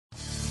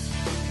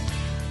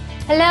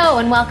Hello,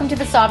 and welcome to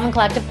the Sovereign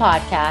Collective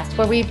podcast,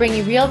 where we bring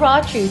you real, raw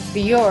truths for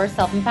your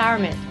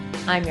self-empowerment.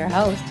 I'm your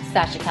host,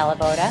 Sasha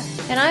Calavoda,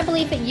 and I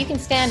believe that you can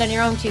stand on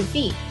your own 2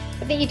 feet,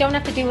 but that you don't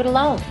have to do it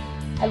alone.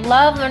 I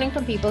love learning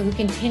from people who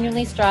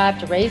continually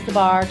strive to raise the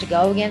bar, to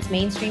go against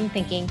mainstream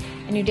thinking,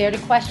 and who dare to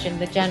question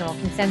the general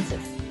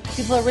consensus.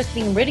 People who risk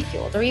being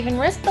ridiculed or even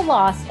risk the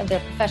loss of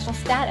their professional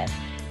status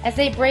as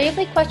they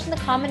bravely question the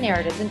common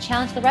narratives and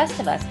challenge the rest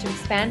of us to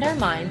expand our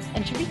minds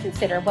and to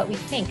reconsider what we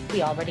think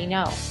we already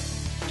know.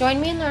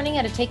 Join me in learning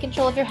how to take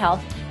control of your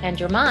health and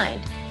your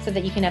mind so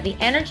that you can have the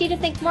energy to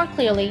think more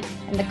clearly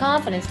and the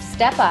confidence to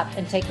step up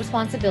and take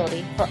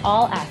responsibility for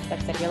all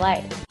aspects of your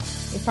life.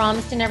 We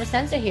promise to never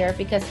censor here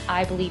because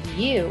I believe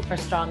you are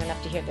strong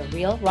enough to hear the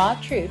real, raw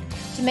truth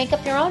to make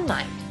up your own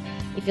mind.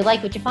 If you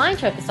like what you find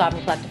here at the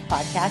Sovereign Collective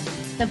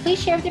podcast, then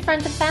please share with your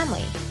friends and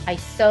family. I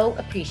so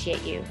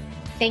appreciate you.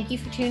 Thank you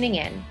for tuning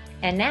in.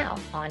 And now,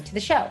 on to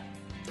the show.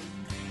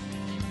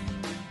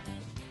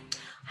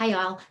 Hi,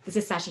 y'all. This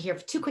is Sasha here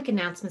for 2 quick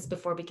announcements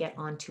before we get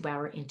on to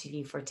our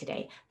interview for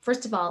today.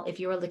 First of all, if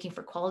you are looking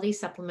for quality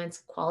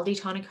supplements, quality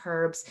tonic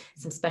herbs,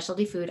 some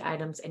specialty food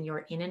items, and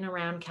you're in and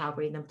around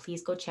Calgary, then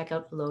please go check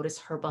out Lotus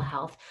Herbal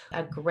Health,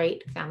 a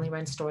great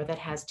family-run store that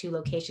has 2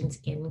 locations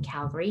in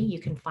Calgary. You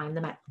can find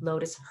them at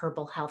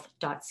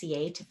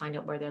lotusherbalhealth.ca to find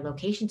out where their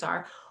locations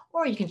are,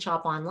 or you can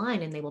shop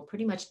online and they will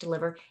pretty much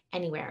deliver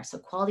anywhere. So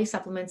quality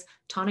supplements,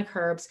 tonic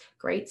herbs,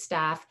 great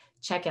staff.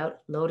 Check out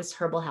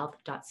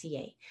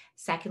lotusherbalhealth.ca.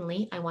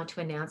 Secondly, I want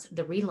to announce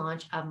the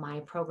relaunch of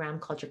my program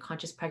called Your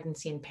Conscious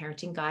Pregnancy and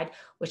Parenting Guide,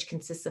 which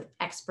consists of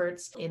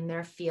experts in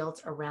their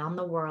fields around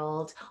the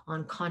world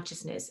on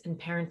consciousness and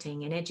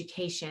parenting and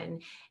education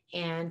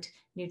and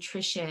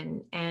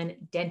nutrition and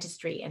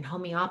dentistry and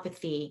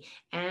homeopathy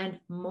and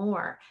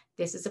more.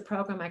 This is a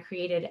program I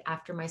created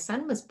after my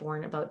son was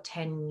born about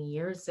 10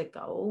 years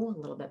ago, a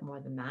little bit more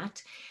than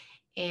that.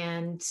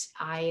 And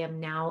I am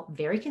now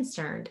very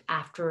concerned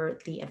after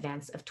the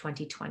events of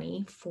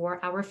 2020 for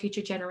our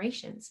future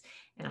generations.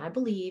 And I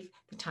believe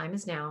the time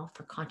is now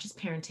for conscious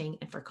parenting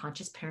and for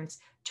conscious parents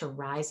to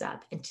rise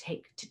up and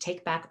to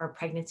take back our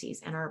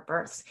pregnancies and our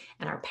births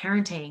and our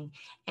parenting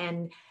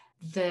and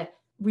the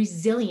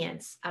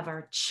resilience of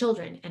our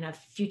children and of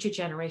future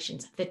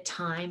generations. The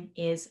time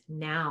is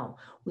now.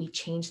 We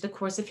change the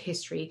course of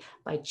history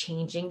by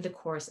changing the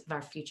course of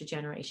our future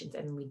generations.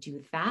 And we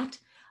do that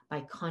by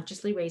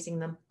consciously raising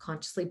them,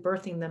 consciously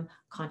birthing them,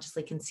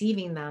 consciously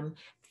conceiving them,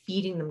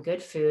 feeding them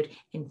good food,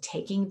 and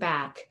taking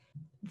back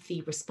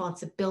the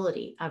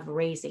responsibility of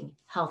raising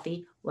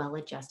healthy,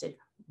 well-adjusted,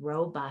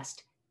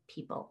 robust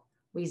people.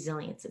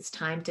 Resilience. It's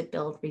time to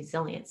build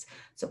resilience.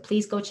 So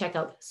please go check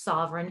out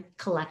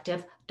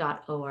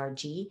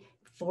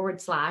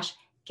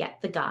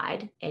sovereigncollective.org/get the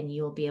guide, and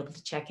you'll be able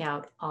to check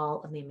out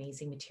all of the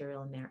amazing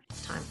material in there.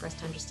 It's time for us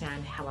to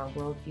understand how our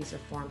worldviews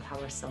are formed, how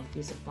our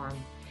self-views are formed,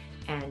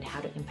 and how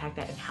to impact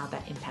that and how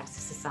that impacts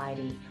the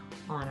society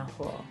on a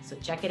whole. So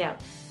check it out,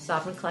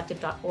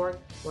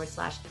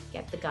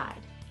 sovereigncollective.org/get the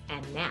guide.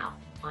 And now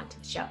on to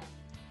the show.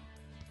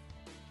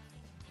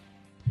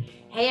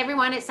 Hey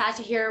everyone, it's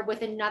Sasha here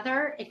with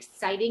another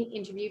exciting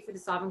interview for the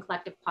Sovereign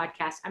Collective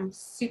podcast. I'm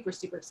super,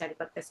 super excited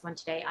about this one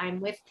today. I'm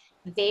with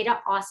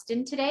Veda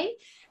Austin today,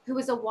 who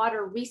is a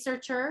water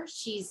researcher.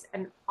 She's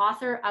an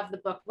author of the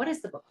book. What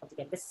is the book called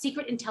again? The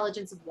Secret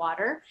Intelligence of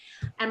Water.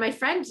 And my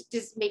friend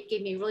just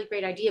gave me a really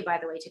great idea, by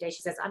the way, today.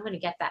 She says, I'm going to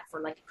get that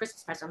for like a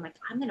Christmas present. I'm like,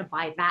 I'm going to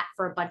buy that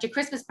for a bunch of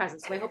Christmas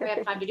presents. So I hope I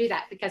have time to do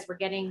that because we're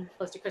getting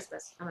close to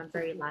Christmas. I'm a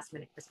very last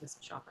minute Christmas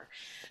shopper.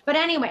 But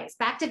anyways,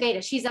 back to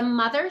Veda. She's a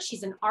mother.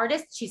 She's an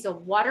artist. She's a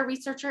water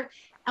researcher.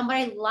 And what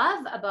I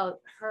love about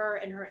her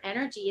and her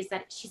energy is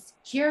that she's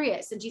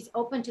curious and she's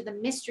open to the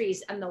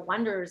mysteries and the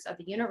wonders of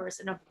the universe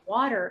and of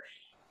water.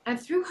 And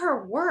through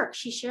her work,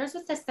 she shares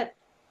with us that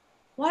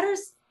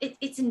water's,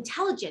 it's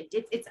intelligent.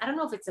 It's I don't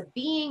know if it's a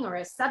being or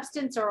a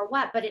substance or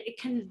what, but it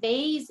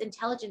conveys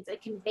intelligence.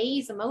 It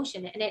conveys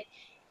emotion,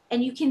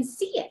 and you can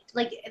see it.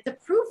 Like the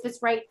proof is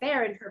right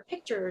there in her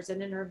pictures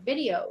and in her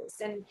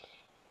videos. And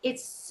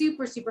it's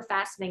super, super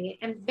fascinating.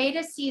 And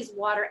Veda sees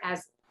water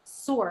as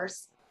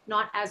source,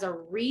 not as a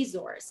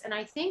resource. And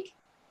I think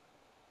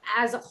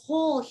as a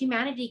whole,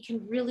 humanity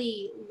can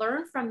really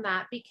learn from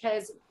that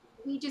because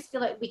we just feel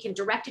like we can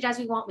direct it as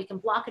we want. We can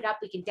block it up.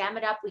 We can dam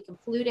it up. We can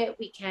pollute it.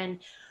 We can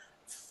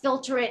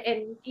filter it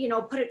and,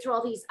 put it through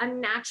all these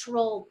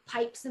unnatural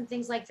pipes and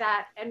things like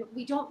that. And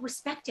we don't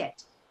respect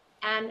it.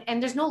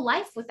 And there's no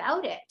life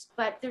without it.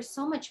 But there's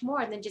so much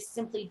more than just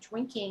simply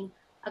drinking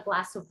a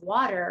glass of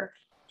water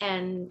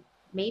and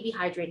maybe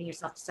hydrating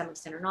yourself to some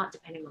extent or not,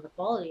 depending on the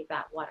quality of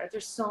that water.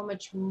 There's so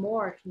much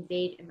more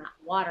conveyed in that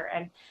water.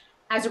 And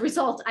as a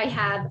result, I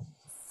have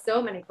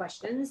so many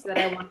questions that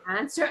I want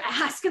to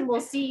ask, and we'll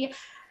see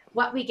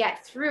what we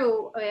get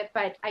through.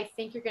 But I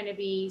think you're going to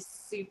be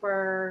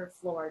super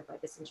floored by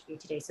this interview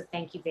today. So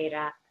thank you,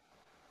 Veda,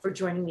 for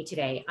joining me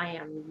today. I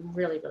am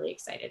really, really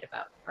excited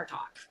about our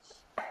talk.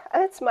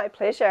 It's my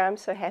pleasure. I'm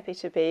so happy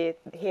to be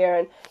here,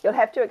 and you'll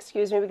have to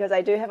excuse me because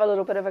I do have a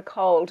little bit of a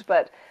cold,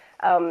 but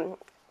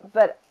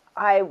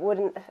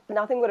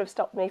nothing would have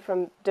stopped me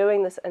from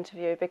doing this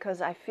interview,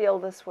 because I feel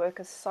this work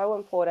is so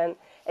important,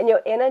 and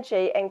your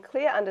energy and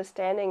clear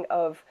understanding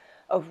of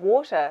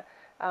water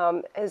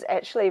is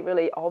actually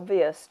really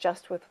obvious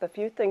just with the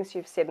few things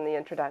you've said in the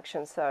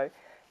introduction. So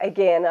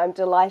again, I'm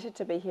delighted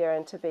to be here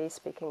and to be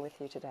speaking with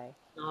you today.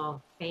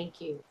 Oh, thank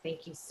you.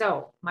 Thank you.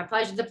 So my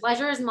pleasure. The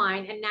pleasure is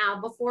mine. And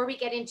now before we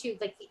get into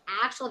like the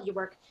actual of your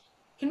work,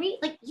 can we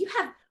like you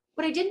have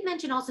what I didn't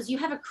mention also is you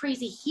have a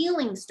crazy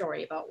healing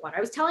story about water. I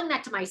was telling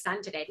that to my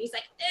son today. He's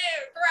like,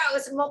 ew,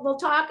 gross. And we'll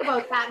talk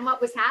about that and what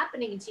was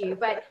happening to you.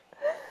 But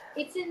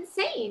it's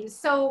insane.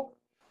 So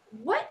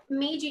what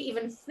made you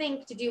even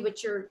think to do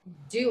what you're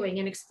doing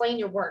and explain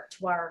your work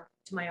to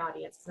my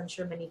audience? Because I'm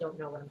sure many don't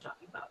know what I'm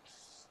talking about.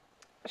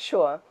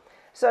 Sure.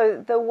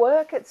 So the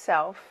work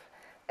itself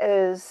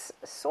is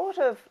sort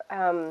of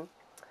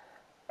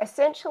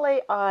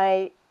essentially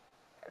I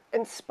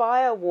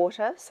inspire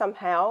water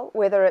somehow,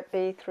 whether it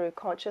be through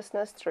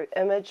consciousness, through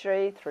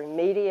imagery, through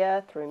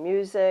media, through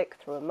music,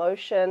 through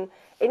emotion,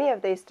 any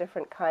of these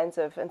different kinds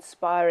of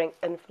inspiring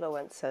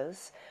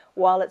influences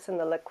while it's in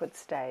the liquid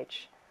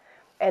stage.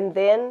 And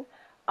then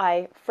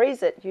I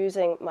freeze it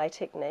using my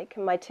technique.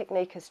 My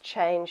technique has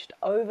changed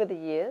over the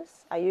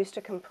years. I used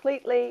to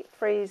completely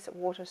freeze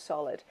water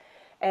solid,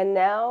 and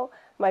now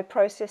my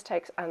process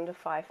takes under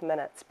 5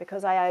 minutes,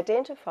 because I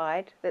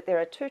identified that there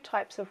are two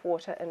types of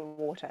water in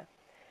water: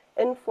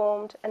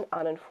 informed and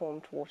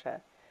uninformed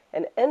water.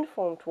 And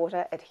informed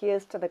water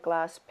adheres to the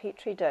glass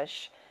petri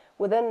dish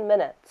within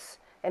minutes,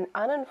 and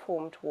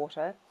uninformed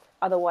water,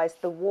 otherwise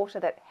the water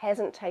that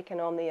hasn't taken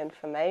on the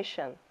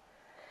information,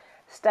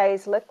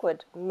 stays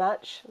liquid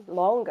much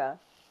longer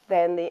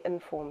than the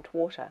informed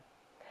water.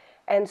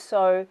 And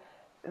so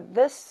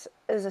this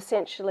is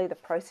essentially the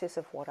process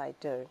of what I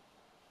do.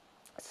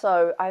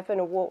 So I've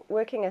been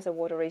working as a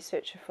water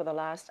researcher for the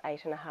last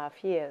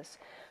 8.5 years.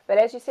 But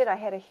as you said, I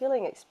had a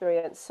healing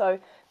experience. So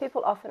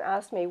people often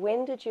ask me,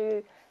 when did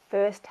you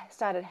first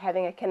started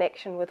having a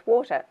connection with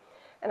water?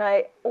 And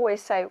I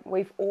always say,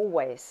 we've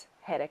always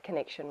had a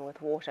connection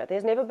with water.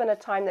 There's never been a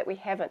time that we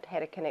haven't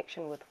had a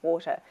connection with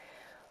water.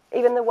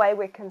 Even the way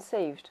we're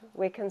conceived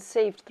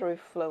through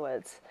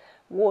fluids.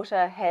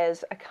 Water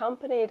has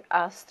accompanied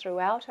us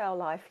throughout our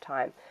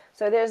lifetime.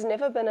 So there's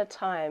never been a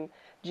time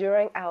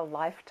during our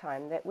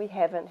lifetime that we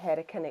haven't had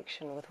a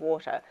connection with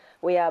water.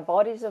 We are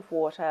bodies of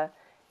water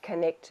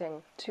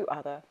connecting to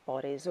other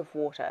bodies of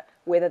water,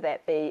 whether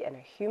that be in a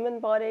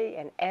human body,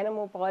 an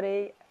animal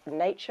body, a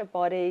nature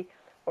body,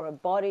 or a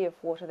body of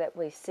water that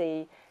we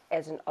see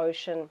as an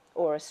ocean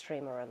or a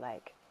stream or a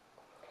lake.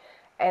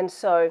 And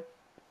so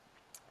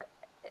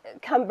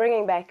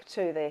bringing back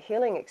to the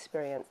healing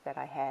experience that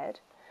I had,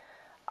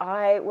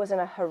 I was in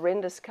a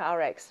horrendous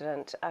car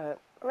accident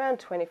around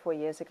 24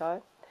 years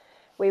ago.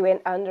 We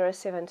went under a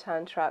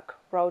 7-ton truck,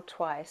 rolled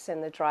twice,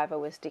 and the driver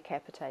was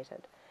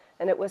decapitated.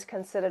 And it was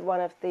considered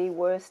one of the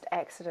worst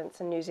accidents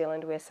in New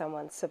Zealand where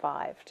someone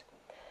survived.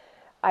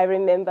 I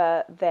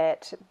remember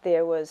that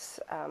there was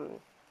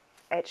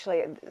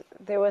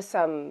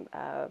some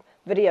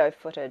video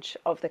footage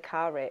of the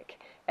car wreck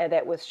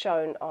that was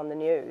shown on the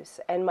news.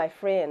 And my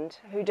friend,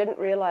 who didn't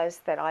realize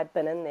that I'd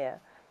been in there,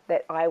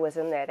 that I was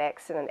in that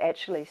accident,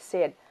 actually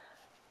said,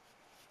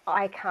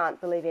 I can't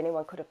believe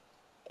anyone could have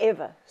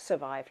ever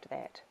survived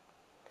that.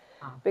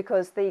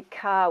 Because the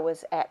car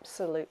was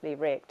absolutely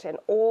wrecked, and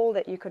all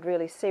that you could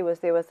really see was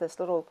there was this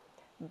little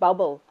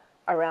bubble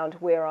around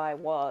where I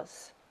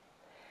was.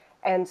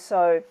 And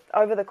so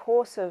over the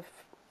course of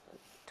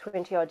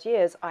 20 odd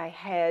years, I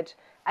had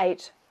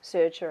 8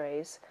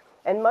 surgeries,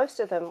 and most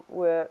of them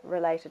were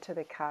related to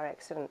the car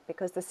accident,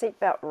 because the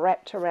seatbelt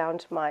wrapped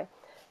around my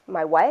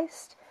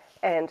waist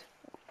and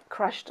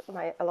crushed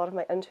a lot of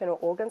my internal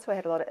organs. So I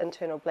had a lot of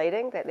internal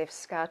bleeding that left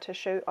scar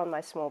tissue on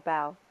my small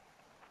bowel.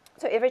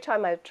 So every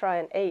time I would try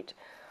and eat,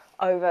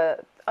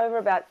 over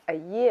about a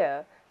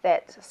year,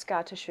 that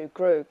scar tissue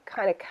grew,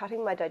 kind of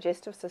cutting my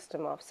digestive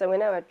system off. So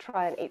when I would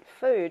try and eat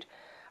food,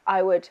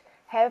 I would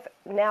have,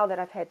 now that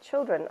I've had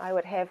children, I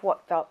would have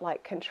what felt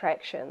like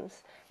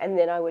contractions, and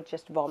then I would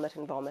just vomit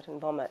and vomit and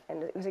vomit,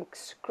 and it was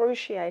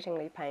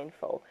excruciatingly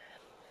painful.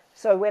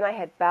 So when I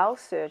had bowel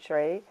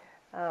surgery,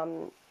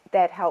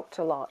 that helped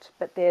a lot.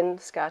 But then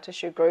scar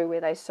tissue grew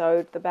where they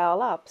sewed the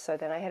bowel up. So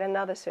then I had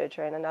another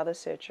surgery and another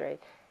surgery.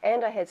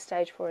 And I had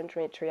stage 4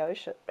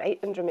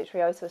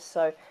 endometriosis,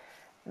 so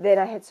then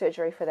I had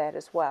surgery for that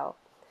as well.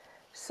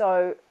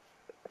 So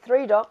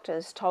 3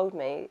 doctors told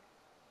me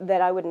that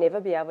I would never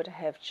be able to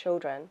have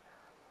children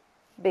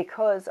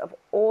because of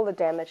all the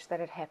damage that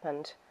had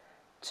happened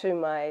to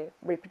my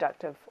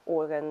reproductive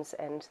organs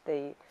and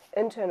the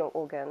internal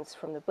organs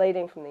from the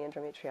bleeding from the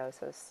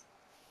endometriosis.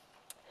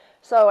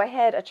 So I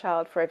had a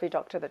child for every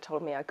doctor that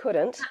told me I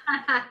couldn't.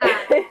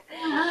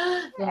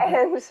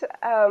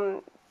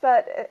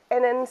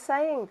 And in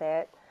saying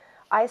that,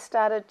 I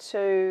started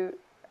to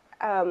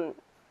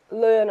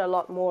learn a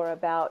lot more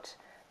about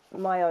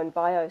my own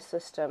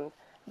biosystem.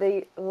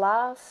 The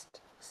last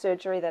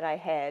surgery that I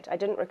had, I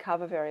didn't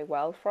recover very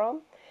well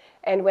from,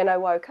 And when I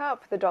woke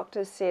up, the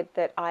doctors said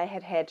that I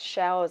had had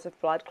showers of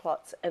blood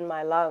clots in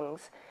my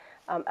lungs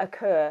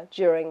occur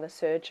during the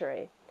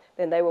surgery.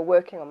 Then they were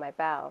working on my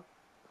bowel.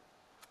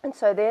 And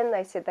so then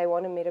they said they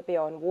wanted me to be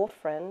on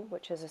warfarin,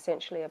 which is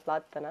essentially a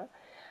blood thinner.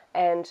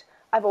 And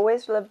I've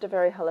always lived a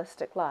very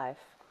holistic life.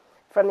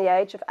 From the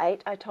age of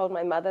 8, I told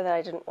my mother that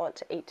I didn't want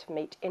to eat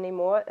meat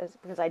anymore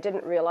because I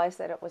didn't realize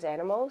that it was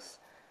animals.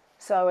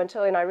 So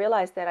until I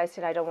realized that, I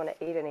said I don't want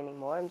to eat it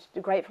anymore.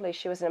 And gratefully,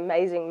 she was an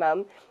amazing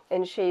mum,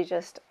 and she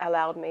just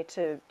allowed me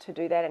to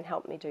do that and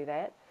helped me do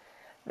that.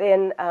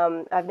 Then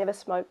I've never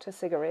smoked a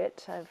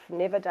cigarette, I've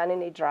never done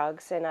any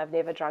drugs, and I've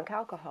never drunk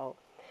alcohol.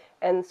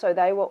 And so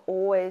they were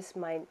always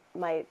my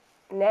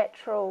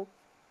natural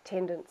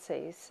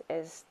tendencies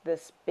as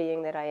this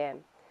being that I am.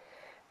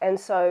 And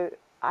so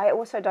I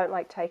also don't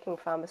like taking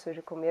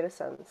pharmaceutical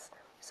medicines.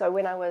 So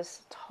when I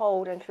was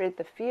told and fed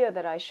the fear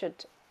that I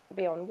should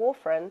be on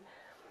warfarin,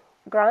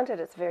 granted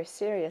it's a very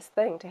serious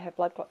thing to have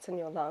blood clots in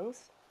your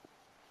lungs,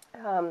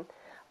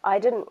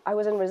 I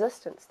was in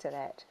resistance to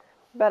that.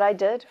 But I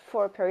did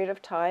for a period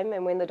of time,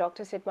 and when the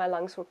doctor said my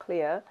lungs were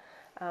clear,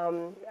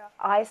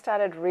 I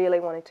started really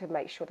wanting to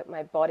make sure that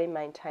my body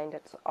maintained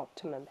its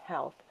optimum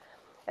health.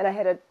 And I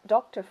had a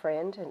doctor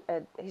friend,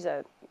 and he's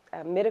a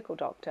medical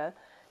doctor,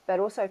 but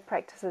also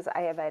practices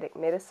Ayurvedic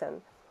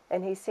medicine.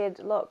 And he said,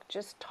 look,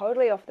 just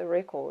totally off the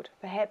record,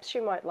 perhaps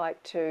you might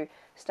like to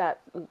start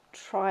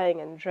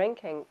trying and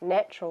drinking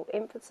natural,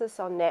 emphasis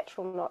on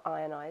natural, not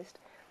ionized,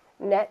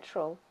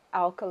 natural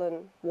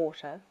alkaline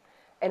water,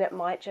 and it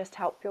might just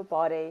help your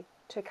body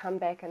to come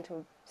back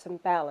into some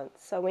balance.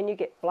 So when you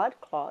get blood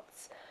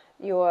clots,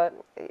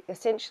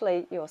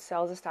 essentially your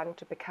cells are starting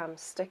to become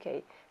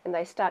sticky, and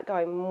they start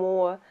going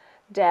more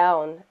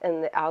down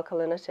in the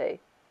alkalinity.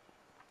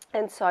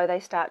 And so they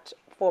start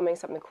forming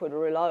something called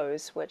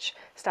rouleaus, which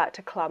start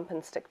to clump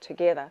and stick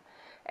together.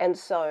 And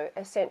so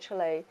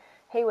essentially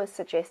he was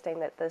suggesting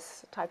that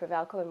this type of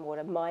alkaline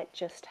water might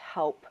just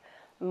help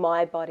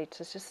my body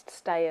to just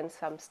stay in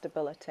some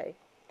stability.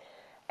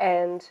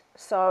 And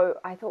so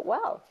I thought,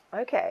 well,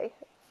 okay,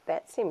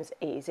 that seems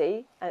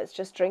easy. It's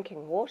just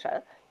drinking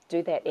water.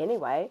 Do that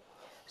anyway.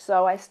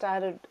 So I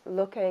started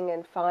looking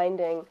and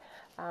finding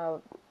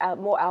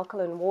more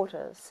alkaline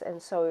waters.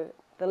 And so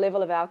the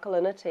level of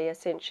alkalinity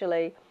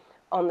essentially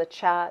on the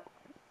chart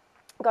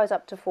goes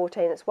up to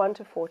 14. It's 1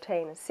 to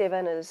 14. And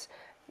 7 is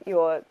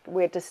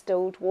where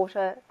distilled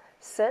water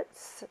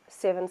sits.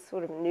 7 is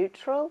sort of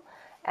neutral.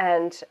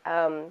 And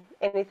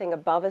anything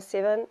above a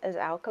 7 is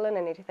alkaline,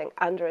 and anything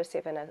under a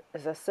 7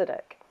 is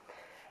acidic.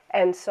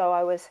 And so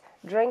I was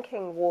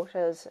drinking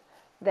waters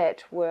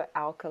that were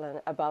alkaline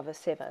above a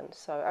 7,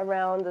 so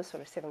around the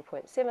sort of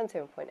 7.7,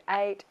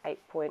 7.8,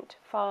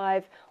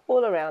 8.5,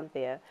 all around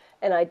there.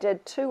 And I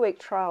did 2-week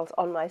trials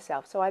on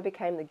myself, so I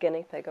became the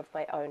guinea pig of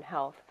my own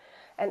health.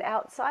 And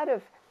outside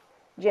of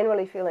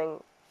generally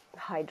feeling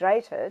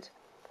hydrated,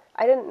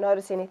 I didn't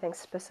notice anything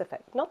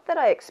specific. Not that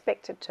I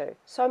expected to.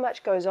 So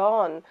much goes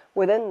on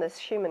within this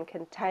human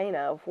container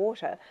of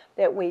water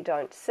that we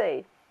don't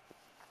see.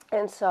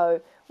 And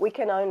so we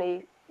can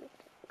only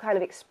kind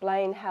of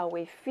explain how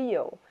we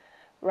feel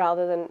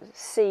rather than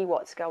see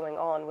what's going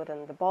on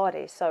within the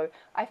body. So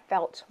I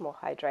felt more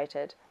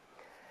hydrated.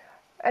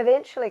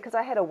 Eventually, because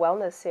I had a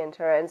wellness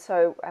center, and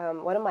so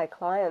one of my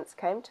clients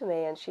came to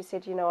me and she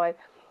said,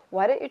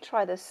 why don't you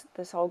try this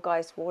old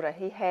guy's water?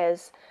 He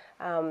has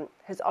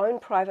his own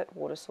private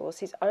water source.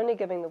 He's only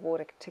giving the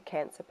water to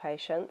cancer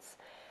patients,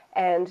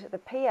 and the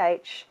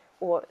pH,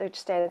 or it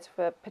stands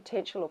for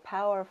potential or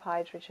power of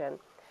hydrogen,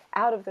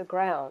 out of the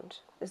ground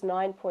is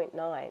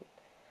 9.9.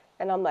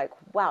 And I'm like,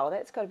 wow,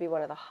 that's got to be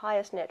one of the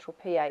highest natural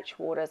pH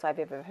waters I've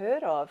ever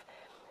heard of.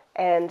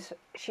 And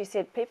she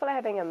said, people are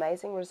having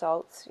amazing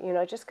results,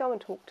 just go and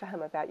talk to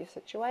him about your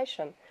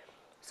situation.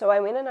 So I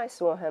went and I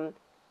saw him,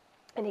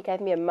 and he gave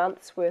me a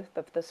month's worth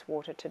of this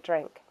water to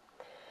drink.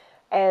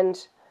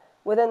 And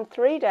within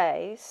 3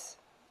 days,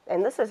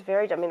 and this is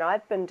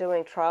I've been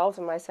doing trials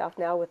on myself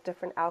now with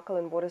different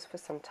alkaline waters for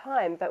some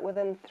time, but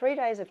within 3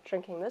 days of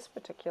drinking this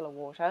particular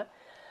water,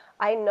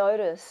 I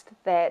noticed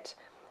that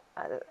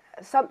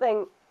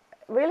something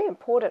really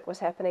important was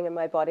happening in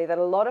my body that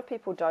a lot of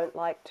people don't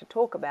like to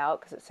talk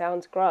about because it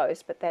sounds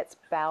gross, but that's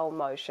bowel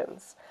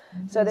motions.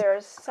 Mm-hmm. So there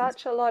is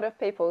such a lot of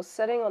people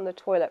sitting on the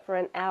toilet for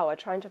an hour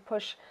trying to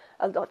push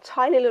a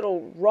tiny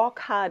little rock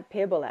hard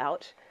pebble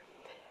out,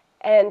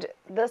 and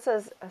this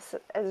is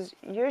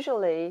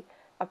usually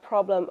a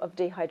problem of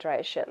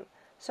dehydration.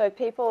 So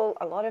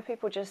a lot of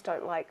people just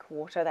don't like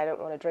water. They don't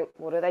want to drink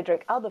water. They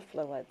drink other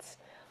fluids.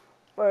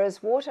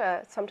 Whereas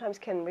water sometimes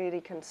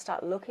can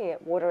start looking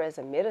at water as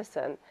a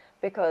medicine,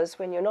 because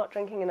when you're not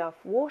drinking enough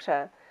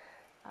water,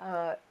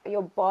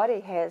 your body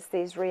has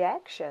these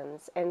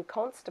reactions, and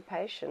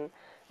constipation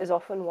is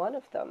often one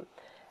of them.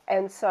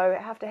 And so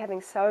after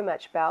having so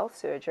much bowel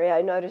surgery,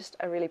 I noticed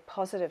a really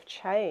positive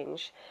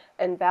change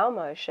in bowel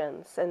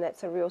motions, and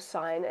that's a real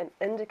sign and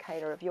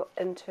indicator of your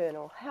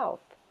internal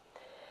health.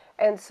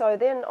 And so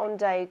then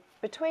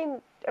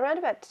around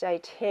about day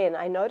 10,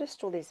 I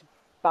noticed all these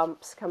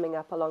bumps coming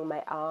up along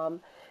my arm,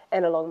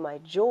 and along my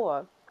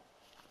jaw.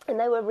 And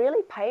they were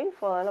really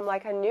painful. And I'm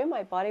like, I knew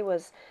my body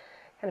was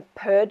kind of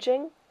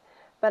purging,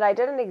 but I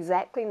didn't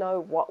exactly know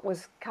what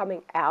was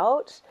coming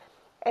out.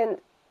 And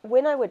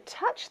when I would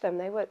touch them,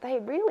 they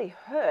really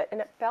hurt,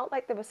 and it felt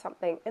like there was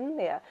something in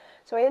there.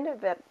 So I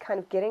ended up kind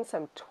of getting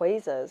some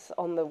tweezers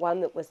on the one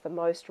that was the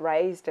most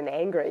raised and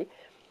angry,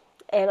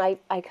 and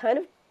I kind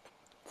of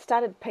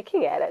started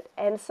picking at it,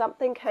 and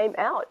something came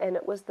out, and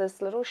it was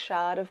this little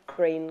shard of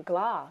green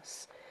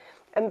glass.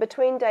 And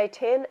between day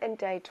 10 and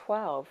day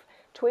 12,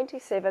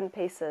 27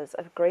 pieces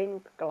of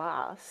green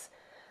glass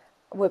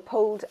were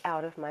pulled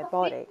out of my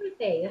body. How big were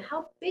they?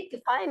 How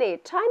big? Tiny,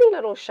 tiny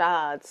little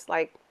shards,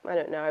 like, I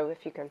don't know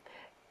if you can,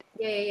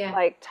 Yeah.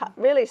 like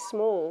really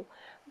small,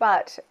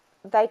 but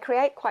they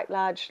create quite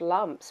large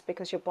lumps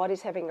because your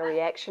body's having a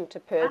reaction to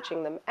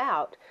purging them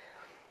out.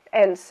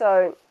 And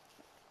so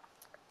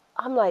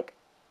I'm like,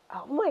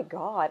 oh my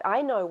God,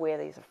 I know where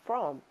these are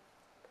from.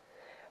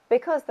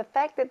 Because the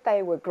fact that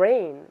they were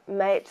green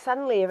made,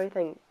 suddenly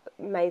everything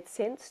made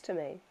sense to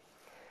me.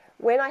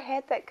 When I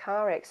had that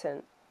car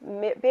accident,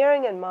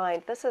 bearing in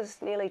mind this is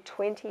nearly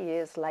 20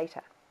 years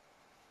later,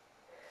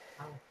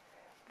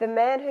 the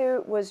man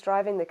who was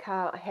driving the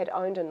car had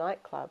owned a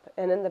nightclub,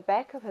 and in the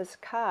back of his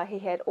car he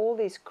had all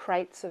these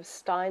crates of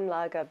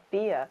Steinlager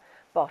beer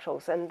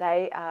bottles, and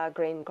they are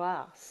green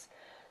glass.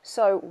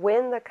 So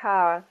when the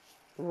car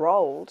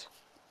rolled,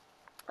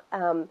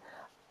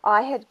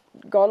 I had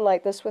gone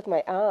like this with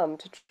my arm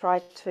to try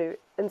to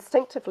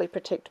instinctively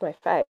protect my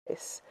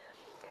face.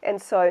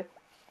 And so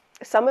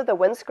some of the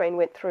windscreen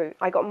went through.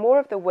 I got more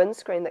of the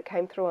windscreen that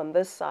came through on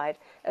this side,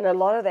 and a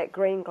lot of that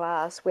green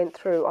glass went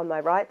through on my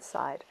right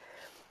side.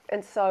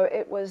 And so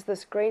it was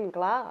this green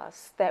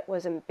glass that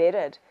was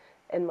embedded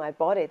in my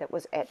body that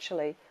was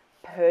actually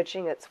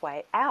purging its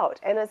way out.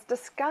 And it's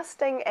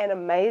disgusting and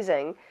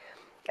amazing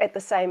at the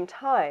same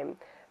time,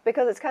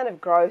 because it's kind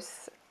of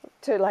gross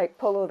to like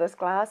pull all this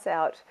glass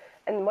out.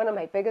 And one of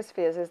my biggest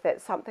fears is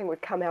that something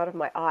would come out of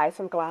my eye,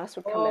 some glass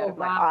would come out of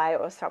my eye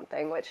or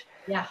something, which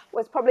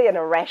was probably an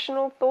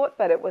irrational thought,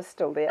 but it was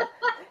still there.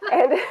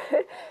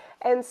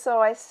 And so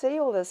I see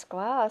all this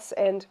glass,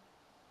 and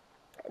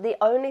the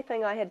only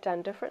thing I had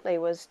done differently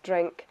was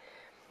drink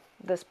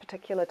this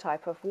particular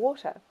type of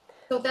water.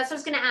 So that's what I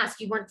was going to ask.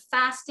 You weren't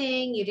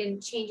fasting. You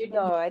didn't change your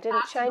No, I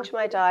didn't change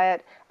my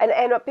diet. And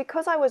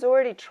because I was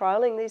already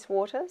trialing these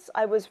waters,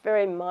 I was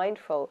very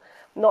mindful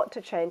not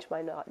to change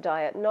my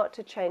diet, not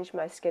to change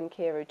my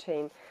skincare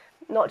routine,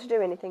 not to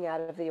do anything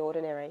out of the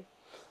ordinary.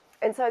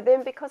 And so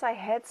then because I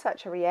had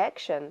such a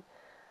reaction,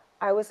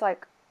 I was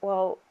like,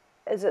 well,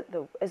 is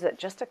it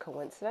just a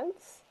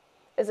coincidence?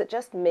 Is it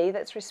just me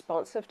that's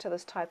responsive to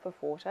this type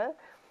of water?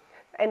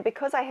 And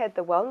because I had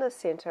the wellness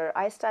center,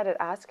 I started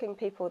asking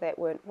people that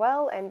weren't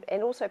well, and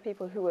also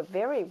people who were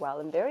very well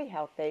and very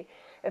healthy,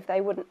 if they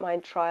wouldn't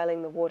mind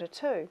trialing the water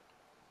too.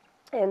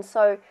 And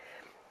so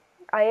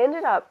I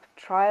ended up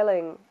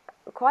trialing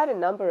quite a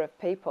number of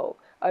people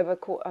over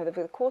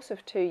the course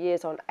of 2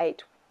 years on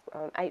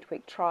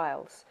 8-week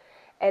trials.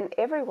 And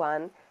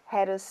everyone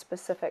had a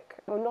specific,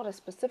 well, not a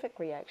specific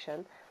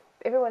reaction,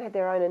 everyone had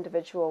their own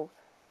individual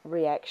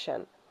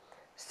reaction.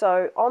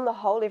 So on the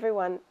whole,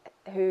 everyone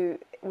who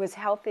was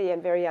healthy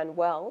and very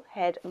unwell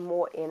had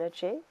more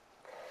energy,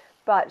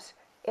 but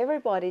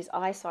everybody's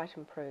eyesight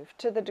improved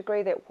to the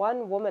degree that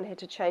one woman had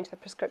to change the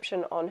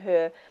prescription on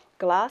her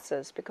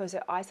glasses because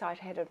her eyesight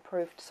had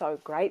improved so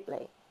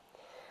greatly.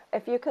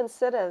 If you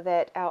consider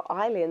that our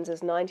eye lens is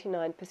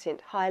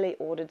 99% highly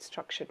ordered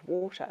structured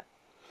water,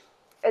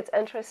 it's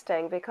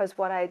interesting because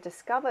what I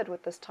discovered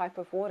with this type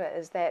of water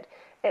is that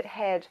it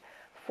had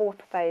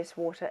fourth phase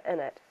water in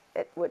it.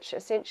 Which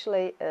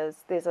essentially is,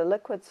 there's a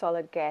liquid,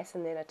 solid, gas,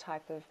 and then a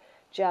type of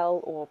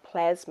gel or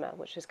plasma,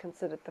 which is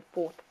considered the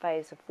fourth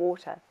phase of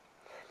water.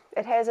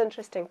 It has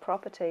interesting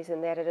properties in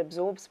that it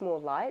absorbs more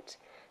light,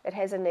 it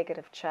has a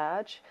negative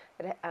charge,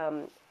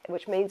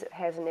 which means it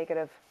has a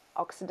negative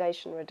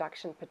oxidation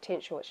reduction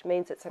potential, which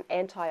means it's an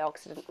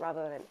antioxidant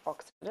rather than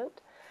oxidant.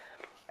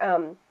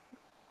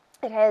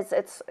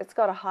 It's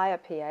got a higher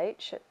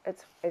pH.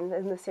 It's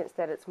in the sense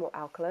that it's more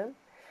alkaline.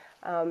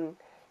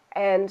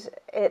 And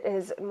it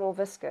is more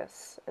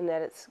viscous in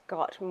that it's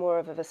got more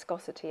of a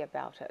viscosity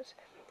about it.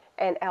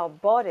 And our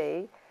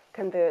body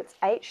converts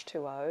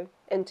H2O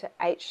into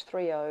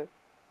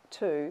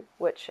H3O2,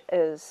 which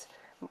is,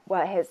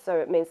 well, so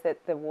it means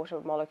that the water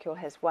molecule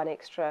has one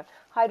extra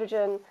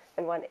hydrogen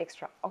and one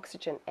extra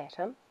oxygen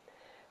atom.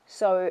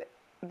 So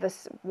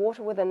this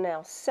water within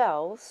our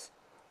cells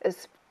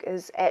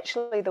is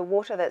actually the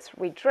water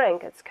we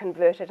drink. It's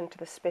converted into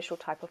the special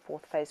type of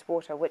fourth phase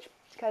water, which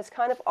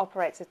kind of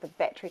operates as the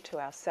battery to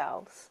our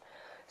cells.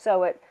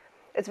 So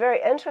it's very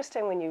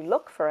interesting when you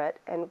look for it,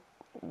 and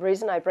the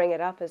reason I bring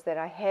it up is that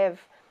I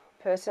have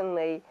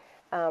personally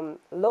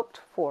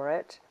looked for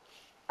it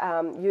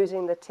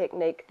using the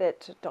technique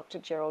that Dr.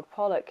 Gerald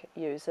Pollack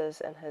uses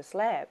in his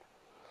lab.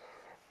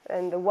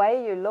 And the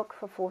way you look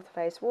for fourth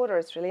phase water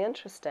is really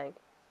interesting.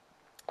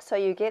 So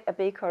you get a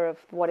beaker of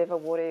whatever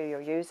water you're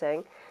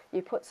using,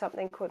 you put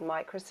something called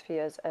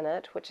microspheres in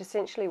it, which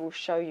essentially will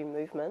show you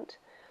movement.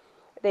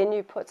 Then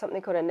you put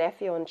something called a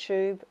Nafion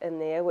tube in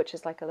there, which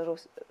is like a little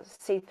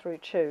see-through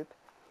tube.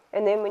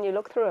 And then when you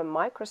look through a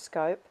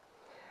microscope,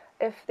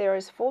 if there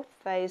is fourth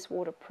phase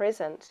water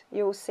present,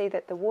 you will see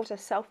that the water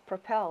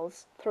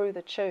self-propels through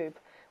the tube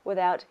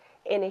without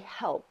any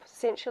help.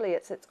 Essentially,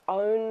 it's its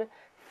own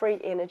free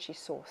energy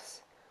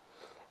source.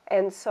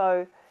 And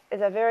so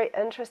it's a very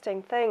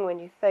interesting thing when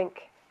you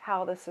think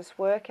how this is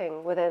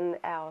working within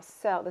our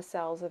the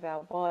cells of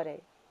our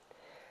body.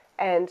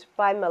 And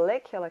by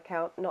molecular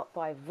count, not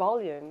by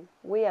volume,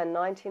 we are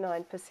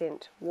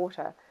 99%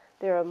 water.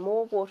 There are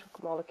more water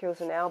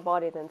molecules in our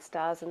body than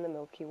stars in the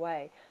Milky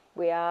Way.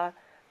 We are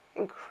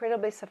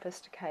incredibly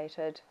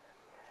sophisticated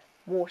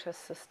water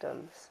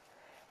systems.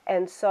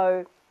 And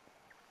so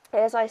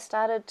as I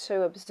started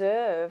to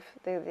observe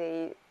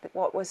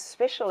what was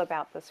special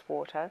about this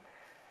water,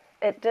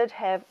 it did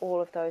have all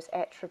of those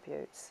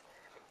attributes.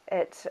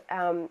 It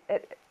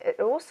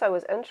also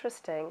was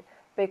interesting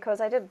because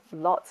I did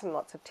lots and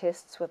lots of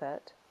tests with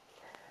it.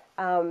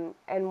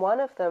 And one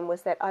of them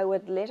was that I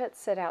would let it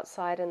sit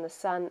outside in the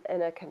sun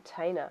in a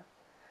container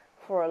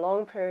for a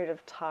long period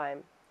of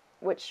time,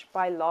 which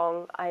by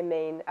long I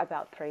mean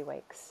about 3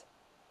 weeks.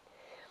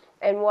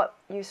 And what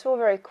you saw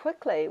very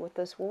quickly with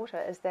this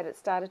water is that it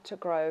started to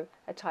grow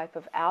a type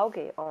of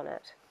algae on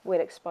it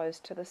when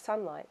exposed to the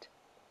sunlight.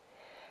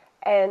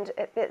 And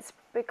it's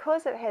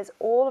because it has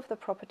all of the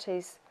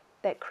properties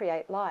that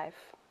create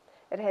life.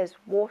 It has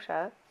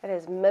water, it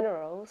has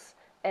minerals,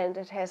 and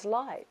it has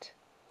light.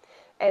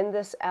 And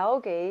this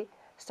algae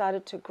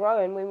started to grow,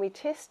 and when we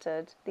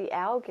tested the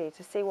algae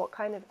to see what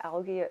kind of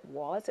algae it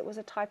was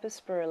a type of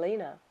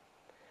spirulina.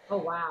 Oh,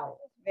 wow.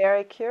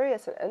 Very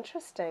curious and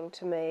interesting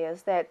to me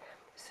is that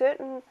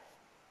certain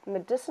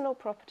medicinal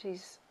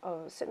properties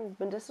or certain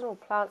medicinal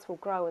plants will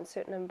grow in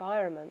certain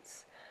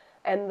environments,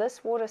 and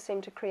this water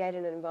seemed to create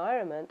an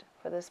environment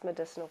for this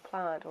medicinal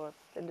plant or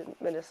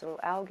medicinal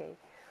algae.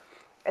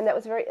 And that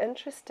was very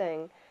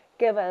interesting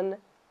given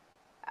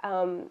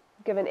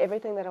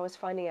everything that I was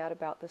finding out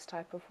about this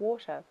type of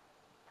water.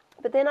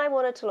 But then I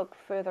wanted to look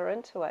further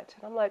into it,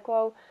 and I'm like,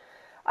 well,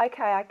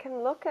 okay, I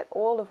can look at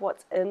all of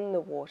what's in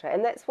the water,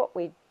 and that's what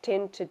we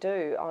tend to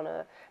do on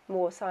a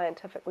more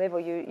scientific level.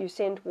 You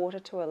send water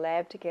to a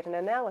lab to get an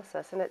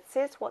analysis, and it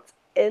says what's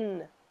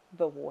in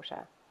the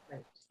water,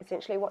 Right.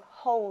 essentially what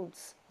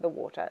holds the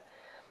water.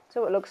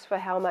 So it looks for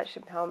how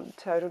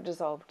total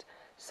dissolved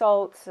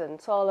salts and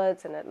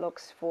solids, and it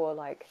looks for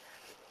like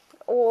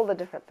all the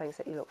different things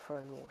that you look for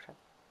in water.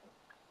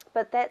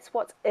 But that's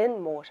what's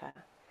in water.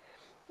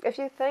 If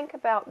you think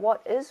about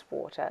what is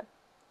water,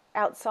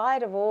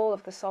 outside of all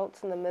of the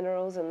salts and the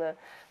minerals and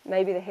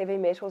maybe the heavy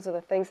metals or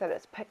the things that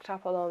it's picked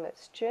up along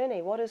its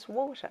journey, what is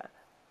water?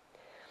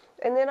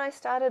 And then I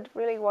started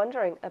really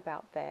wondering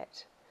about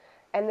that.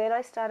 And then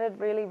I started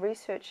really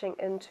researching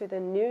into the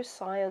new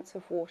science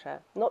of water,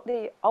 not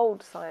the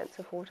old science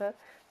of water,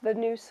 the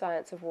new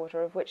science of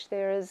water, of which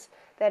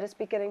that is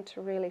beginning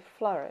to really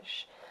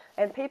flourish.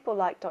 And people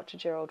like Dr.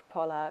 Gerald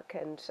Pollack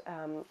and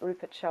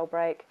Rupert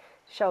Sheldrake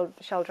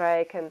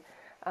and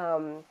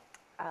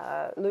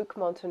Luc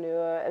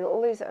Montagnier and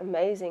all these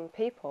amazing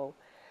people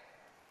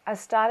are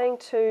starting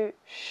to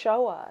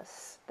show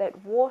us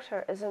that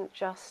water isn't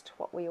just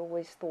what we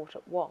always thought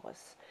it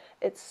was.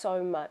 It's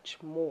so much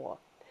more.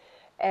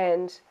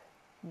 And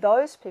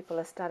those people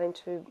are starting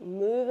to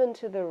move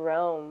into the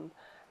realm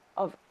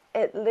of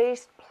at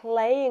least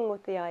playing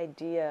with the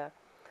idea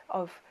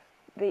of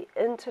the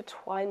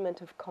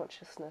intertwinement of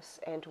consciousness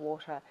and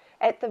water.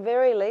 At the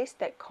very least,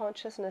 that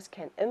consciousness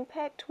can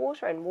impact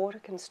water and water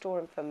can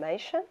store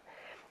information.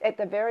 At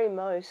the very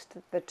most,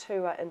 the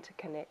two are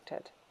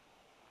interconnected.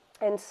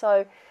 And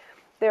so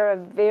there are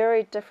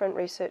very different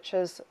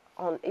researchers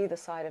on either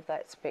side of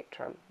that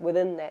spectrum,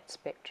 within that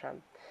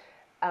spectrum.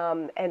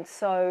 And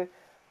so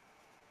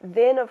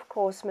then, of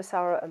course,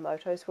 Masaru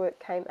Emoto's work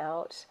came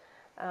out,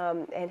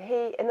 and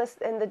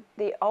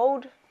the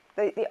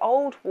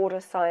old water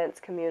science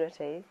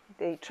community,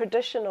 the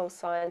traditional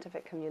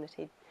scientific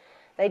community,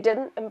 they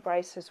didn't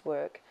embrace his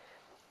work.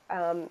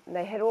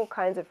 They had all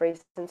kinds of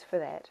reasons for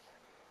that.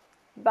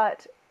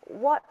 But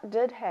what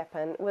did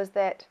happen was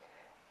that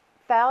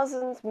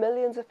thousands,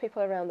 millions of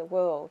people around the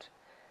world,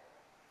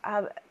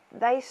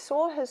 they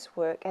saw his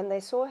work and they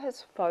saw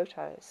his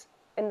photos,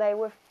 and they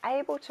were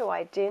able to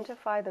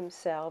identify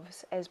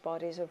themselves as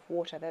bodies of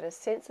water that are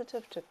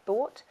sensitive to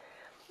thought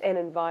and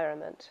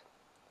environment.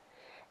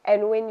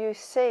 And when you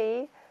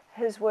see,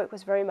 his work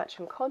was very much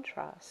in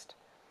contrast.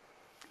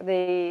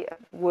 The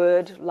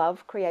word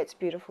love creates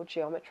beautiful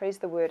geometries.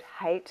 The word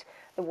hate,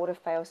 the water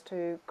fails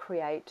to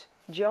create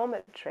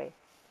geometry.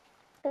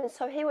 And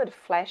so he would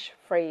flash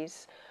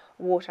freeze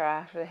water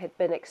after it had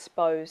been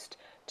exposed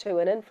to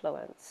an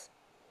influence.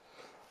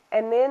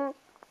 And then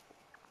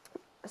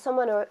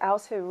someone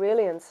else who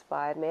really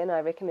inspired me, and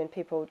I recommend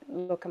people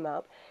look him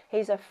up,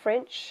 he's a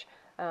French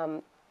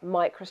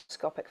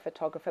microscopic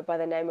photographer by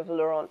the name of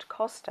Laurent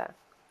Costa.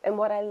 And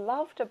what I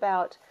loved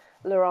about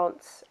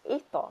Laurent's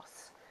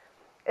ethos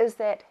is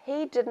that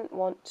he didn't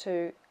want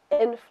to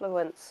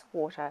influence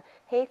water.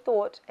 He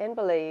thought and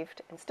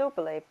believed, and still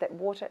believed, that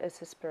water is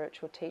his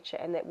spiritual teacher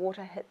and that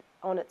water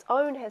on its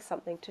own has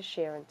something to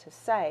share and to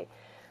say.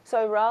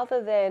 So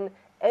rather than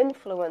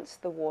influence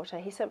the water,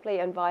 he simply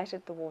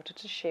invited the water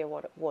to share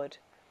what it would.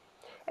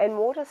 And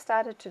water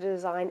started to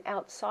design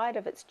outside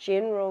of its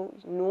general,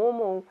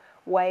 normal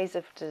ways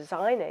of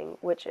designing,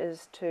 which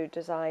is to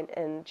design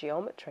in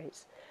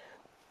geometries.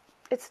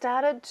 It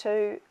started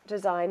to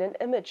design in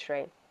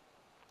imagery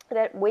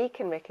that we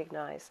can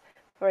recognize.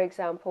 For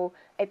example,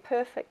 a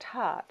perfect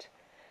heart,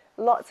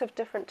 lots of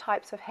different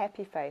types of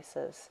happy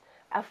faces,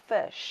 a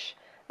fish,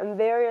 and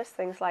various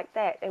things like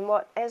that. And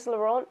as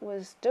Laurent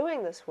was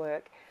doing this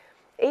work,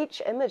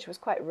 each image was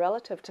quite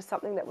relative to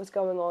something that was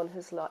going on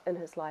in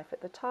his life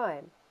at the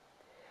time.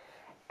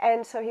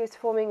 And so he was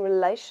forming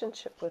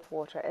relationship with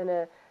water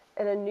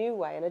in a new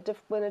way, in a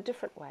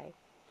different way.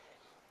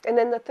 And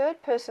then the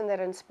third person that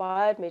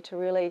inspired me to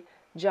really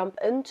jump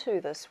into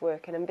this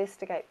work and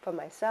investigate for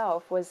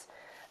myself was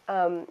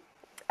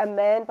a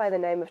man by the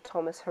name of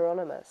Thomas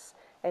Hieronymus.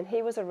 And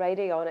he was a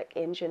radionic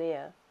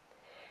engineer.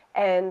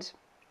 And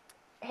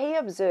he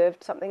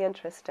observed something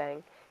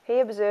interesting. He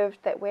observed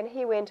that when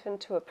he went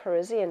into a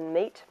Parisian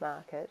meat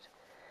market,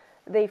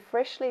 the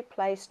freshly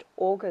placed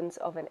organs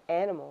of an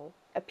animal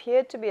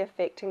appeared to be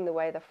affecting the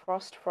way the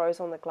frost froze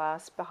on the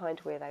glass behind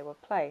where they were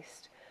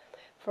placed.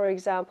 For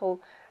example,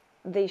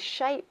 the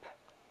shape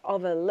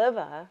of a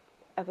liver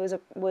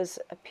was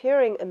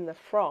appearing in the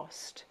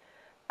frost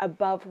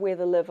above where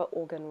the liver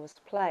organ was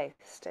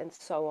placed, and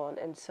so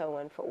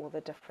on for all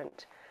the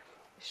different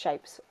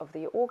shapes of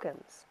the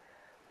organs.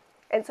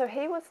 And so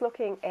he was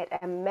looking at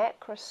a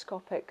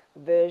macroscopic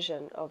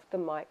version of the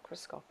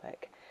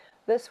microscopic.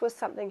 This was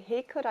something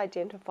he could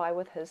identify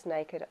with his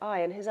naked eye,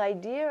 and his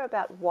idea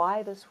about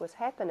why this was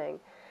happening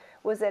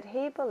was that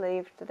he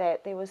believed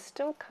that there was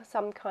still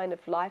some kind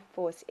of life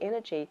force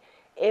energy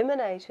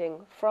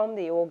emanating from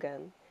the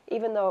organ,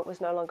 even though it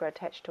was no longer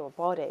attached to a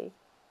body,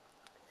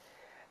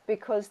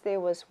 because there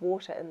was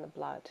water in the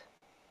blood.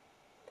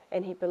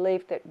 And he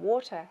believed that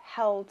water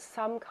held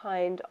some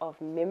kind of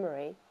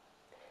memory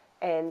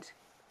and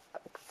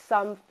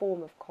some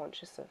form of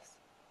consciousness.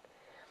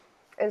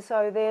 And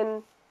so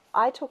then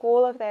I took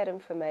all of that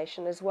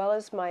information, as well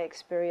as my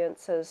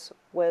experiences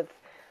with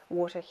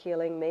water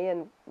healing me,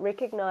 and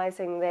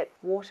recognizing that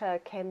water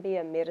can be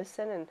a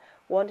medicine, and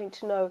wanting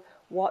to know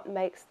what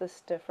makes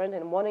this different,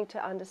 and wanting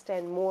to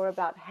understand more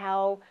about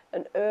how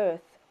on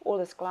earth all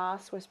this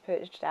glass was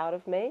purged out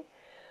of me.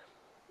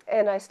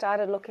 And I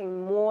started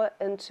looking more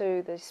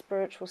into the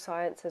spiritual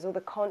sciences, or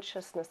the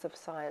consciousness of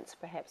science,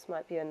 perhaps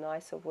might be a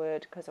nicer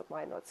word because it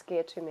might not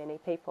scare too many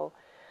people.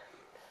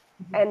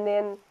 Mm-hmm. And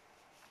then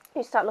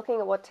you start looking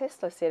at what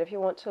Tesla said. If you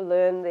want to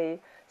learn the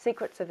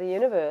secrets of the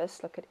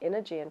universe, look at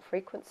energy and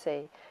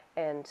frequency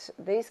and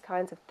these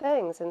kinds of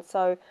things. And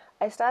so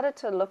I started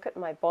to look at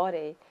my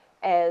body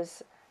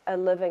as a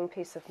living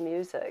piece of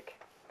music,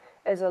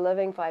 as a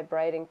living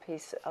vibrating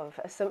piece of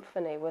a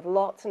symphony with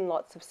lots and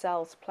lots of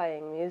cells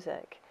playing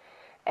music.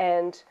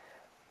 And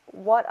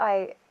what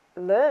I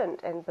learned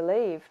and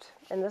believed,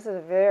 and this is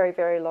a very,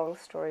 very long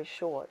story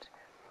short,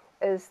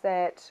 is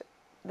that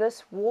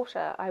this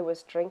water I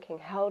was drinking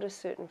held a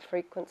certain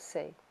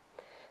frequency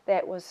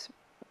that was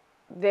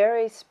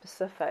very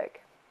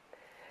specific.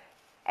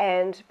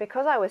 And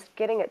because I was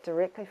getting it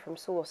directly from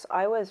source,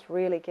 I was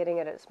really getting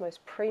it at its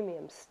most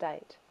premium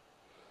state.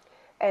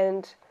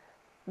 And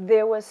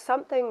there was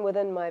something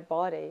within my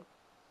body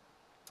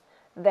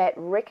that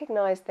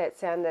recognized that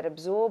sound, that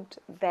absorbed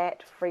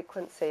that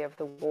frequency of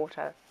the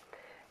water,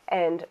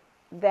 and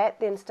that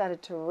then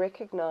started to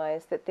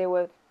recognize that there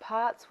were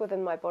parts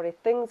within my body,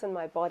 things in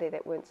my body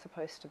that weren't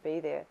supposed to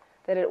be there,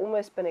 that had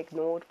almost been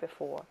ignored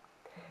before.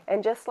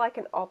 And just like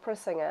an opera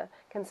singer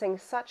can sing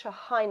such a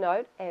high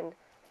note and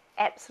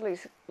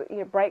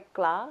absolutely break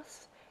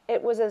glass,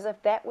 it was as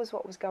if that was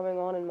what was going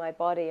on in my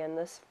body, and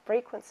this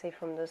frequency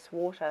from this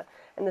water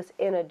and this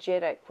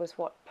energetic was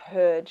what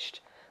purged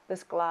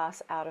this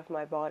glass out of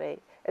my body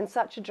in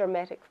such a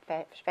dramatic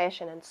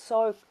fashion, and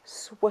so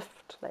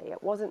swiftly.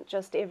 It wasn't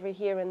just every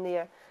here and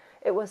there.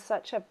 It was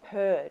such a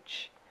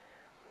purge.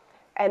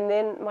 And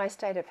then my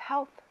state of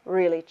health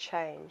really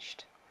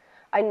changed.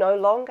 I no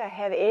longer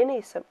have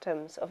any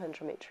symptoms of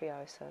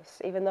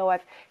endometriosis, even though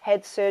I've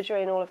had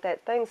surgery and all of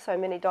that thing. So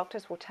many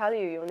doctors will tell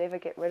you you'll never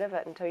get rid of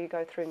it until you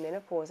go through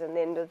menopause, and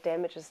then the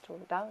damage is still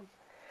done.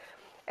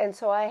 And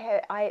so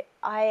I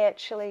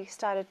actually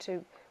started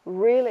to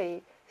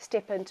really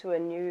step into a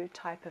new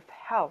type of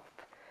health.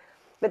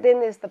 But then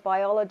there's the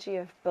biology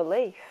of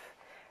belief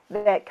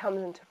that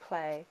comes into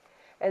play.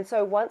 And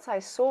so once I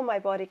saw my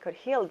body could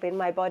heal, then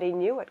my body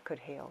knew it could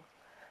heal.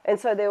 And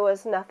so there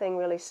was nothing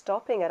really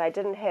stopping it. I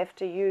didn't have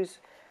to use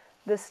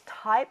this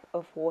type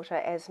of water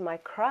as my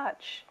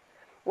crutch.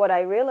 What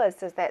I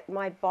realized is that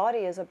my body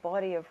is a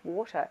body of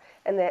water,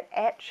 and that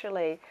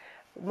actually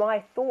my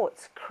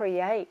thoughts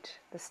create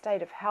the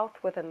state of health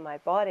within my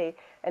body,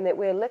 and that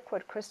we're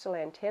liquid crystal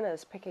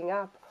antennas picking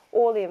up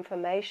all the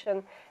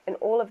information in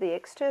all of the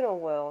external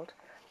world,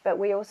 but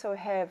we also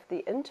have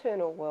the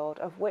internal world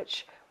of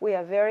which we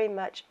are very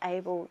much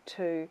able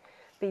to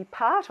be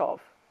part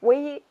of.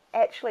 We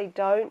actually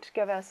don't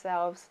give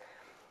ourselves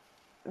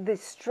the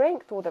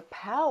strength or the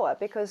power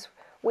because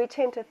we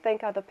tend to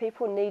think other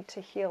people need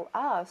to heal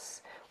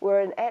us, where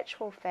in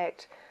actual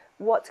fact,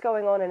 what's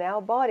going on in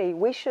our body,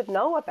 we should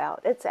know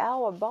about. It's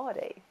our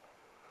body.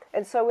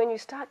 And so when you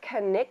start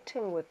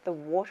connecting with the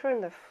water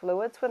and the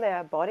fluids within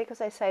our body, because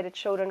I say to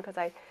children, because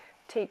I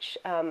teach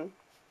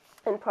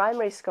in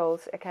primary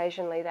schools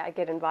occasionally, that I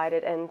get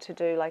invited in to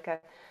do like a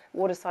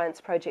water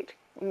science project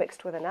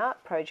mixed with an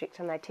art project,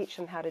 and I teach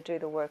them how to do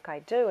the work I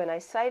do. And I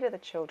say to the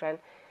children,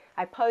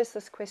 I pose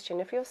this question: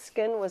 if your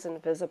skin was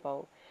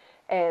invisible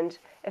and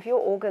if your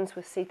organs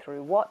were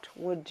see-through, what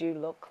would you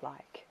look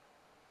like?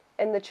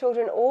 And the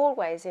children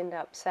always end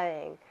up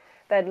saying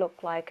they'd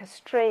look like a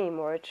stream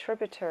or a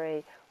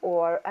tributary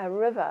or a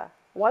river.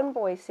 One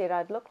boy said,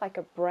 I'd look like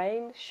a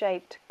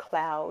brain-shaped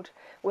cloud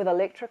with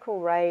electrical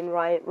rain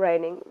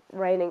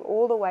raining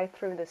all the way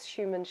through this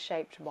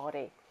human-shaped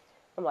body.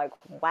 I'm like,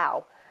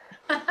 wow,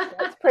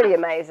 that's pretty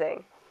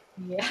amazing.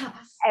 Yeah.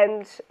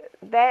 And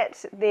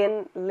that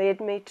then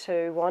led me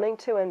to wanting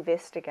to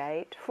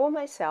investigate for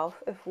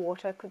myself if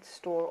water could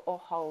store or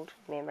hold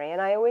memory. And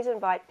I always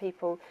invite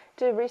people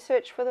to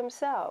research for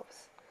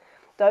themselves.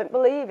 Don't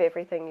believe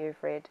everything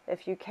you've read.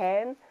 If you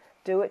can,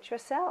 do it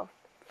yourself.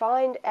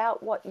 Find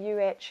out what you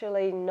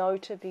actually know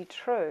to be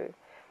true,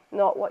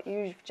 not what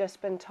you've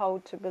just been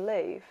told to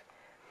believe.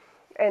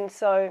 And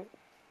so...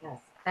 Yes,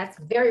 that's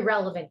very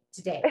relevant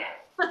today.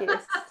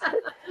 Yes.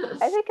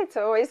 I think it's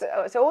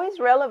always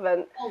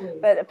relevant, Always.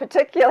 but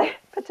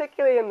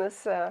particularly in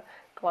this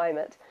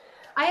climate.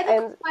 I have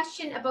a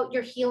question about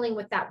your healing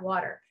with that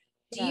water.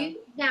 Do you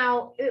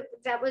now,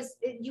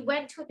 you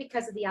went to it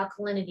because of the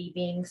alkalinity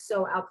being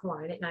so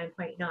alkaline at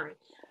 9.9.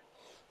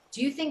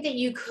 Do you think that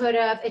you could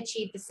have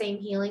achieved the same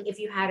healing if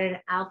you had an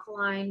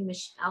alkaline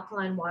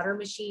water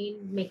machine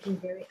making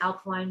very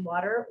alkaline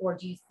water, or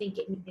do you think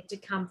it needed to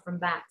come from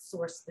that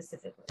source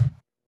specifically?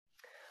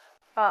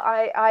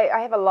 I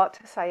have a lot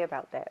to say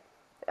about that.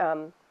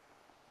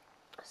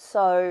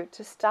 So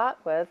to start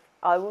with,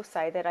 I will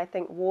say that I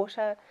think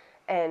water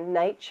and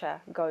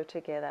nature go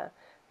together.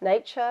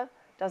 Nature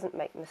doesn't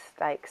make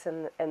mistakes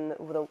in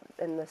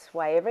this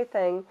way.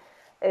 Everything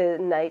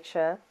in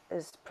nature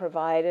is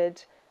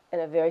provided in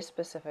a very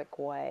specific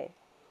way.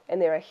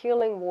 And there are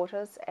healing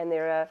waters, and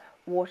there are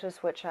waters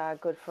which are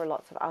good for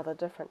lots of other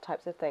different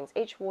types of things.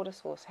 Each water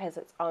source has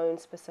its own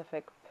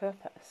specific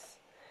purpose.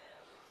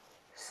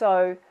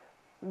 So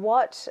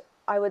what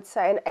I would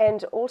say,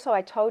 and also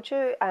I told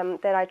you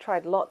that I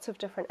tried lots of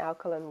different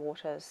alkaline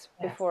waters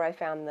before I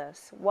found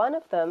this. One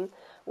of them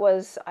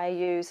was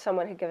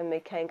someone had given me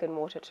Kangen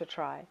water to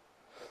try,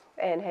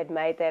 and had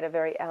made that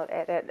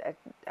at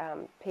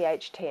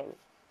pH 10.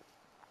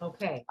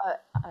 Okay.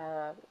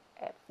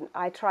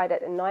 I tried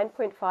it at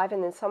 9.5,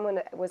 and then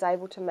someone was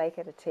able to make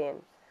it a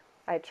 10.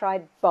 I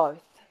tried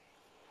both.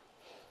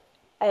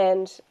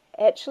 And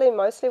actually,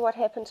 mostly what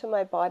happened to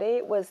my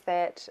body was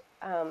that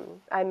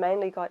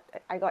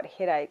I got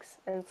headaches.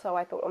 And so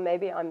I thought, well,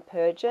 maybe I'm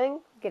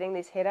purging, getting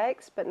these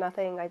headaches, but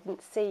nothing, I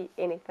didn't see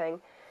anything.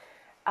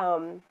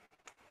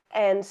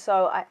 And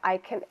so I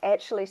can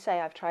actually say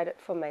I've tried it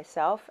for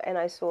myself, and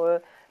I saw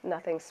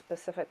nothing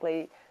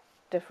specifically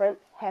different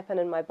happen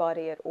in my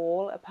body at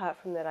all, apart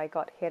from that I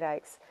got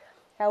headaches.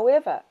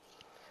 However,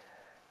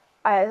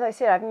 as I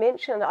said, I've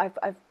mentioned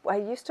I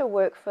used to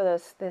work for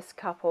this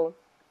couple,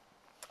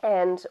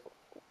 and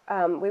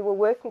we were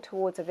working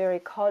towards a very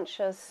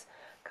conscious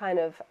kind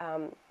of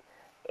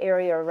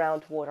area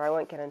around water. I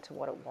won't get into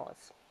what it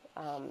was,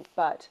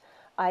 but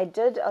I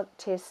did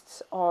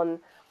tests on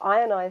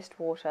ionized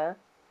water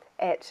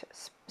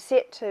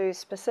set to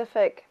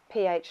specific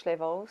pH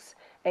levels,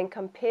 and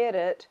compared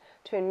it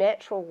to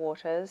natural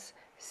waters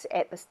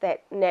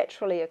that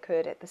naturally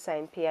occurred at the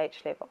same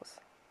pH levels.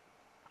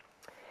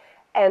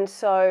 And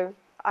so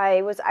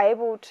I was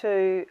able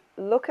to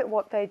look at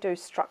what they do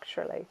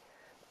structurally.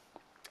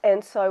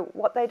 And so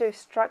what they do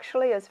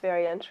structurally is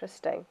very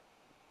interesting.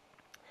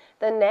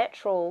 The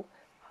natural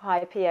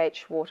high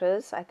pH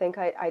waters, I think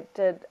I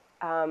did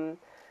an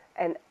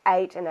 8,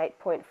 an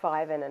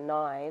 8.5, and a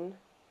 9.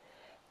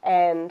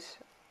 And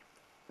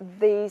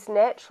these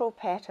natural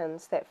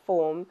patterns that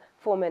form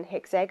in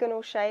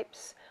hexagonal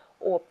shapes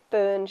or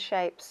fern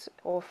shapes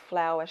or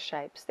flower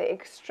shapes. They're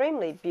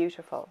extremely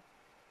beautiful.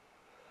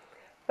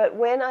 But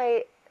when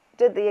I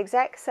did the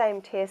exact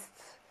same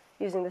tests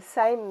using the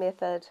same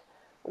method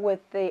with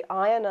the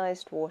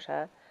ionized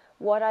water,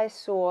 what I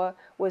saw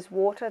was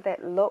water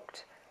that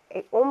looked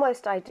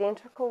almost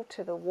identical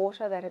to the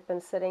water that had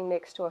been sitting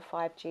next to a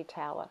 5G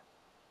tower.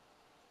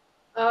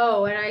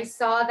 Oh, and I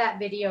saw that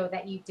video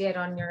that you did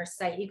on your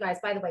site. You guys,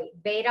 by the way,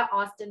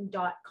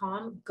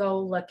 VedaAustin.com.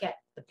 Go look at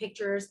the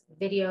pictures, the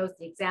videos,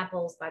 the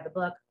examples by the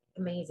book.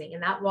 Amazing.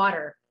 And that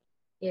water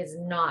is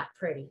not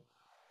pretty.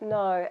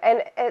 No,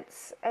 and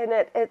it's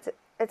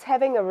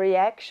having a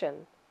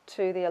reaction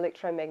to the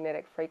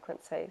electromagnetic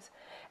frequencies.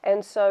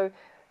 And so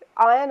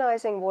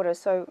ionizing water,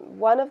 so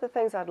one of the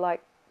things I'd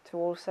like to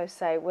also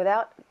say,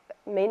 without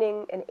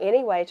meaning in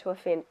any way to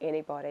offend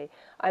anybody,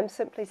 I'm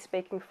simply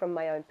speaking from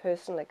my own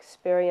personal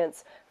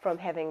experience from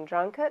having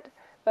drunk it,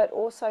 but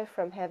also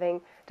from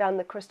having done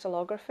the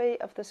crystallography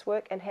of this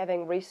work and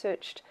having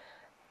researched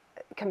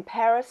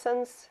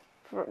comparisons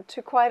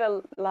to quite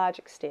a large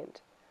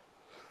extent.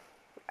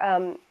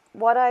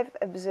 What I've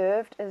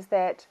observed is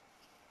that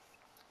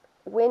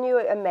when you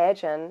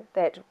imagine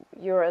that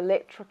you're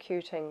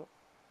electrocuting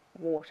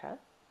water,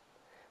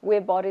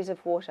 we're bodies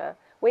of water.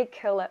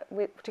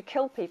 To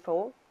kill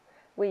people,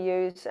 we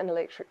use an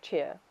electric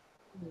chair.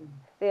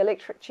 The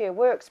electric chair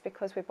works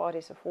because we're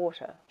bodies of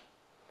water.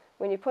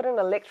 When you put an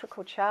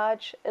electrical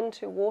charge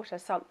into water,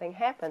 something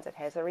happens. It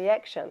has a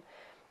reaction.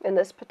 In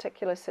this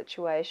particular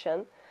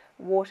situation,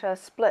 water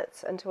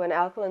splits into an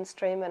alkaline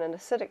stream and an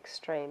acidic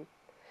stream.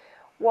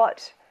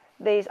 What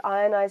these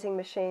ionizing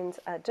machines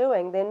are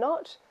doing,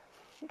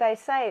 they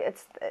say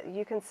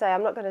you can say,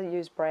 I'm not going to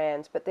use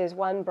brands, but there's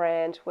one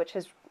brand which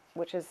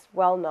is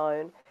well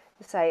known,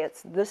 to say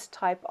it's this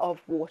type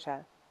of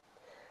water.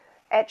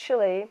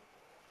 Actually,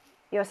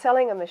 you're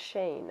selling a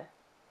machine.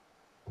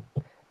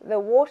 The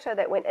water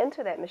that went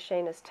into that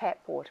machine is tap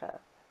water.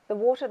 The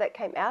water that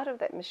came out of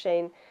that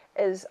machine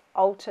is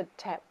altered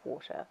tap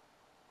water.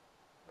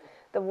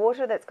 The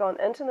water that's gone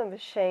into the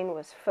machine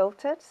was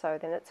filtered, so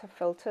then it's a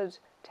filtered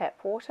tap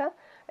water.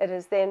 It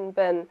has then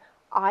been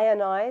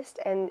ionized,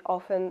 and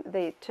often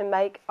to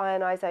make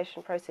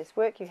ionization process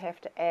work, you have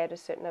to add a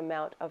certain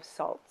amount of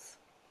salts.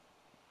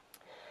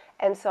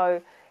 And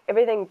so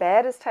everything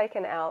bad is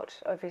taken out,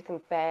 everything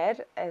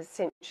bad,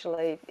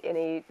 essentially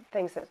any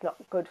things that's not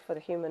good for the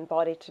human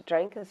body to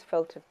drink is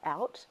filtered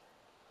out.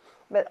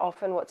 But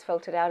often what's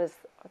filtered out is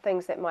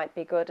things that might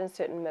be good and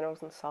certain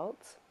minerals and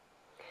salts.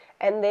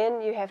 And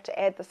then you have to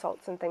add the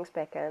salts and things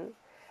back in.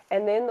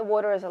 And then the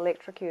water is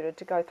electrocuted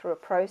to go through a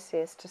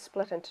process to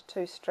split into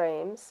two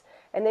streams.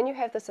 And then you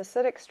have this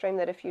acidic stream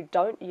that if you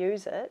don't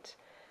use it,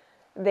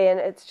 then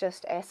it's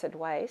just acid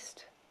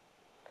waste.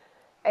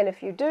 And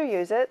if you do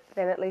use it,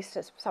 then at least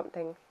it's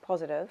something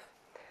positive.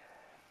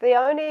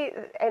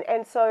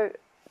 And so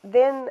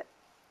then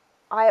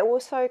I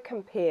also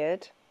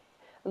compared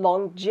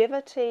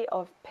longevity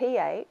of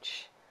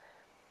pH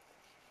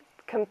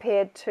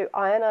compared to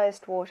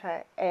ionized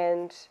water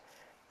and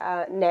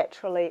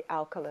naturally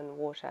alkaline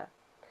water.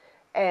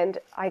 And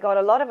I got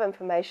a lot of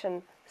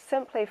information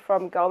simply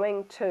from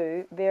going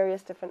to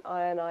various different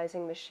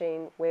ionizing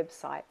machine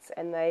websites.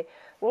 And they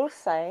will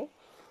say,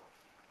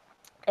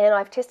 and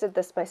I've tested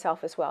this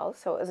myself as well,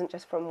 so it isn't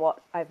just from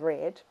what I've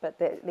read, but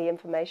the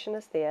information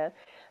is there,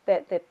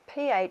 that the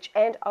pH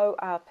and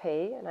ORP,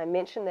 and I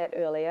mentioned that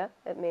earlier,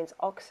 it means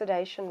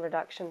oxidation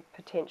reduction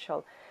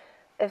potential.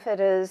 If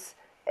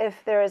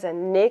there is a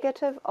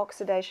negative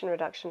oxidation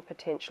reduction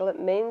potential, it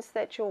means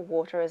that your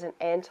water is an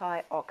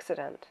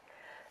antioxidant.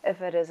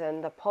 If it is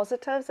in the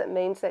positives, it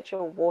means that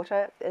your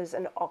water is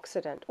an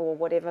oxidant, or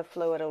whatever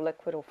fluid or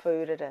liquid or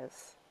food it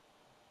is.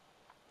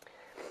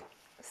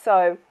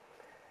 So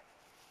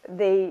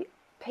the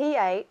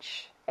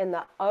pH and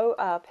the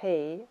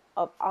ORP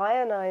of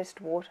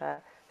ionized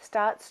water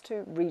starts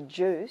to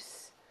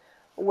reduce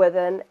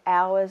within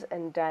hours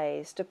and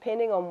days,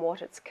 depending on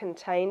what it's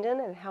contained in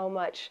and how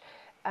much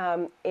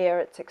air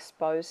it's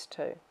exposed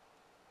to.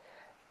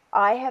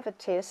 I have a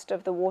test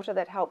of the water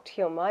that helped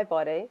heal my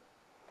body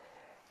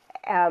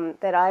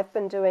that I've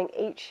been doing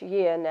each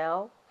year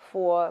now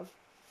for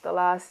the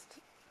last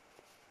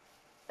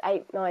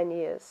 8-9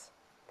 years.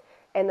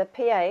 And the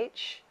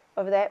pH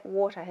of that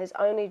water has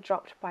only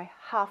dropped by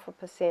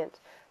 0.5%.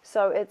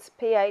 So its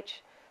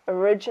pH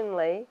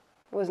originally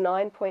was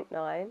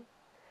 9.9,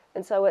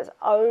 and so it's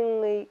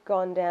only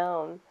gone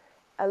down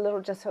a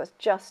little, so it's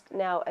just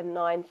now a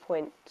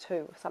 9.2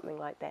 or something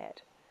like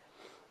that.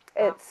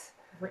 Wow. It's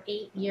for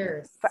 8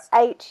 years. For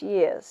 8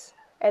 years.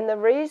 And the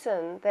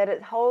reason that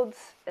it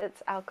holds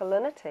its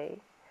alkalinity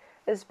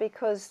is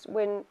because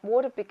when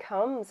water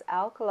becomes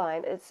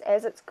alkaline,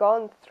 as it's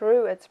gone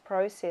through its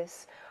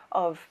process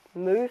of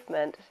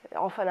movement,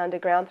 often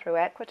underground through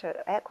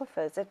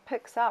aquifers, it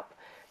picks up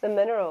the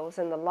minerals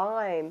and the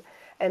lime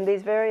and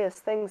these various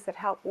things that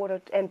help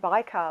water, and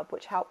bicarb,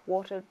 which help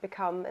water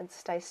become and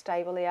stay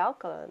stably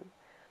alkaline.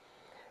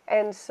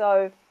 And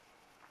so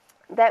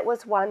that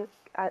was one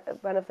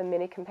of the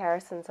many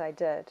comparisons I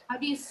did. How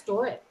do you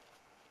store it?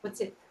 What's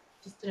it?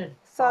 Just in a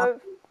So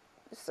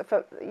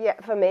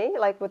for me,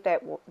 like with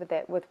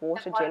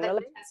water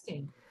generally.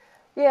 Testing.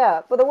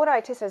 Yeah, well, the water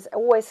I test is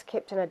always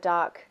kept in a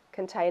dark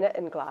container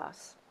in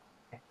glass,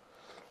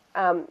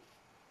 and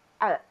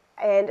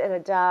in a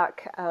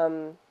dark.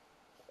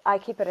 I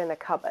keep it in a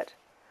cupboard,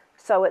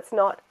 so it's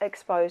not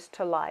exposed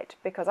to light,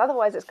 because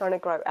otherwise it's going to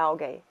grow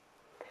algae.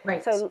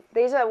 Right. So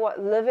these are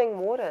living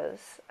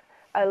waters.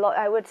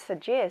 I would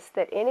suggest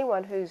that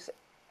anyone who's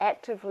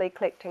actively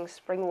collecting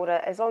spring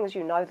water, as long as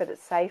you know that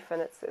it's safe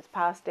and it's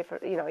past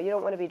different, you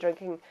don't want to be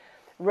drinking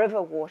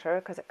river water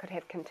because it could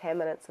have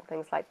contaminants and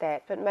things like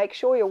that. But make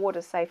sure your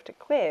water's safe to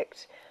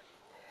collect.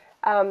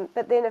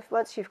 But then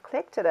once you've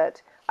collected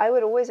it, I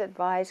would always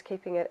advise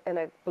keeping it in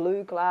a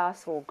blue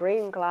glass or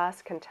green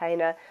glass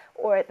container,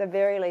 or at the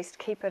very least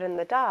keep it in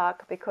the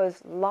dark,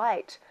 because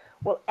light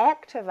will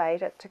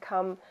activate it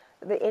to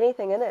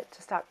anything in it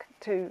to start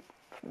to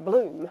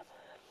bloom.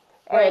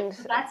 Right. And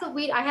That's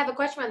I have a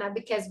question on that,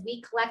 because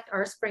we collect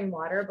our spring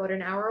water about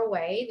an hour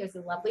away. There's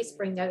a lovely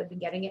spring there. I've been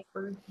getting it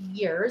for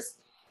years.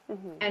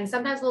 And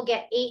sometimes we'll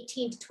get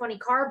 18 to 20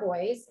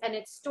 carboys, and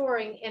it's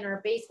storing in our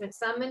basement,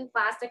 some in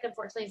plastic,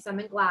 unfortunately, some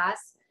in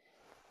glass,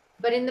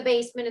 but in the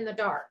basement in the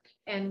dark.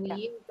 And we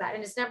use that.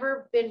 And it's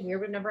never been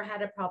weird. We've never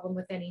had a problem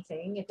with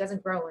anything. It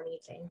doesn't grow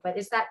anything. But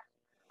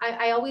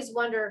I always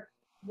wonder,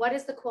 what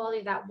is the quality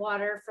of that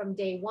water from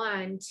day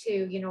one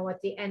to,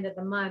 at the end of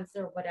the month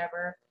or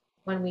whatever,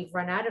 when we've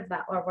run out of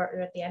that, or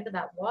we're at the end of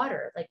that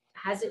water? Like,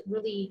 has it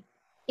really,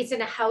 it's in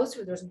a house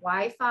where there's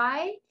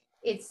Wi-Fi.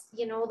 It's,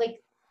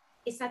 like,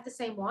 is that the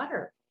same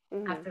water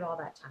after all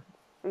that time?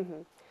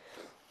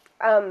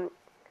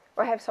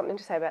 I have something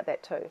to say about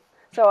that too.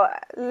 So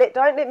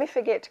don't let me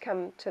forget to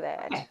come to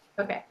that.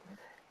 Okay.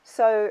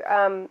 So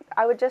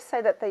I would just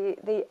say that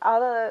the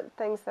other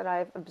things that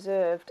I've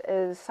observed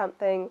is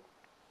something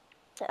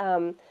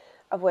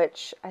of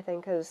which I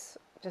think is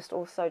just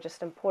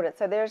important.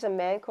 So there's a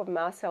man called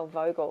Marcel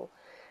Vogel,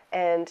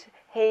 and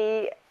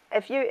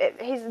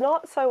he's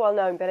not so well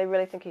known, but I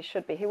really think he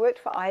should be. He worked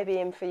for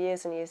IBM for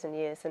years and years and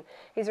years, and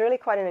he's really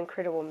quite an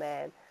incredible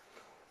man.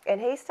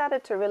 And he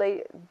started to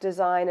really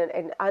design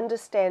and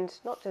understand,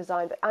 not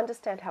design, but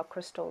understand how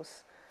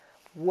crystals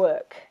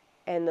work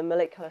and the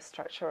molecular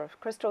structure of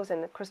crystals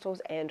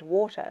and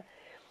water.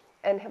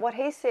 And what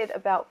he said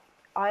about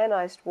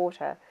ionized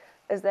water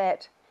is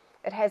that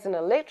it has an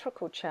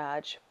electrical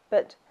charge,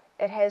 but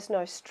it has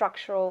no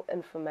structural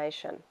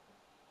information.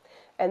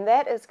 And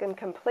that is in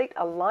complete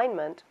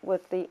alignment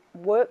with the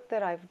work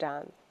that I've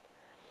done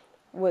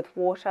with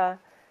water,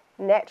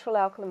 natural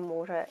alkaline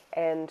water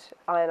and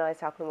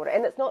ionized alkaline water.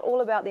 And it's not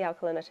all about the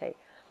alkalinity.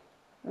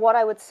 What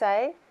I would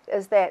say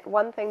is that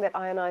one thing that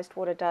ionized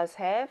water does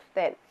have,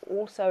 that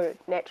also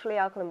naturally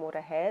alkaline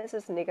water has,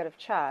 is negative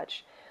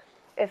charge.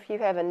 If you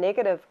have a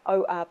negative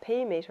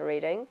ORP meter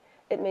reading,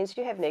 it means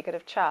you have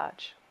negative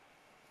charge.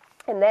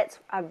 And that's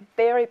a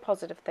very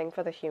positive thing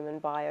for the human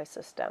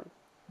biosystem.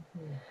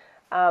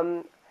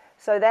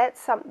 So that's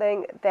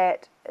something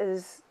that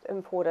is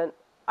important.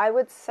 I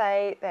would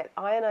say that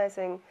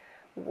ionizing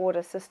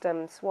water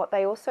systems, what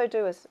they also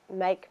do is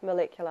make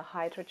molecular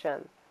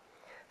hydrogen.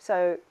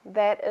 So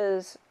that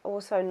is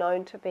also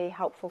known to be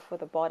helpful for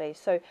the body.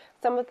 So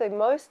some of the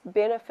most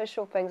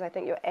beneficial things I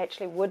think you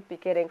actually would be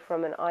getting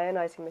from an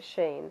ionizing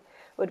machine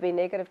would be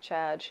negative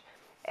charge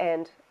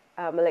and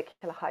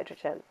molecular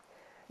hydrogen.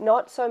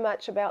 Not so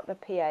much about the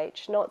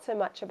pH, not so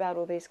much about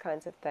all these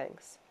kinds of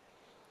things.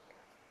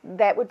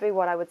 That would be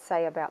what I would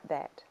say about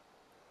that.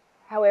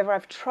 However,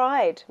 I've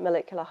tried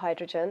molecular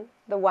hydrogen,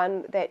 the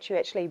one that you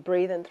actually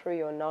breathe in through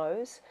your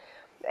nose,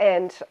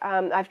 and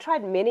I've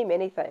tried many,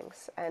 many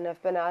things, and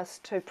I've been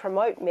asked to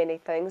promote many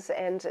things,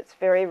 and it's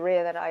very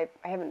rare that I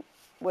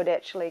would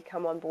actually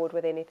come on board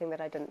with anything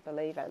that I didn't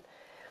believe in.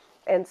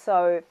 And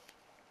so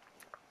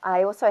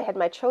I also had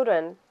my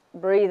children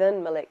breathe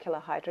in molecular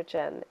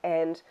hydrogen,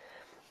 and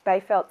they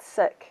felt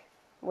sick,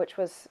 which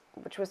was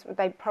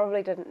they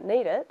probably didn't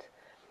need it.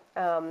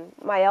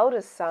 My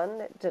eldest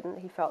son didn't.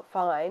 He felt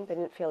fine, but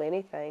didn't feel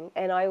anything.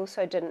 And I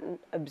also didn't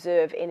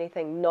observe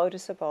anything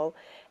noticeable,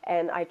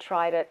 and I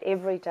tried it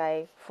every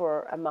day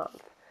for a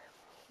month.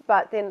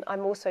 But then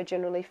I'm also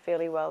generally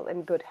fairly well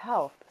in good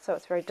health, so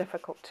it's very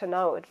difficult to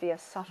know. It would be a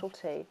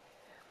subtlety.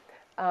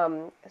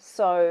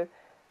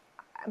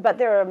 But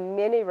there are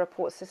many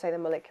reports to say the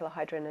molecular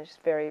hydrogen is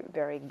very,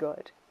 very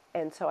good.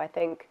 And so I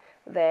think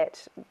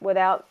that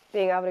without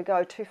being able to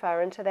go too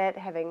far into that,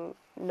 having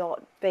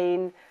not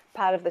been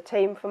part of the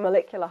team for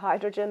molecular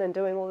hydrogen and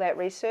doing all that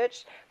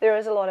research, there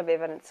is a lot of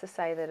evidence to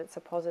say that it's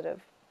a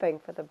positive thing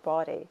for the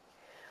body.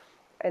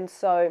 And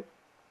so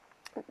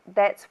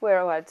that's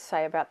where I'd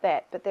say about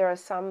that. But there are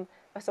some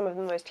of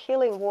the most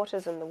healing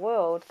waters in the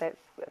world that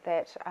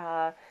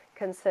are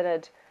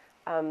considered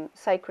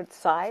sacred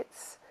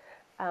sites.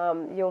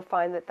 You'll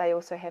find that they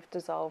also have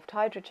dissolved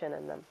hydrogen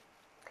in them.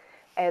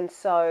 And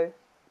so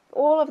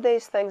all of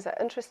these things are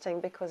interesting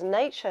because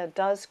nature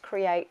does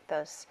create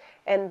this.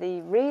 And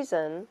the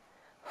reason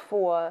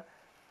for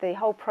the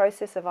whole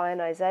process of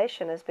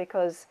ionization is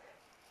because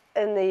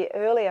in the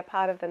earlier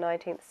part of the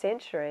 19th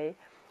century,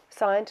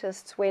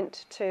 scientists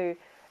went to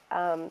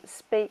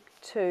speak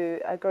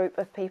to a group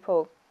of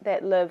people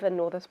that live in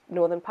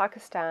northern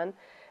Pakistan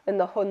in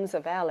the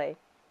Hunza Valley.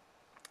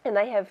 And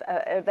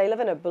they live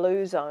in a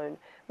blue zone,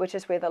 which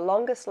is where the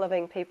longest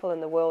living people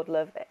in the world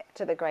live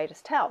to the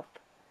greatest health.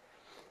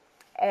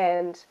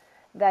 And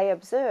they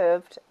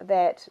observed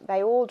that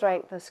they all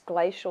drank this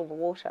glacial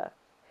water,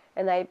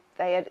 and they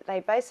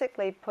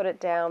basically put it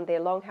down. Their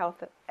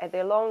longevity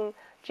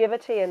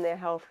in their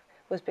health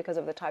was because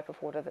of the type of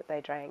water that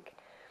they drank.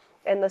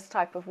 And this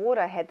type of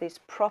water had these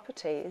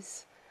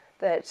properties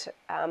that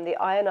the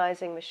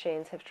ionizing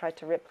machines have tried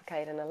to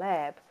replicate in a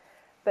lab,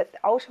 but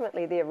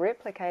ultimately they're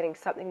replicating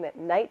something that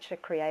nature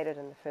created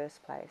in the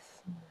first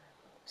place.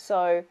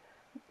 So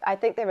I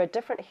think there are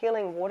different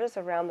healing waters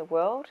around the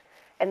world,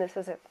 and this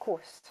is, of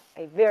course,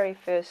 a very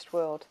first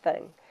world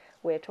thing.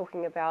 We're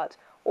talking about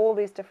all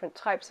these different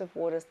types of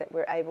waters that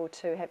we're able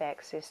to have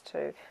access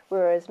to,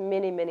 whereas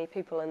many, many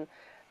people in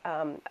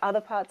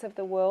other parts of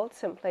the world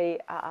simply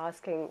are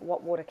asking,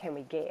 what water can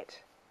we get?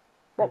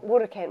 What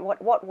water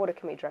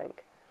can we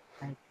drink?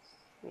 Right.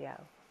 Yeah.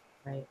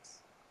 Right.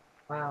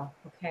 Wow.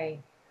 Okay.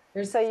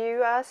 So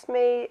you asked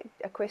me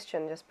a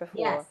question just before.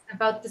 Yes,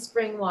 about the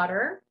spring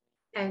water.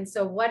 And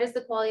so what is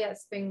the quality of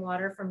spring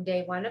water from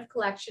day one of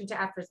collection to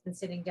after it's been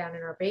sitting down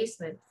in our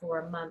basement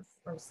for a month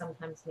or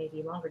sometimes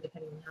maybe longer,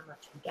 depending on how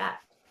much we get?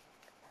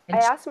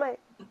 And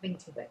something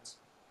to it.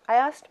 I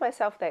asked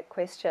myself that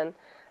question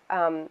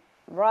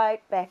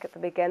right back at the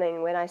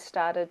beginning when I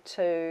started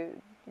to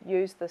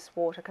use this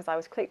water, because I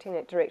was collecting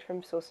it direct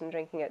from source and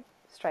drinking it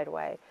straight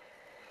away.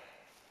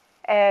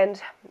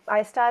 And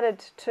I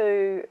started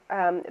to,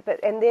 and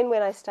then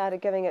when I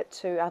started giving it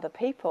to other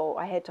people,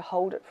 I had to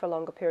hold it for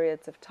longer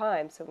periods of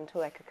time, so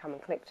until they could come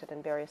and collect it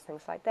and various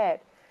things like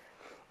that.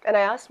 And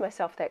I asked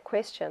myself that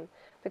question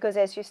because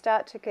as you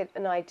start to get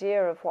an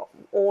idea of what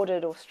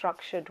ordered or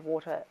structured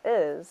water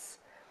is,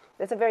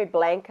 there's a very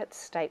blanket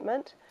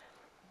statement,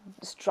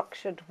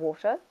 structured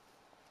water.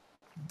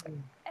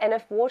 And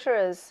if water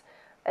is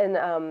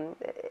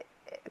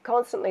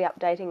constantly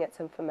updating its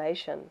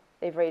information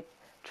every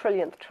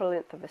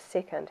trillionth of a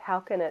second, how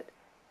can it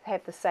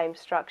have the same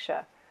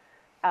structure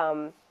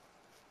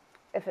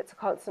if it's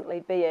constantly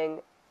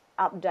being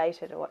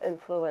updated or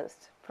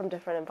influenced from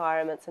different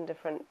environments and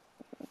different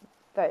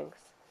things?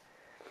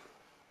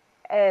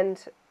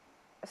 And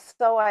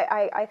so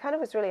I kind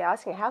of was really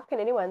asking, how can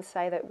anyone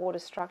say that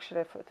water's structured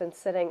if it's been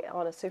sitting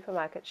on a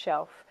supermarket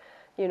shelf,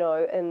 you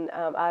know, in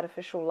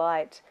artificial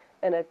light,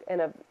 in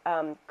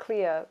a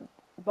clear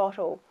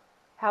bottle?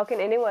 How can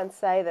anyone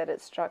say that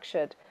it's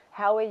structured?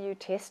 How are you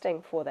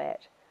testing for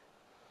that?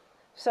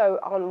 So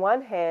on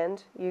one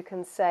hand, you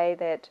can say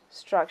that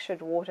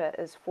structured water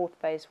is fourth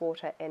phase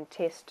water and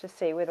test to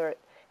see whether it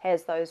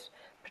has those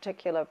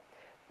particular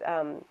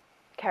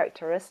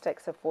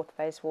characteristics of fourth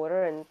phase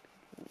water, and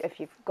if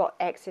you've got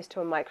access to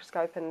a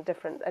microscope in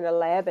a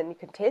lab and you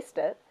can test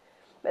it,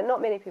 but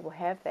not many people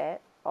have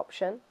that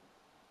option.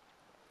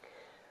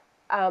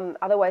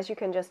 Otherwise, you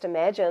can just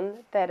imagine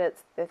that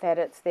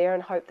it's there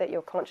and hope that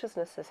your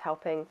consciousness is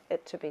helping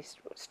it to be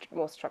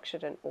more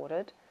structured and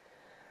ordered.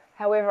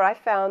 However, I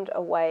found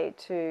a way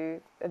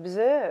to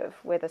observe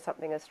whether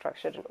something is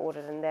structured and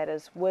ordered, and that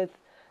is with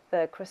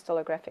the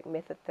crystallographic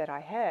method that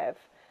I have.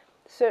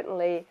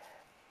 Certainly,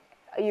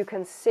 you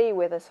can see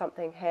whether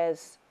something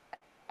has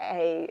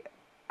a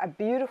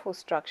beautiful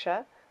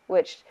structure,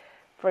 which,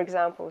 for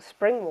example,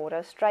 spring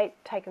water,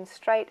 taken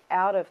straight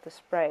out of the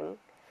spring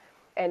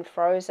and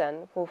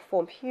frozen, will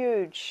form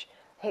huge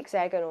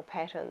hexagonal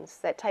patterns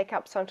that take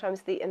up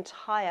sometimes the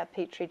entire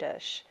petri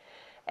dish.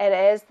 And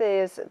as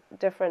there's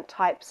different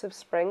types of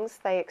springs,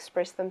 they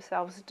express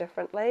themselves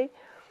differently,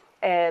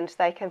 and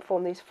they can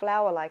form these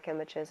flower-like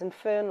images and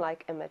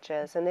fern-like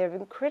images, and they're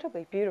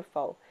incredibly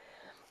beautiful.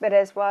 But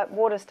as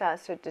water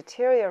starts to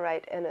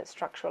deteriorate in its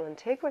structural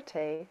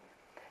integrity,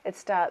 it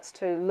starts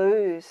to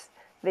lose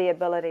the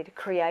ability to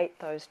create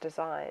those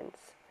designs.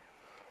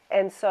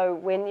 And so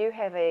when you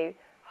have a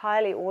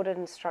highly ordered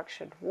and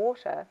structured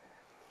water,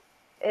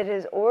 it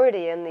is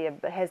already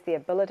has the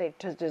ability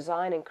to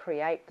design and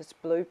create this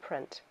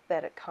blueprint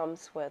that it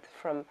comes with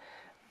from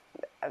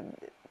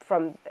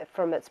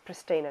its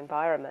pristine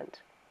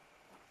environment.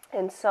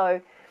 And so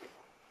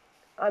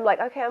I'm like,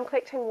 okay, I'm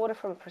collecting water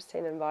from a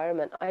pristine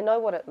environment. I know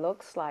what it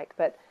looks like,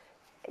 but,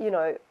 you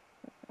know,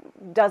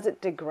 does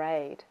it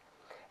degrade?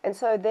 And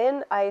so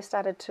then I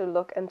started to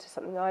look into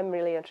something I'm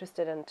really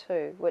interested in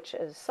too, which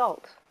is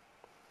salt.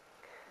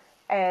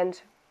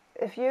 And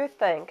if you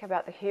think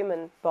about the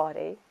human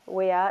body,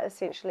 we are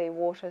essentially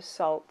water,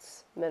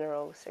 salts,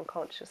 minerals, and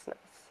consciousness.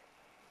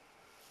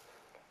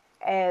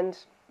 And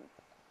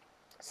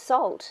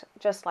salt,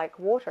 just like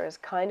water, is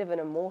kind of an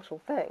immortal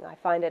thing. I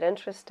find it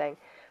interesting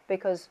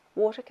because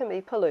water can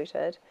be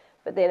polluted,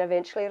 but then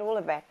eventually it will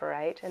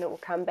evaporate and it will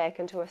come back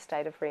into a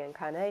state of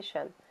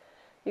reincarnation.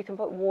 You can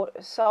put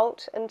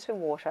salt into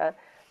water,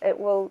 it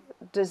will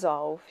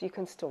dissolve. You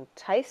can still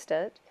taste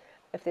it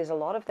if there's a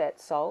lot of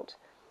that salt,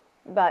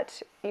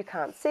 but you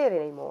can't see it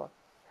anymore.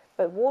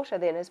 But water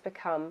then has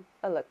become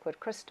a liquid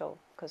crystal,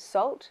 because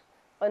salt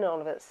in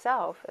and of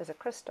itself is a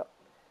crystal.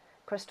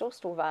 Crystals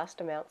store vast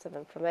amounts of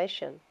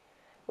information.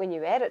 When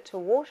you add it to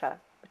water,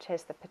 which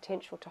has the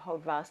potential to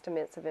hold vast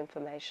amounts of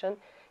information,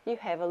 you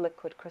have a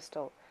liquid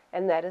crystal.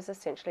 And that is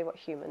essentially what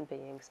human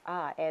beings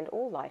are, and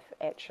all life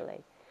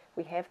actually.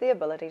 We have the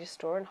ability to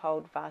store and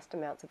hold vast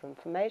amounts of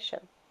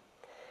information.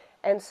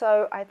 And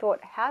so I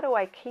thought, how do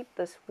I keep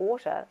this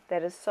water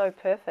that is so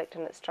perfect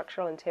in its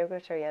structural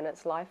integrity and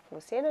its life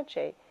force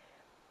energy?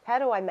 How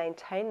do I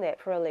maintain that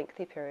for a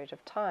lengthy period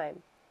of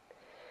time?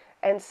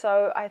 And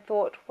so I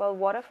thought, well,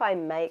 what if I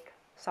make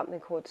something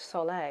called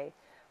soleil,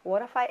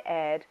 what if I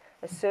add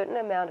a certain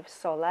amount of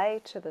Soleil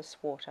to this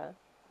water,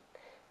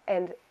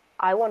 and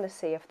I want to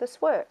see if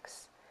this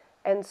works.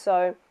 And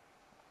so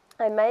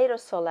I made a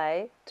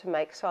Soleil. To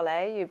make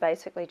Soleil, you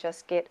basically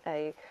just get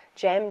a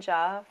jam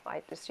jar.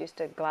 I just used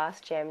a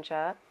glass jam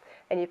jar,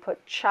 and you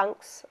put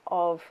chunks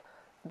of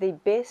the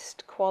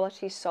best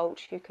quality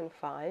salt you can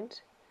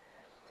find.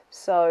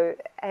 So,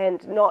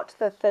 and not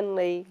the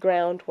thinly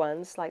ground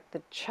ones, like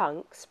the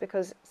chunks,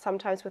 because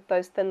sometimes with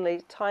those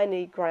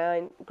tiny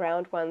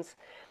ground ones,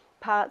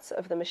 parts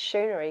of the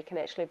machinery can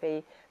actually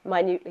be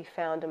minutely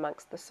found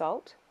amongst the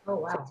salt. Oh,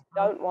 So wow. you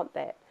don't want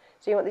that.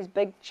 So you want these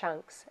big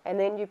chunks, and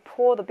then you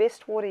pour the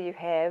best water you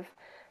have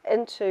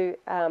into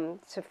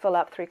to fill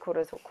up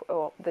 3/4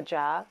 or the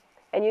jar,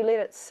 and you let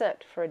it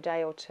sit for a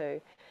day or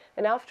two.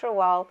 And after a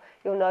while,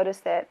 you'll notice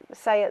that,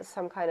 say it's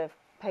some kind of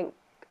pink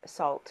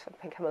salt,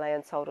 pink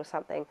Himalayan salt or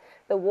something,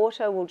 the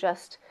water will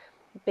just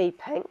be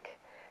pink,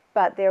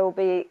 but there will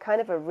be kind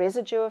of a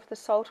residue of the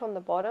salt on the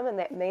bottom, and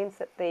that means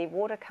that the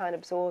water can't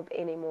absorb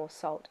any more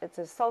salt. It's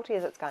as salty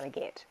as it's going to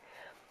get.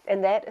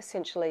 And that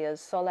essentially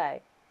is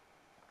Soleil.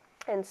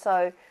 And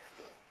so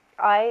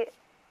I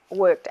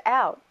worked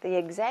out the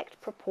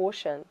exact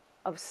proportion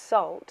of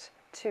salt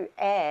to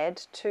add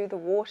to the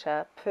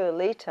water per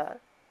litre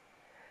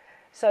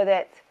so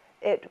that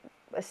it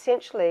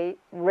essentially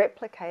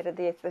replicated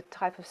the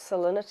type of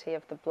salinity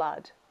of the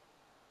blood.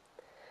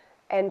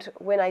 And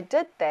when I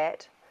did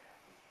that,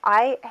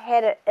 I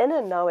had an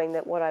inner knowing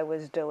that what I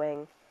was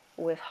doing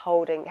with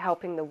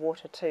helping the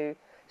water to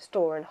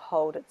store and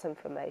hold its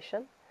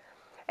information.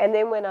 And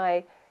then when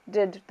I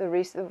did the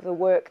rest of the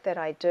work that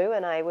I do,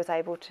 and I was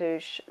able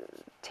to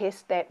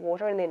test that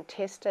water and then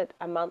test it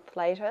a month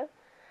later,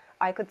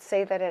 I could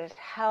see that it had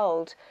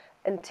held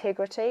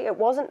integrity. It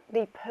wasn't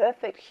the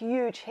perfect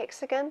huge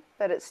hexagon,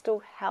 but it still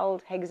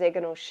held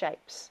hexagonal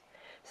shapes.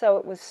 So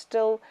it was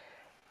still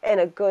in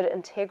a good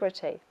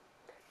integrity.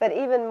 But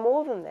even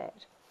more than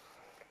that,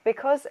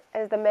 because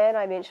as the man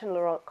I mentioned,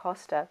 Laurent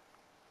Costa,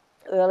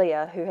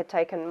 earlier, who had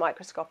taken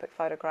microscopic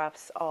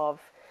photographs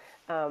of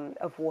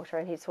water,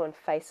 and he saw in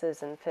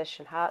faces and fish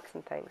and hearts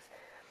and things,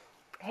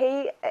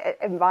 he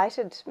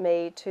invited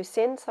me to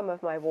send some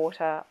of my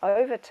water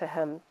over to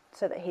him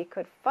so that he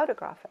could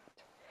photograph it.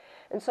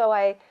 And so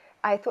I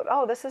thought,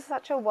 oh, this is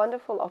such a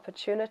wonderful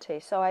opportunity.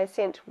 So I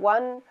sent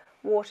one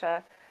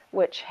water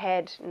which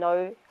had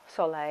no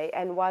Soleil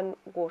and one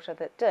water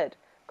that did.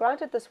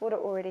 Granted, this water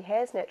already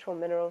has natural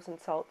minerals and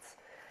salts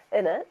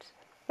in it,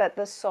 but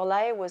the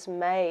Soleil was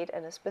made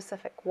in a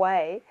specific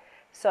way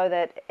so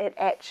that it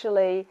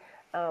actually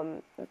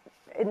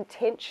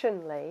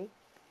intentionally,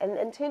 and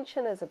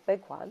intention is a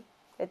big one,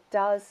 it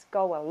does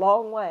go a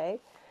long way,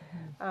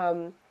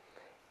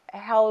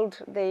 held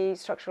the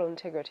structural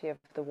integrity of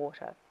the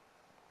water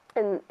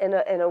in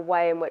a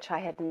way in which I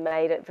had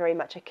made it very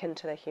much akin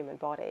to the human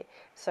body,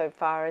 so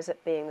far as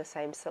it being the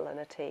same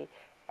salinity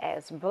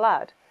as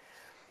blood.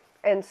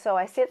 And so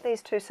I sent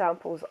these two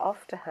samples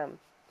off to him,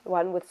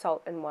 one with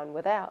salt and one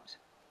without.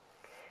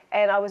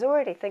 And I was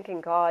already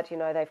thinking, God,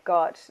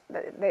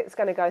 it's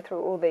going to go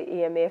through all the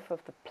EMF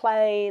of the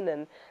plane,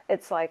 and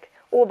it's like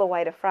all the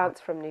way to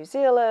France from New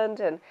Zealand,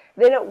 and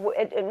then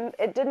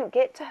it didn't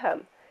get to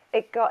him.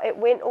 It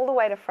went all the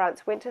way to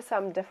France, went to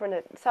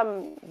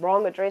some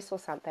wrong address or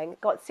something,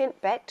 got sent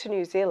back to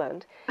New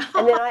Zealand,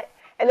 and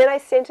then I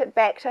sent it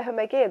back to him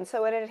again.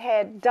 So it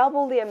had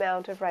double the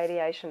amount of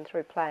radiation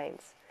through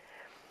planes.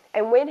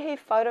 And when he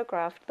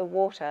photographed the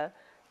water,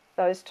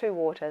 those two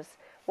waters,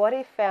 what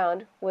he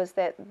found was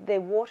that the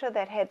water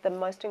that had the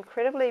most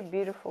incredibly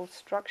beautiful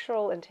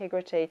structural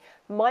integrity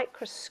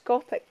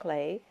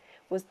microscopically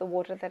was the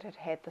water that had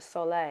had the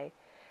Soleil.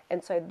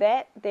 And so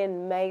that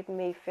then made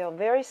me feel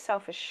very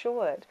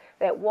self-assured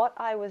that what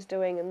I was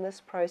doing in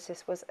this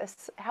process was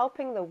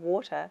helping the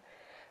water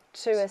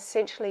to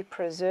essentially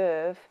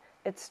preserve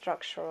its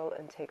structural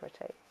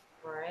integrity.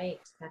 Right.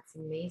 That's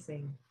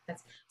amazing.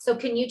 So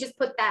can you just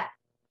put that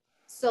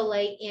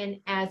Soleil in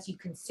as you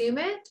consume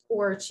it,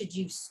 or should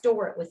you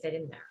store it with it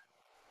in there?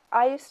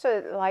 I used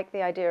to like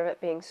the idea of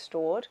it being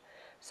stored.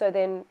 So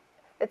then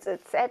it's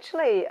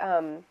actually,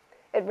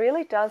 it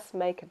really does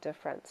make a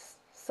difference.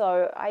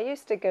 So I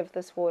used to give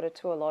this water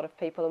to a lot of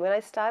people. And when I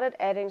started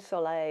adding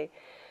Soleil,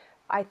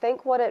 I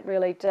think what it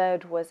really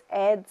did was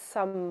add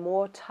some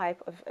more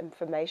type of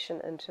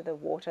information into the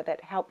water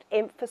that helped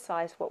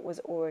emphasize what was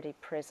already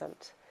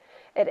present.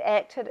 It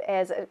acted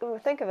as,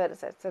 think of it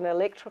as it's an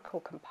electrical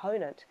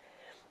component,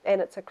 and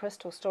it's a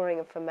crystal storing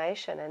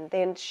information, and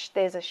then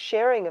there's a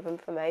sharing of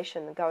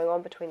information going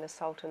on between the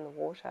salt and the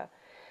water.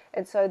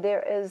 And so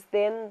there is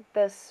then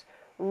this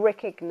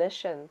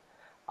recognition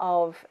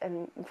of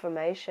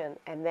information,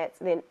 and that's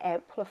then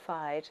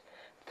amplified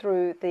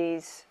through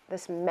this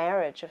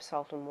marriage of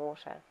salt and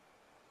water.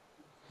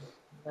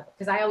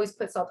 Because I always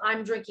put salt.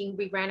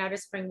 We ran out of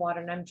spring water,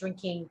 and I'm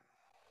drinking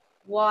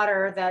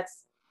water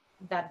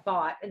that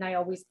bought, and I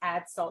always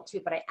add salt to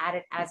it, but I add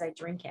it as I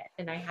drink it.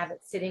 And I have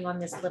it sitting on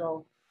this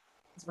little,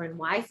 because we're in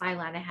Wi-Fi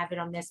land, I have it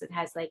on this. It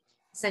has like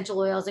essential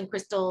oils and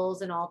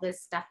crystals and all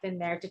this stuff in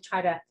there to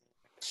try to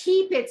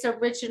keep its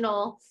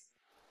original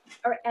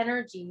or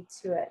energy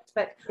to it.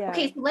 But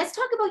okay, so let's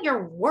talk about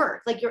your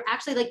work. Like you're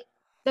actually like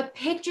the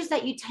pictures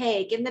that you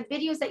take and the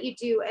videos that you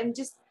do, and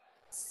just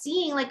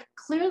seeing like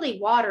clearly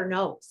water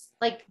knows.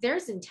 Like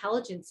there's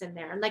intelligence in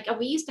there. And like, and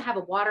we used to have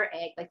a water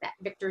egg, like that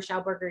Victor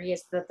Schauberger, he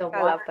has the I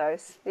water. love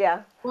those.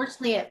 Yeah.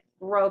 Fortunately, it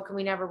broke and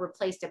we never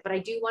replaced it, but I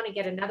do want to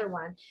get another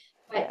one.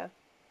 But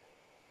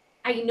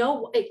I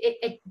know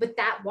but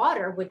that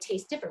water would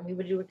taste different. We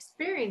would do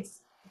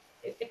experiments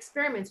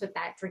with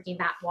that, drinking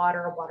that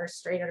water or water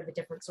straight out of a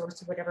different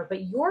source or whatever.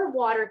 But your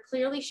water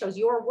clearly shows,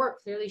 your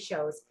work clearly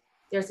shows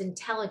there's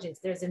intelligence,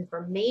 there's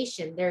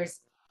information,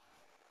 there's,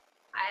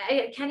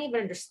 I can't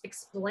even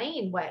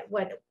explain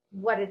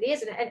what it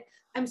is. And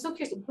I'm so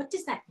curious, what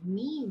does that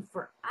mean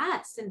for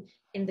us and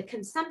in the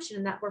consumption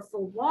and that we're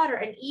full water?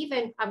 And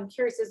even I'm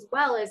curious as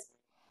well as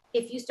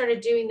if you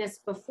started doing this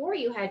before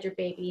you had your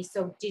baby.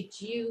 So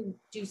did you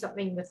do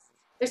something with,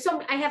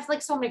 I have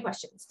like so many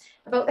questions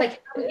about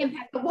like how we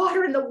impact the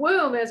water in the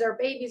womb as our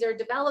babies are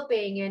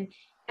developing, and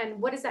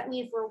what does that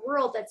mean for a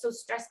world that's so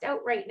stressed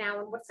out right now,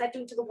 and what's that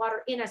doing to the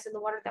water in us and the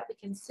water that we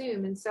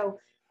consume? And so,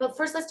 but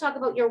first let's talk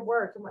about your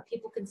work and what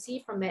people can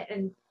see from it,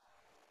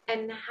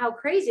 and how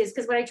crazy it is,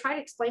 because when I try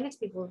to explain it to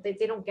people, they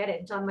don't get it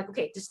until I'm like,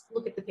 okay, just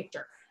look at the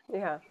picture,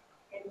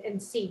 and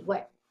see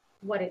what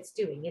it's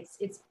doing.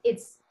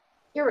 It's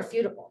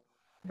irrefutable,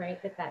 right?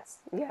 That's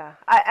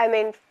I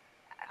mean,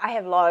 I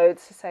have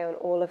loads to say on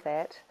all of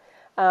that,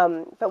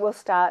 but we'll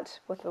start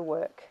with the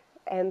work.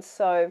 And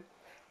so,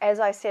 as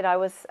I said, I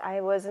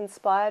was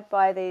inspired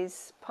by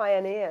these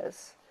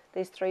pioneers,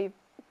 these three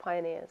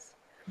pioneers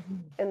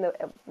in the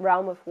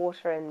realm of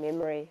water and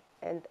memory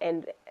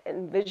and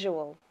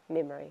visual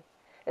memory.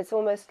 It's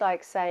almost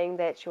like saying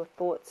that your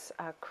thoughts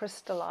are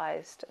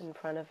crystallized in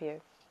front of you.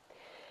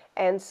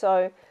 And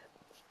so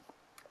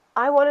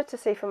I wanted to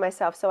see for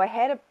myself. So I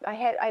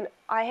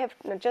have,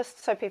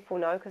 just so people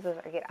know, because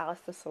I get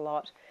asked this a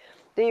lot,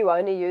 do you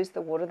only use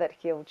the water that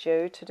healed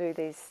you to do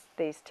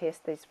these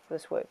tests,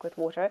 this work with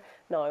water?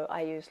 No,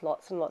 I use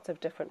lots and lots of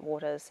different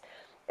waters.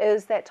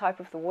 Is that type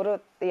of the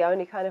water the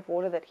only kind of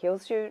water that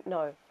heals you?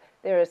 No.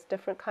 There is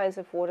different kinds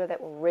of water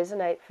that will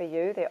resonate for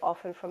you. They're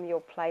often from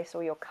your place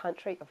or your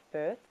country of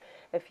birth.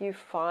 If you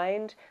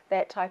find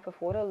that type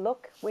of water,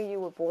 look where you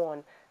were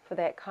born for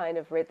that kind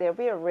of, there'll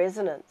be a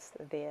resonance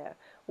there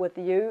with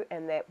you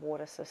and that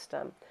water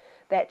system.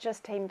 That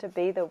just seemed to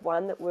be the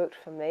one that worked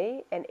for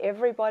me, and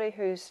everybody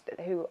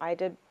who I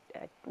did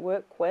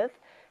work with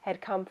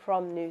had come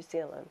from New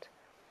Zealand.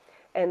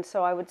 And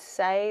so I would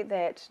say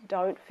that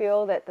don't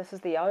feel that this is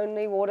the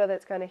only water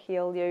that's going to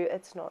heal you.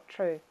 It's not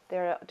true.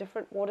 There are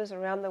different waters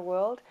around the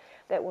world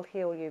that will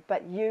heal you,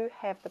 but you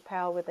have the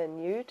power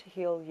within you to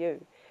heal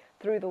you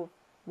through the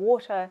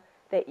water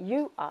that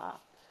you are.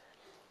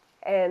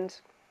 And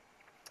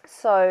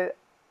so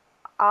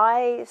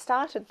I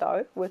started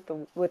though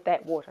with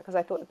that water because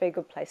I thought it'd be a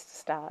good place to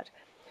start.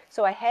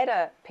 So I had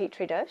a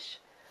petri dish,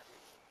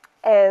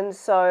 and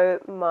so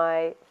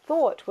my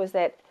thought was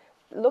that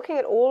looking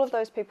at all of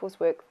those people's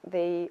work,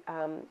 the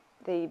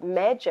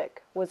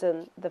magic was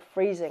in the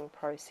freezing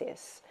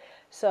process.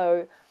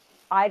 So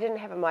I didn't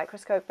have a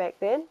microscope back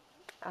then.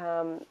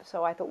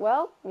 So I thought,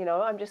 well,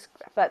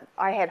 but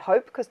I had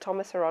hope because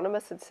Thomas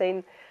Hieronymus had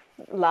seen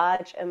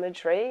large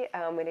imagery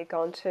when he'd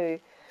gone to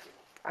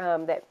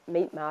that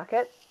meat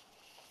market.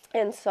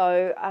 And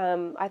so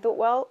I thought,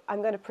 well,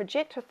 I'm going to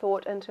project a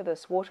thought into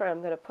this water. I'm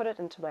going to put it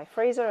into my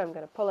freezer. I'm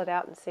going to pull it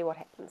out and see what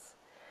happens.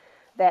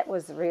 That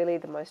was really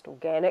the most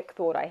organic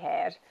thought I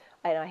had,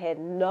 and I had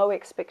no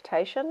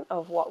expectation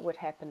of what would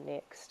happen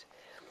next.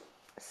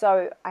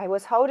 So I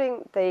was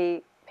holding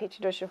the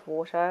petri dish of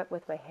water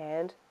with my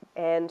hand,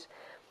 and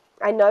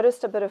I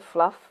noticed a bit of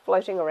fluff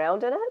floating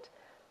around in it.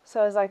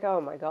 So I was like,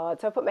 oh my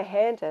God. So I put my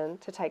hand in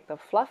to take the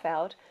fluff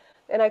out,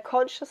 and I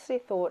consciously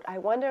thought, I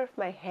wonder if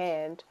my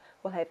hand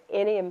will have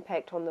any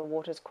impact on the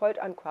water's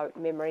quote-unquote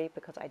memory,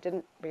 because I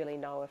didn't really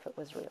know if it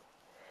was real.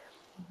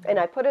 And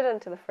I put it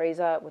into the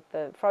freezer with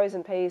the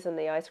frozen peas and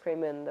the ice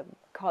cream and the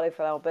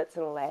cauliflower bits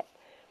and all that.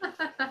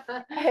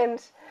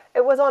 And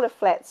it was on a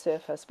flat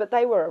surface, but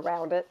they were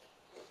around it.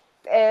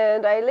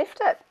 And I left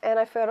it, and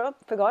I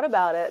forgot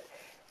about it.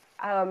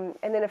 And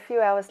then a few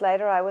hours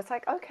later, I was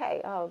like,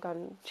 okay, I'll go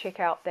and check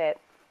out that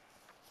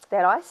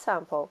ice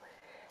sample.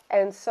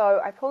 And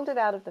so I pulled it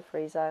out of the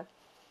freezer,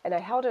 and I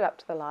held it up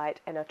to the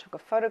light, and I took a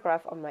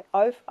photograph on my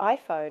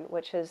iPhone,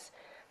 which has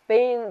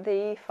been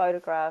the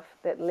photograph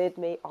that led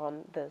me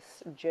on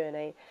this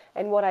journey.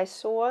 And what I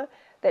saw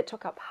that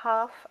took up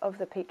half of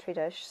the petri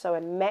dish, so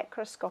in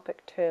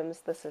macroscopic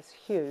terms this is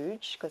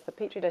huge because the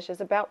petri dish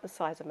is about the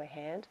size of my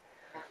hand,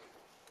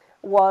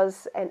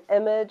 was an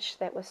image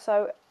that was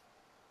so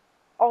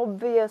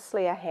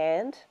obviously a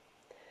hand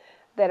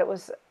that it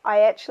was,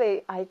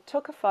 I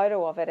took a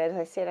photo of it, as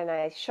I said, and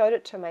I showed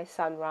it to my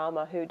son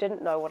Rama, who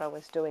didn't know what I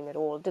was doing at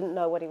all, didn't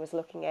know what he was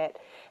looking at.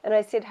 And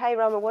I said, hey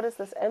Rama, what does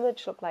this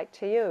image look like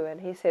to you? And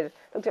he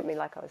looked at me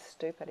like I was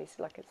stupid. He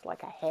said, it's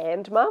like a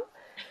hand, Mum.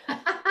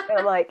 And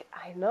I'm like,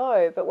 I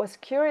know, but what's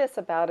curious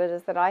about it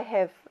is that I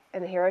have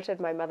inherited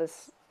my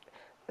mother's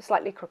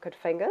slightly crooked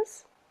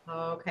fingers.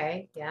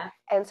 Okay. Yeah.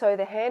 And so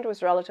the hand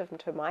was relative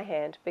to my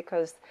hand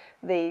because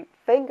the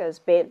fingers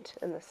bent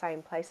in the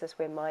same places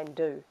where mine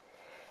do.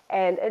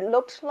 And it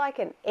looked like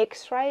an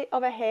x-ray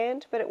of a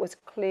hand, but it was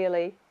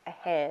clearly a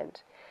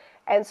hand.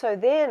 And so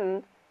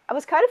then I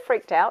was kind of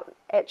freaked out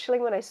actually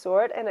when I saw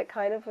it, and it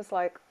kind of was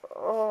like,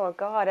 oh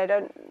God, I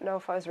don't know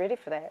if I was ready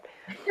for that.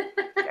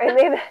 And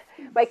then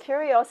my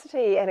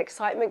curiosity and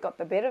excitement got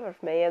the better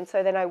of me, and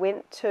so then I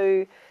went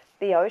to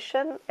the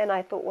ocean, and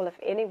I thought, well, if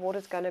any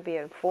water's going to be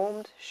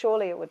informed,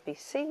 surely it would be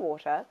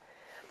seawater,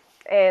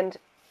 and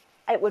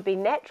it would be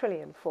naturally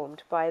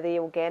informed by the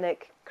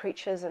organic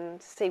creatures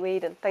and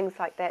seaweed and things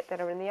like that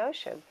that are in the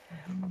ocean.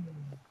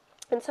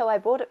 And so I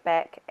brought it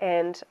back,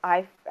 and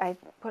I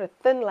put a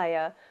thin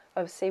layer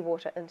of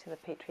seawater into the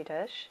petri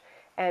dish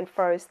and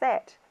froze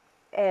that.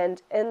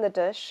 And in the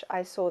dish,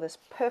 I saw this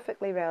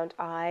perfectly round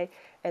eye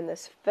and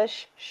this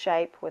fish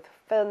shape with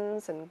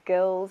fins and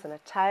gills and a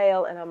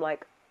tail. And I'm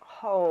like,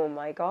 oh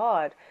my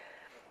God,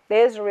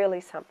 there's really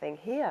something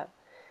here.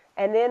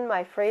 And then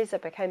my freezer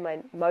became my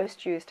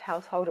most used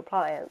household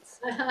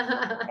appliance.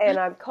 And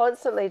I'm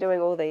constantly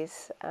doing all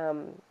this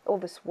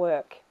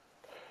work.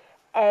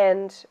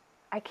 And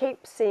I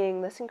keep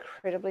seeing this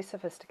incredibly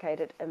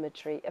sophisticated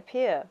imagery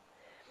appear.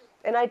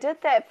 And I did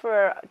that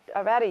for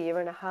about a year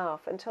and a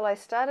half until I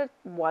started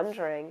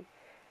wondering,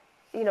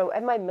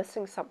 am I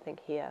missing something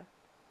here?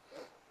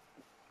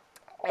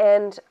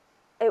 And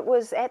it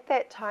was at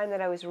that time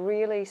that I was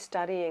really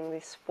studying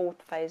this fourth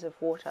phase of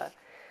water.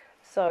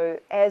 So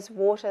as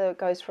water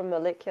goes from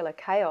molecular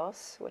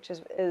chaos, which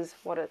is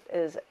what it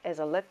is as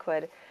a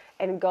liquid,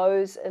 and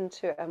goes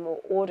into a more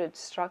ordered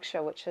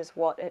structure, which is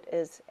what it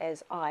is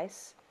as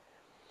ice,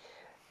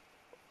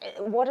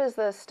 what is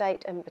the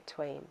state in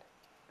between?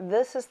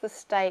 This is the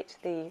state,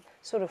 the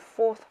sort of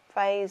fourth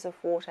phase of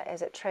water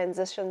as it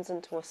transitions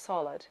into a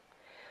solid.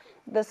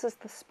 This is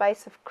the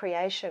space of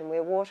creation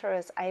where water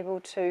is able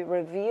to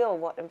reveal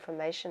what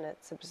information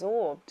it's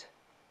absorbed.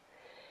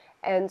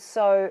 And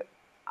so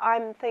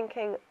I'm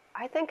thinking,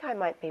 I think I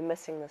might be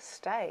missing this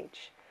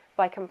stage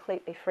by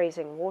completely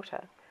freezing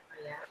water.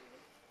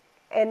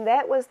 Yeah. And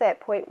that was that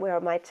point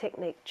where my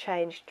technique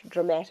changed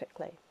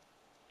dramatically.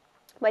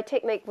 My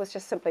technique was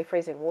just simply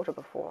freezing water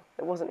before.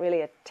 It wasn't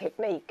really a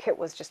technique, it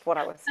was just what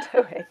I was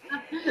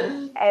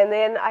doing. And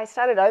then I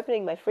started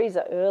opening my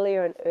freezer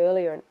earlier and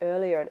earlier and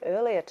earlier and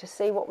earlier to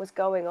see what was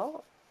going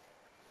on.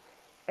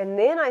 And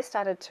then I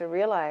started to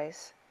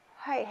realize,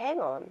 hey, hang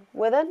on,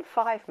 within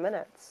 5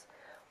 minutes,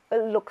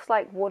 it looks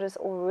like water's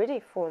already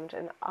formed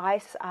an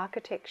ice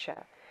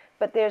architecture,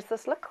 but there's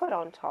this liquid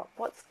on top.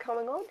 What's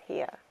going on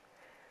here?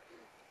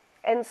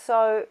 And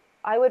so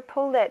I would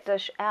pull that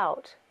dish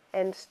out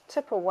and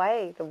tip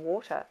away the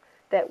water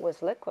that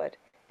was liquid,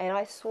 and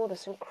I saw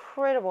this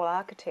incredible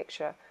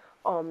architecture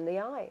on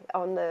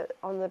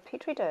the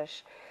petri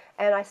dish,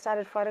 and I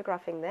started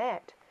photographing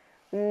that.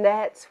 And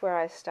that's where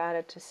I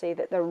started to see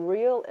that the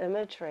real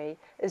imagery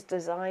is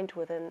designed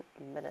within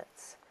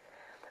minutes.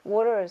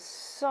 Water is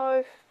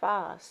so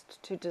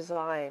fast to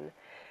design,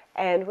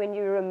 and when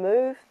you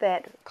remove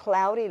that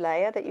cloudy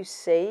layer that you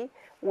see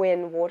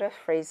when water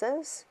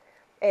freezes,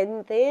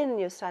 and then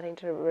you're starting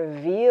to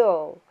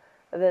reveal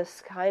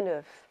this kind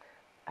of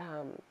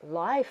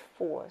life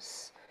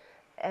force,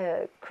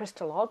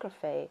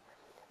 crystallography,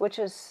 which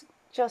is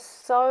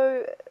just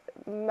so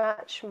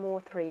much more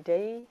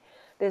 3D.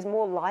 There's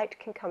more light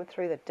can come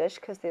through the dish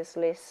because there's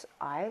less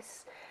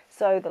ice.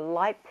 So the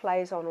light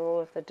plays on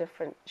all of the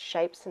different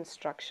shapes and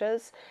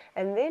structures.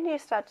 And then you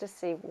start to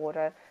see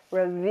water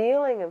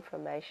revealing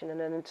information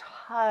in an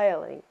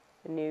entirely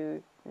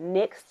new,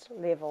 next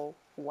level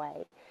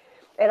way.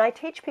 And I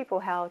teach people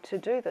how to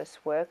do this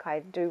work. I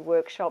do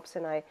workshops,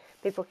 and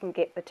people can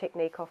get the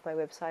technique off my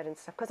website and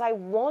stuff, because I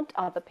want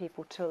other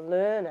people to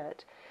learn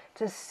it,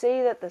 to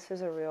see that this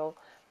is a real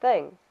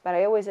thing. But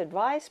I always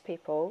advise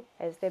people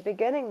as they're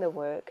beginning the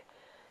work,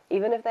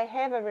 even if they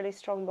have a really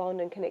strong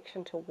bond and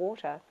connection to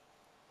water,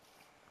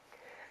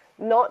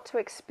 not to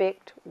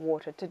expect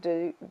water to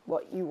do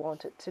what you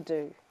want it to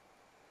do.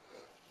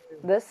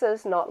 This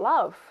is not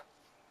love.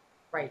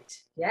 Right.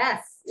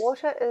 Yes.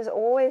 Water is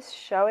always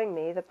showing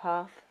me the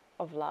path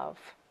of love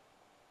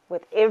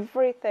with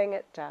everything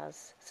it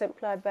does,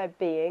 simply by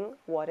being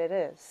what it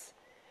is.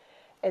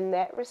 In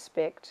that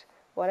respect,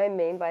 what I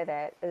mean by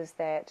that is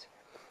that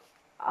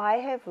I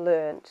have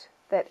learnt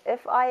that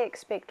if I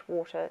expect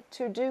water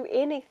to do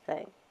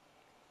anything,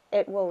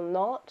 it will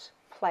not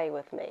play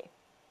with me.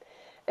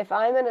 If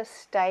I'm in a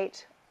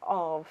state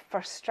of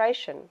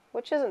frustration,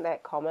 which isn't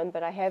that common,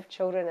 but I have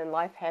children and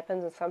life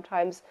happens, and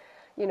sometimes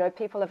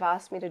people have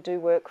asked me to do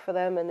work for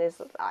them, and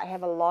I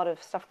have a lot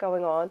of stuff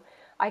going on.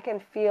 I can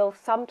feel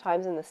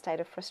sometimes in the state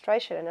of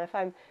frustration, and if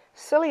I'm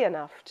silly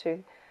enough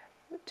to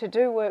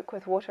do work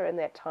with water in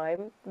that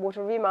time,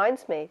 water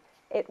reminds me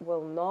it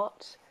will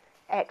not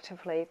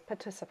actively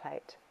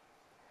participate.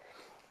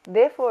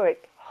 Therefore,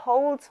 it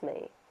holds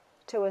me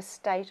to a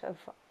state of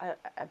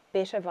a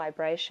better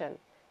vibration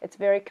It's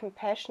very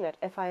compassionate.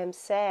 If I am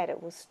sad,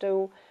 it will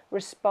still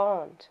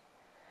respond.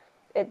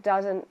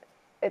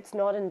 It's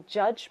not in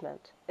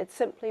judgment. It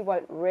simply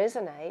won't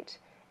resonate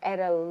at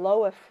a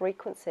lower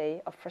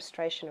frequency of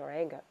frustration or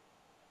anger.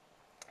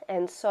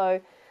 And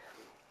so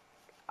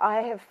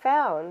I have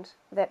found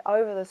that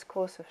over this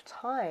course of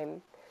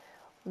time,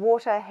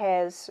 water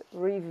has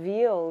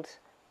revealed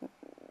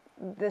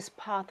this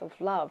path of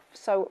love.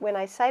 So when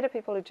I say to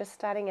people who are just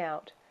starting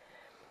out,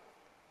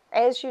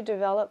 as you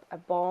develop a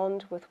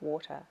bond with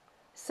water,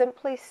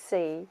 simply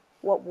see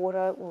what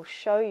water will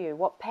show you,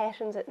 what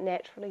patterns it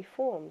naturally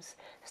forms.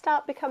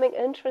 Start becoming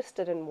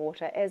interested in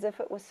water as if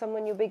it was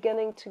someone you're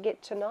beginning to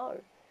get to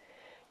know.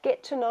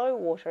 Get to know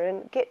water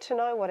and get to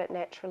know what it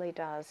naturally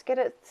does.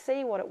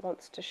 See what it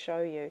wants to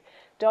show you.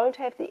 Don't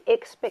have the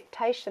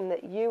expectation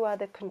that you are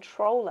the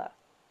controller.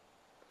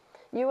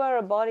 You are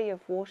a body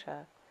of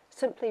water,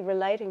 simply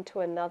relating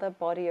to another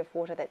body of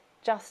water that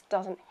just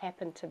doesn't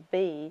happen to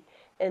be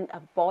in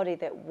a body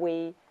that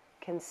we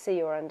can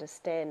see or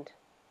understand.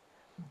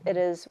 It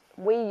is,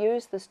 we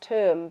use this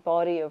term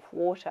body of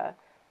water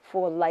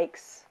for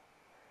lakes.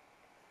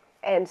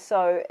 And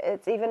so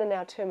it's even in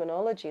our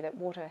terminology that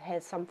water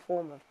has some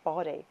form of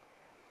body.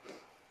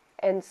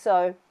 And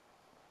so,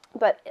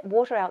 but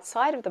water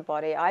outside of the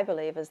body, I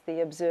believe, is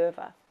the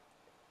observer.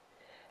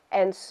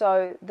 And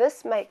so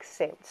this makes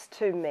sense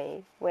to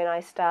me when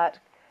I start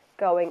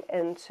going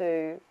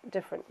into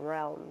different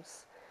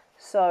realms.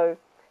 So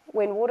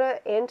when water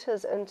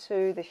enters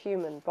into the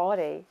human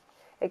body,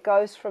 it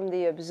goes from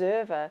the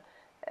observer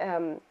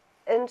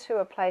into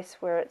a place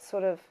where it's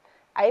sort of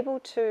able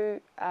to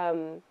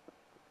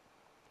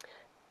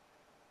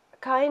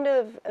kind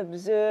of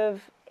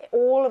observe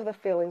all of the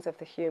feelings of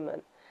the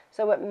human.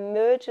 So it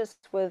merges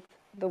with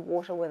the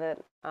water within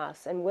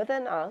us. And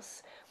within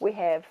us, we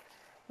have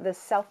the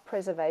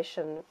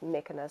self-preservation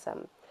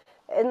mechanism.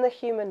 In the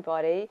human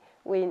body,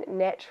 we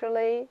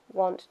naturally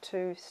want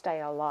to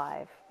stay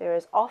alive. There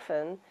is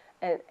often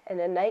an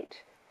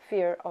innate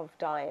fear of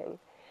dying.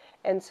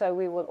 And so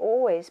we will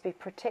always be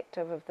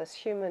protective of this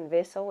human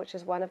vessel, which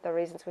is one of the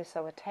reasons we're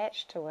so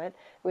attached to it.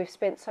 We've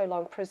spent so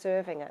long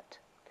preserving it.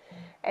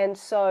 And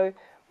so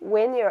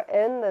when you're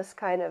in this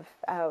kind of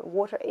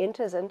water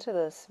enters into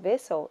this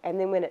vessel, and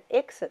then when it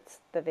exits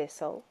the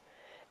vessel,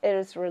 it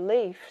is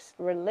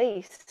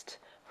released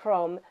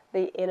from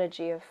the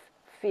energy of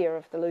fear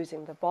of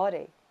losing the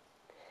body.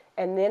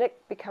 And then it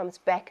becomes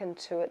back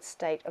into its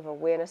state of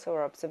awareness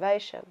or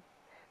observation.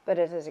 But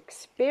it has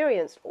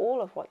experienced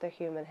all of what the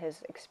human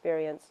has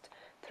experienced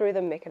through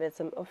the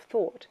mechanism of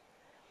thought.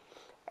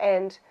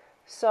 And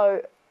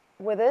so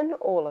within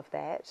all of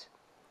that,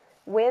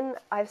 when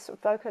I've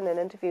spoken and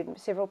interviewed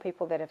several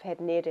people that have had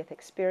near-death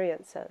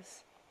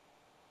experiences,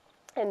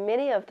 and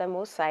many of them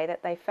will say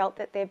that they felt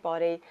that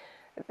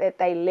that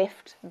they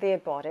left their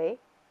body,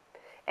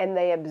 and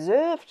they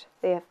observed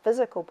their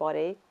physical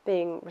body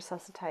being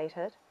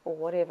resuscitated or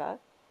whatever,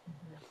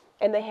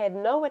 and they had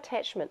no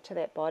attachment to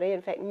that body.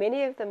 In fact,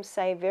 many of them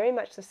say very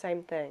much the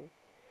same thing.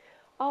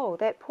 Oh,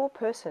 that poor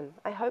person,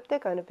 I hope they're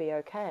going to be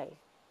okay.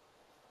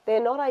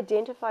 They're not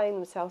identifying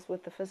themselves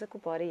with the physical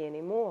body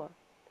anymore.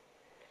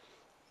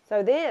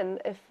 So then,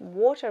 if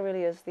water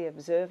really is the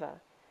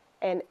observer,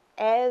 and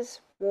as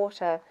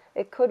water,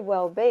 it could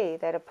well be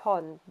that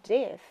upon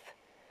death,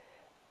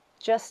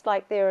 just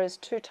like there is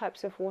two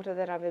types of water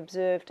that I've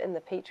observed in the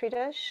Petri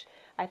dish,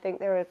 I think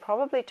there are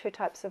probably two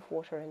types of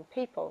water in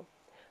people.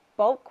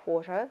 Bulk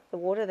water, the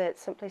water that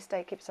simply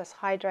keeps us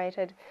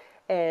hydrated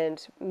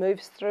and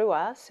moves through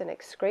us and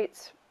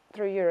excretes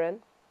through urine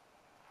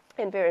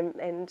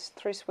and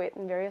through sweat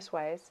in various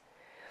ways.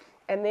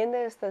 And then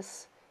there's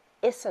this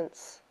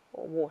essence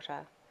water,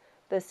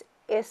 this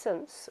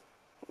essence,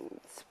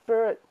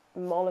 spirit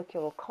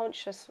molecule, or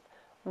conscious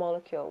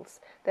molecules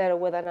that are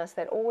within us,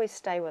 that always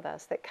stay with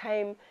us, that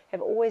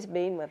have always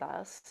been with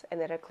us, and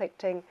that are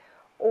collecting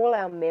all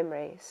our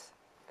memories.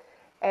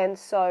 And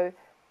so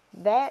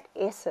that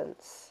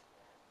essence,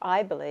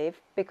 I believe,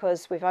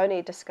 because we've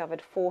only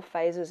discovered 4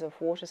 phases of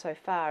water so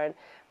far, and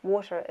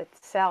water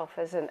itself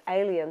is an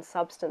alien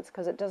substance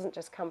because it doesn't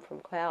just come from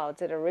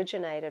clouds. It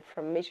originated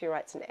from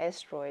meteorites and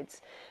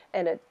asteroids,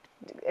 and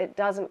it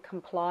doesn't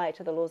comply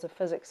to the laws of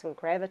physics and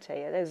gravity.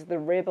 It is the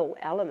rebel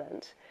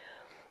element,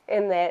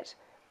 in that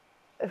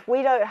if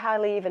we don't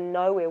hardly even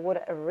know where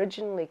water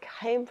originally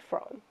came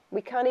from,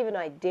 we can't even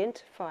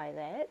identify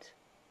that,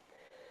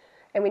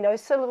 and we know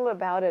so little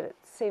about it, it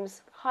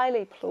seems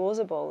highly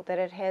plausible that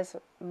it has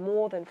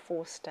more than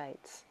 4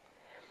 states.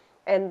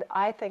 And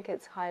I think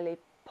it's highly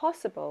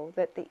possible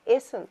that the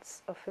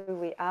essence of who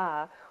we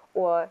are,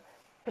 or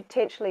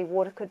potentially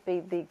water could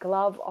be the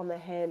glove on the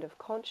hand of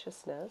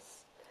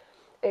consciousness.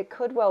 It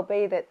could well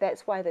be that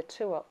that's why the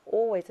two are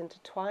always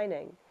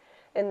intertwining,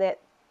 in that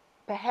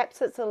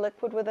perhaps it's a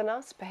liquid within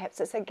us, perhaps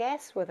it's a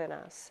gas within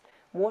us.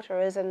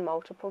 Water is in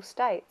multiple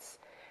states.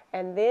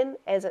 And then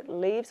as it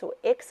leaves or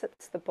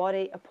exits the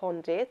body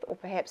upon death, or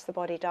perhaps the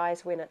body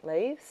dies when it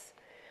leaves,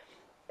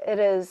 it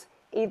is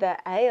either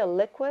a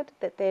liquid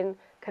that then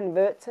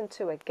converts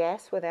into a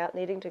gas without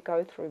needing to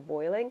go through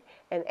boiling,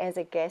 and as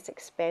a gas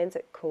expands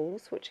it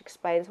cools, which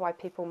explains why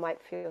people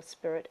might feel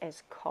spirit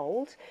as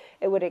cold.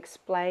 It would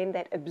explain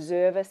that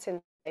observer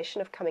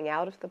sensation of coming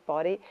out of the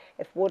body.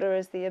 If water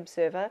is the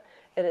observer,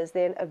 it is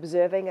then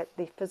observing at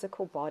the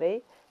physical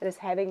body. It is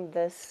having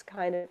this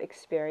kind of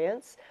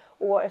experience.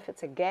 Or if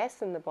it's a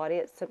gas in the body,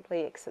 it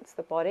simply exits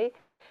the body,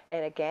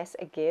 and a gas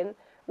again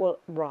will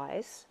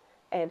rise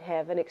and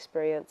have an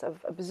experience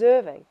of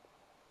observing.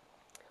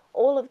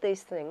 All of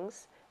these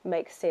things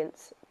make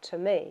sense to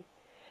me.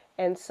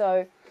 And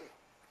so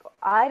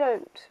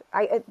I'm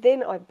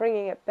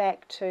bringing it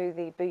back to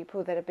the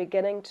people that are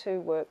beginning to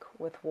work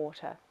with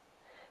water.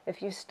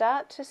 If you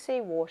start to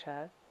see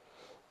water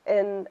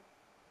in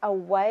a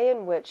way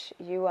in which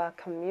you are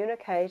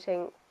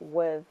communicating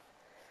with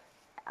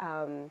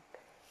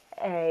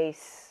a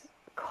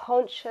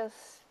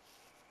conscious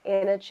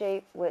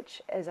energy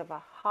which is of a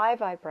high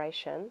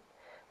vibration,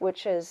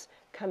 which is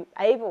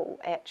able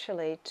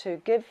actually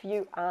to give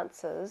you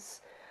answers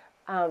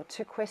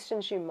to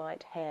questions you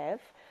might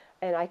have.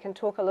 And I can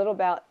talk a little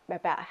about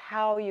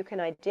how you can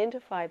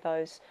identify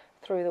those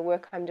through the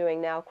work I'm doing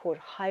now called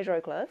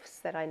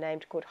hydroglyphs, that I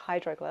named called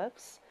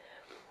hydroglyphs.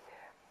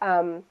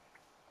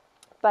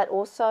 But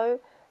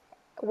also,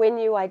 when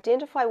you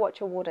identify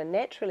what your water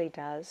naturally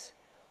does,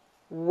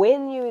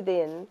 when you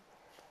then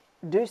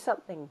do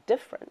something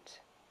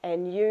different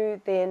and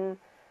you then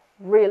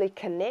really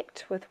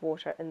connect with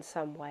water in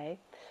some way,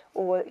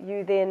 or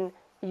you then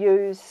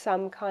use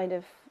some kind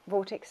of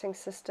vortexing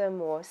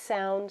system or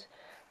sound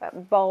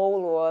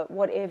bowl or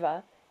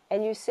whatever,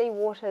 and you see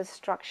water's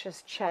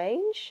structures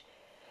change,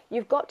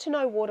 you've got to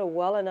know water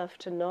well enough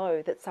to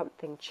know that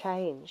something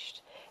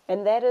changed.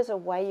 And that is a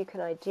way you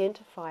can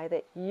identify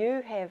that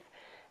you have,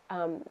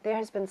 there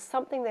has been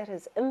something that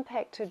has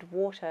impacted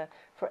water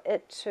for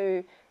it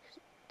to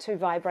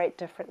vibrate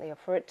differently, or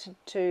for it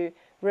to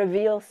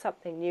reveal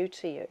something new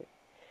to you.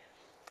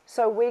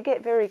 So we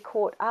get very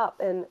caught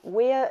up in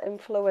we're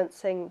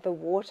influencing the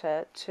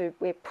water,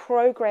 we're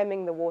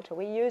programming the water.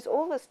 We use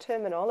all this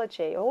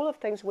terminology, all of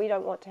things we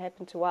don't want to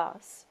happen to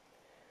us.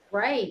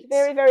 Right. It's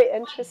very, very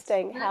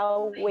interesting Right.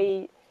 how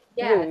we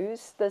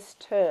use this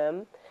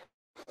term.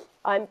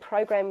 I'm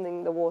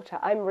programming the water,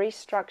 I'm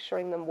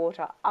restructuring the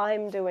water,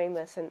 I'm doing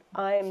this and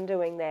I'm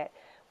doing that.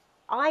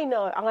 I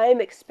know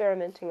I'm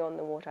experimenting on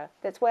the water.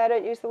 That's why I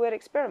don't use the word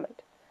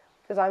experiment,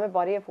 because I'm a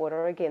body of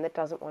water, again, that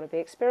doesn't want to be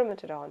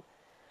experimented on.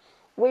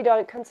 We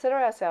don't consider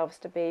ourselves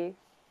to be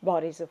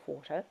bodies of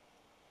water,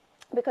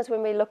 because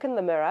when we look in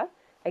the mirror,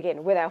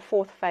 again, with our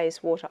fourth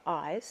phase water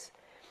eyes,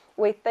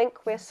 we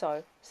think we're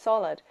so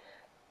solid.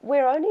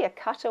 We're only a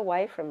cut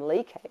away from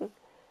leaking.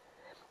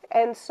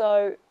 And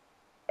so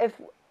if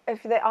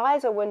the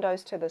eyes are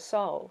windows to the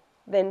soul,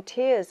 then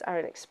tears are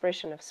an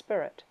expression of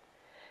spirit.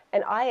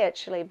 And I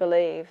actually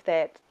believe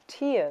that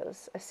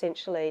tears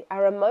essentially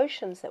are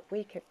emotions that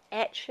we can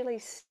actually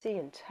see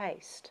and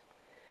taste,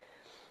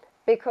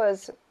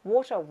 because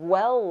water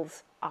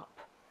wells up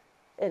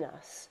in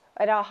us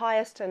at our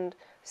highest and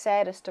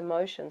saddest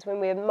emotions. When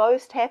we're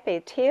most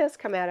happy, tears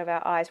come out of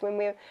our eyes. When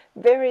we're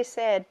very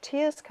sad,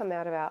 tears come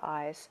out of our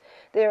eyes.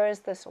 There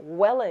is this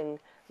welling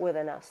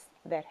within us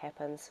that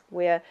happens,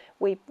 where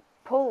we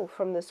pull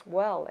from this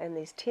well and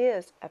these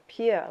tears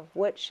appear,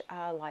 which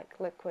are like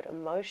liquid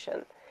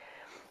emotion.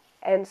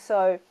 And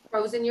so,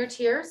 frozen your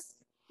tears?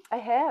 I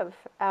have.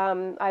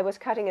 I was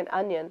cutting an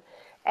onion,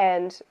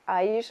 and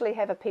I usually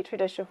have a petri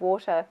dish of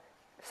water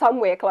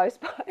somewhere close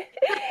by,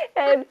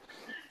 and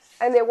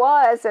there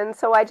was, and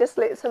so I just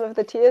let some of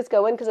the tears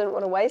go in because I didn't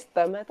want to waste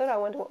them. I thought, I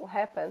wonder what will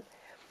happen,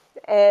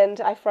 and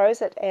I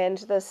froze it. And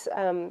this,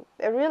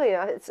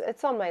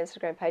 it's on my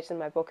Instagram page and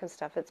my book and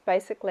stuff. It's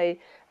basically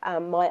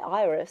my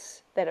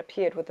iris that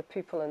appeared with the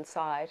pupil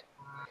inside.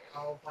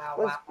 Oh wow!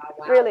 It was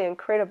Wow! really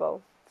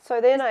incredible. So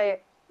then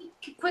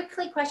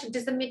Quickly question,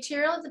 does the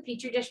material of the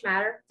petri dish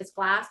matter? If it's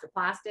glass or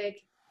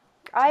plastic?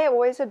 I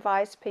always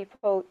advise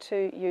people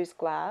to use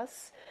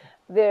glass.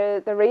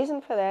 The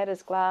reason for that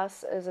is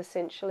glass is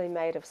essentially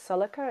made of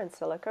silica, and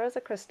silica is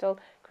a crystal.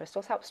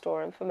 Crystals help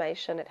store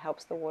information. It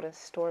helps the water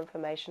store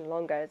information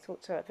longer. It's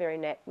also a very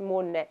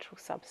more natural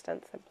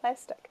substance than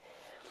plastic.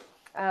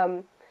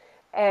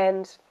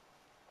 And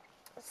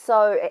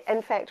so,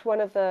 in fact,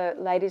 one of the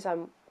ladies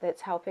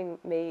that's helping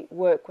me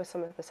work with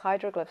some of this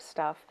hydroglyph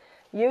stuff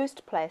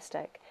used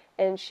plastic,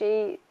 and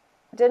she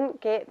didn't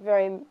get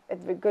very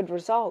good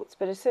results,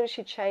 but as soon as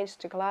she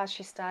changed to glass,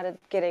 she started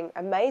getting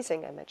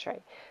amazing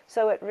imagery.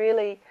 So it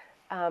really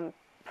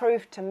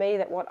proved to me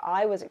that what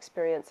I was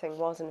experiencing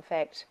was in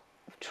fact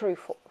true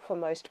for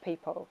most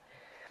people.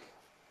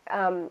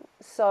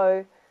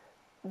 So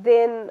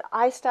then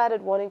I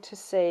started wanting to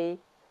see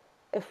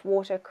if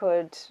water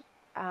could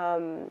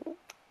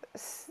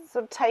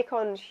sort of take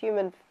on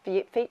human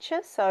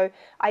features, so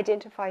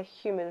identify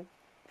human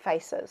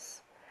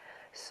faces.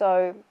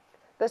 So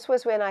this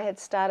was when I had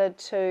started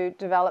to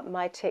develop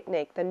my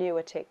technique, the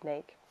newer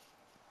technique.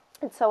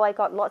 And so I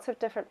got lots of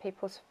different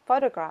people's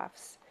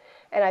photographs,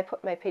 and I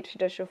put my petri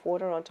dish of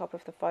water on top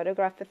of the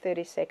photograph for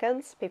 30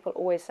 seconds. People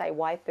always say,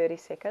 why 30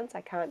 seconds?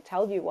 I can't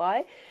tell you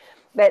why.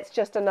 That's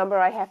just a number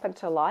I happen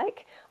to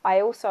like.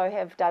 I also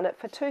have done it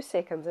for 2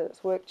 seconds and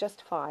it's worked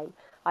just fine.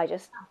 I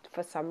just,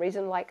 for some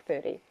reason, like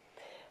 30.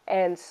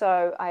 And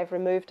so I've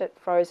removed it,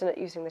 frozen it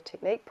using the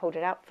technique, pulled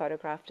it out,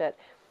 photographed it.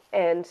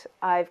 And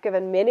I've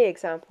given many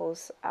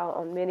examples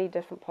on many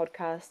different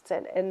podcasts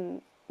and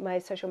in my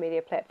social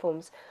media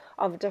platforms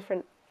of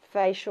different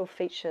facial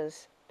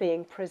features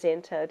being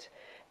presented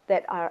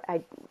that are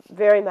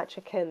very much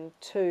akin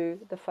to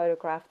the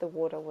photograph the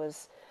water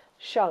was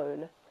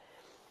shown.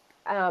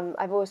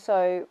 I've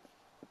also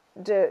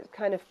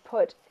kind of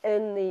put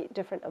in the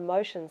different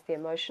emotions, the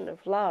emotion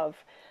of love.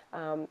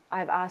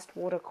 I've asked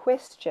water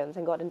questions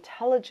and got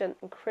intelligent,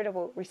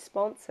 incredible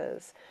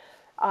responses.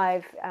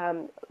 I've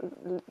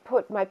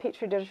put my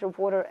petri dish of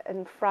water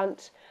in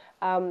front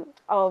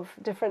of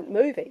different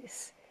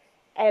movies,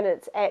 and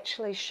it's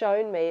actually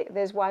shown me.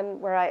 There's one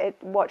where I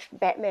watched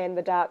Batman: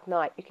 The Dark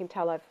Knight. You can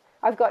tell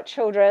I've got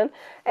children,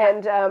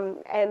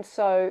 and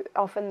so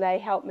often they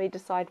help me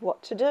decide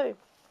what to do.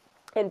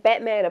 And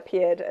Batman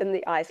appeared in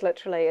the ice.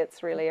 Literally,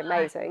 it's really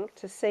amazing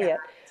to see it.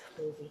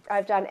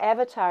 I've done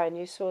Avatar, and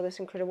you saw this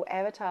incredible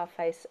Avatar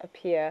face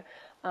appear.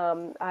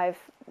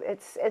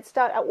 It's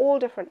done all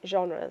different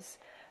genres,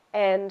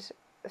 and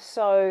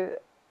so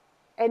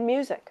and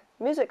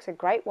music's a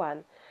great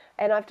one,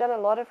 and I've done a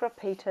lot of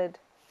repeated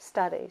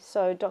studies.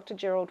 So Dr.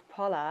 Gerald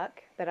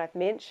Pollack, that I've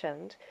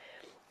mentioned,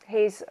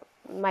 he's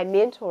my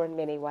mentor in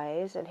many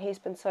ways, and he's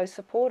been so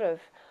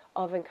supportive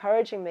of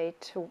encouraging me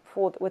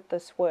with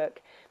this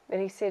work.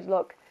 And he said,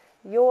 look,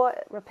 your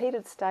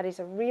repeated studies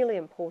are really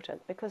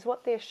important because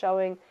what they're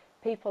showing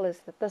people is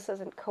that this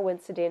isn't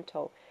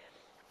coincidental.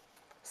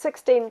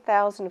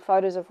 16,000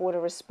 photos of water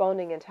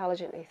responding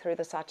intelligently through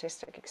this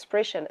artistic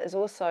expression is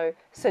also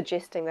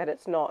suggesting that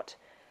it's not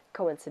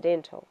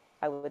coincidental.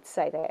 I would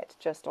say that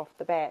just off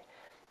the bat.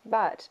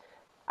 But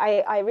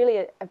I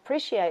really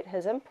appreciate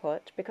his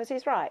input because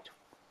he's right.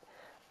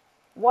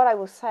 What I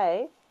will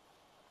say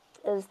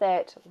is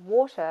that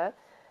water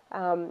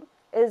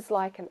is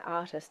like an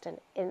artist, and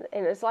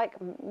it's like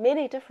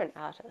many different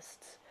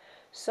artists.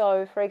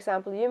 So, for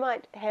example, you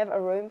might have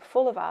a room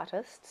full of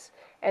artists,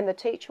 and the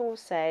teacher will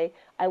say,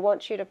 I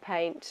want you to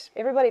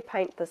everybody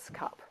paint this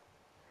cup.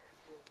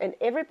 And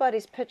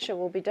everybody's picture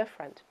will be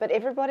different, but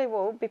everybody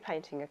will be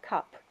painting a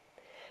cup.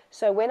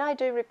 So when I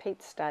do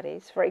repeat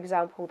studies, for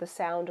example, the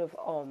sound of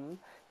Om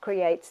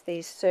creates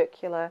these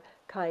circular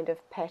kind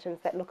of patterns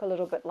that look a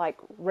little bit like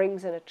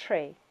rings in a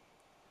tree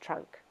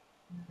trunk.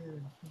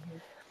 Mm-hmm.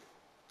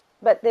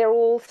 But they're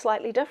all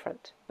slightly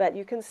different, but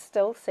you can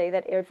still see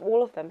that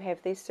all of them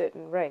have these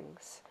certain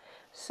rings.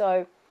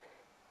 So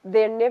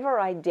they're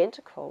never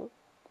identical,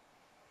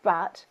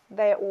 but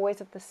they're always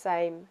of the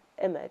same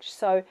image.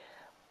 So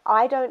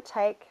I don't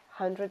take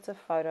hundreds of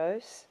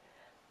photos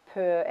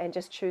and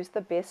just choose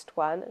the best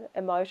one.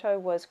 Emoto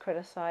was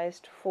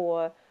criticized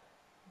for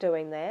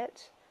doing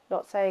that.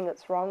 Not saying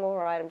it's wrong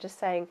or right, I'm just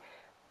saying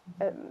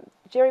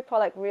Jerry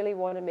Pollack really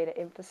wanted me to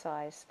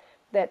emphasize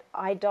that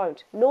I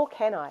don't, nor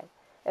can I.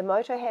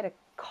 Emoto had a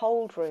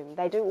cold room.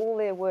 They do all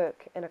their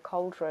work in a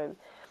cold room.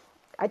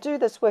 I do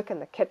this work in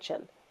the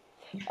kitchen,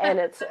 and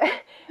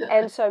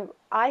and so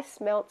ice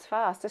melts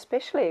fast,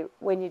 especially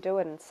when you do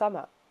it in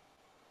summer.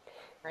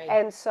 Right.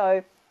 And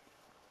so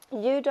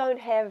you don't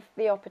have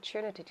the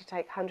opportunity to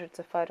take hundreds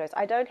of photos.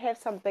 I don't have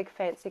some big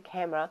fancy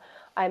camera.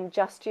 I'm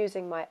just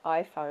using my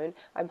iPhone.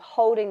 I'm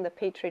holding the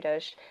petri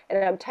dish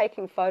and I'm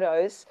taking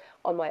photos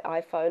on my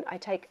iPhone. I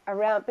take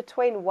around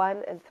between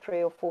 1 and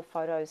 3 or 4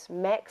 photos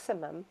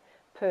maximum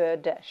per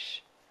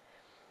dish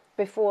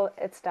before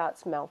it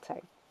starts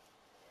melting.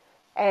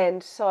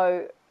 And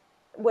so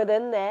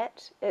within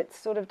that, it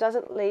sort of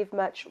doesn't leave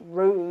much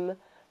room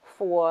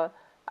for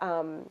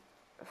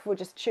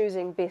just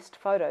choosing best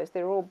photos.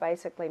 They're all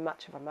basically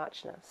much of a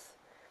muchness.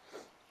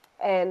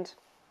 And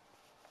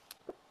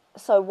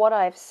so what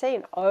I've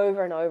seen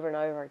over and over and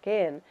over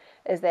again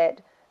is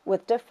that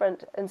with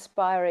different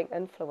inspiring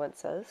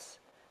influences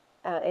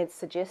and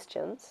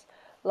suggestions,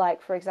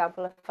 like for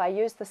example, if I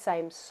use the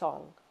same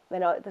song,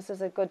 this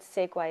is a good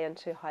segue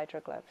into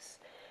hydroglyphs.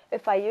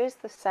 If I use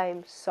the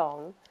same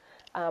song,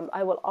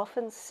 I will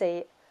often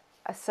see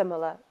a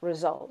similar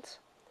result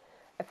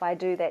if I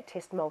do that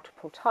test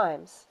multiple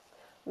times.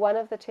 One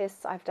of the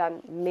tests I've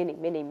done many,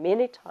 many,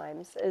 many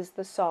times is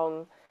the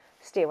song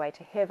Stairway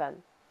to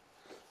Heaven.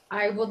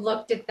 I would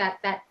looked at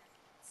that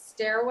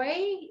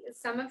stairway,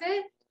 some of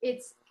it,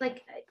 it's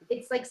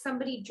like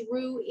somebody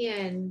drew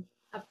in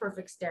a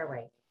perfect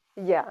stairway.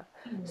 Yeah.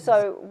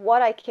 So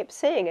what I kept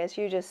seeing, as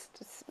you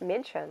just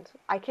mentioned,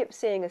 I kept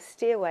seeing a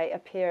stairway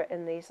appear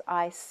in these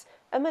ice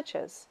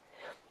images.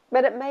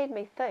 But it made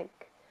me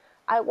think,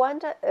 I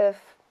wonder if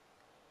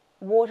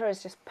water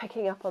is just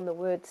picking up on the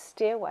word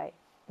stairway.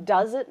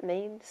 Does it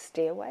mean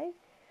stairway?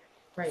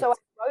 Right. So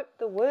I wrote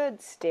the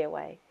word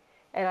stairway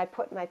and I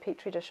put my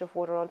petri dish of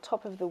water on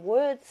top of the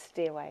word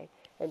stairway.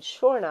 And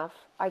sure enough,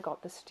 I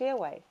got the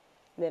stairway.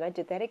 And then I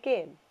did that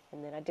again.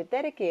 And then I did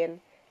that again.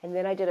 And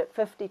then I did it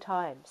 50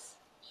 times.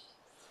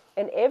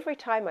 And every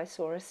time I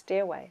saw a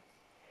stairway.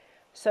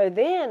 So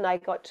then I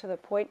got to the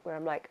point where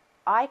I'm like,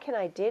 I can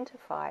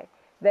identify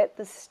that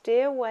the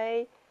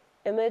stairway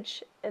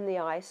image in the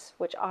ice,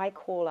 which I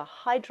call a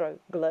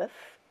hydroglyph,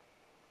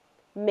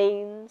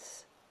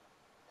 means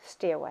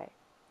stairway.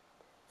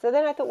 So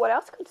then I thought, what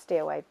else could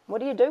stairway? What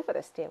do you do with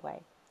a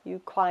stairway?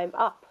 You climb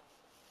up.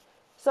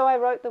 So I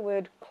wrote the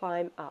word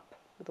climb up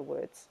with the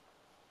words.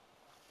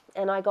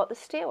 And I got the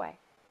stairway.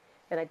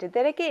 And I did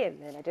that again,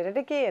 and I did it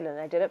again, and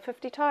I did it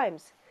 50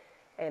 times.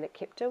 And it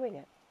kept doing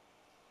it.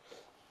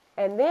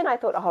 And then I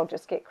thought, oh, I'll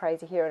just get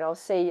crazy here, and I'll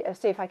see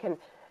if I can,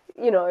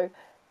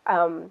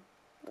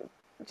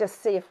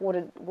 just see if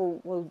water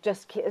will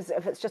just,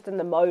 if it's just in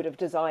the mode of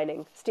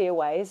designing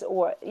stairways,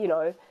 or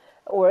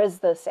is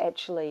this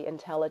actually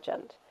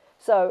intelligent?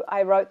 So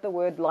I wrote the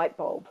word light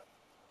bulb,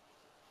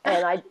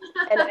 and I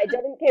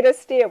didn't get a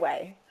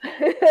stairway.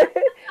 And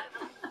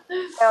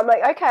I'm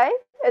like, okay,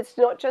 it's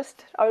not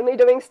just only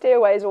doing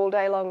stairways all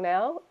day long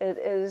now. It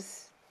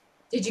is.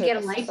 Did you get a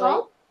light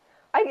bulb?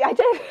 I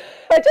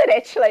did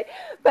actually,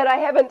 but I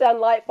haven't done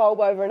light bulb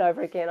over and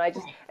over again.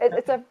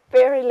 It's a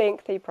very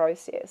lengthy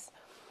process.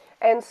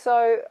 And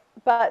so,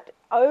 but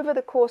over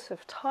the course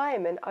of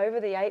time and over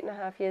the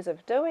 8.5 years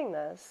of doing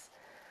this,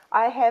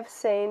 I have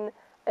seen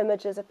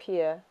images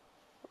appear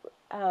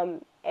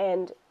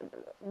and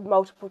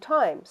multiple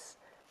times.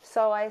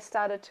 So I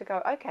started to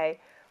go, okay,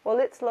 well,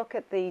 let's look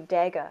at the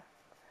dagger,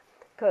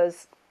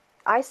 because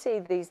I see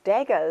these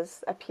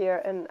daggers appear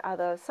in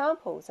other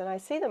samples, and I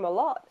see them a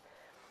lot.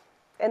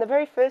 And the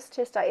very first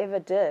test I ever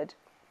did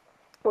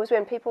was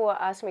when people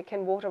were asking me,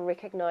 can water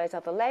recognize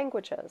other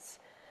languages?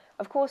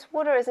 Of course,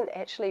 water isn't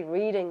actually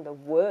reading the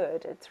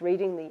word, it's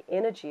reading the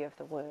energy of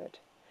the word.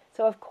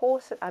 So of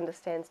course it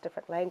understands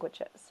different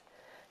languages.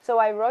 So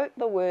I wrote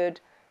the word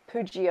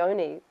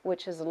pugione,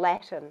 which is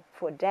Latin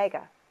for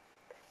dagger.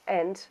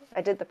 And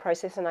I did the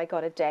process and I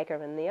got a dagger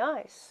in the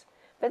ice.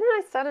 But then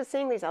I started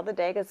seeing these other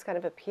daggers kind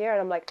of appear,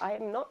 and I'm like, I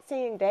am not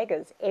seeing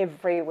daggers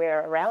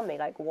everywhere around me.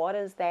 Like, what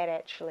does that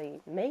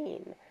actually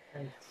mean?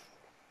 Right.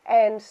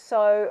 And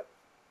so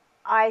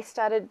I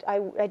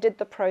did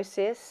the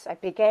process. I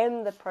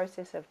began the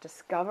process of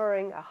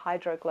discovering a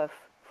hydroglyph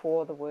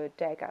for the word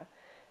dagger.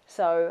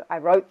 So I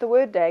wrote the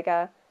word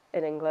dagger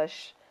in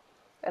English,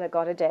 and I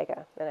got a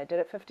dagger, and I did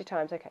it 50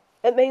 times. Okay,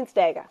 it means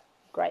dagger.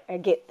 Great, I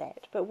get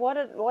that. But what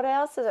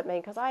else does it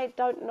mean? Because I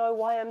don't know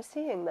why I'm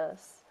seeing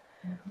this.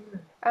 Mm-hmm.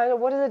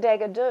 And what does a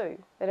dagger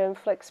do? It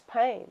inflicts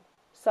pain.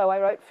 So I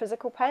wrote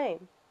physical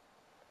pain.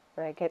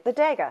 And I get the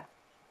dagger.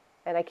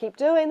 And I keep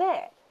doing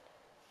that.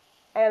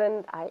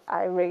 And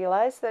I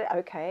realized that,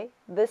 okay,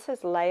 this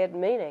has layered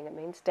meaning. It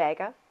means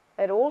dagger.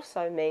 It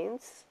also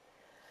means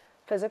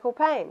physical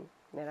pain.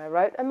 And then I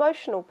wrote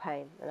emotional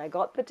pain. And I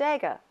got the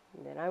dagger.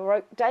 And then I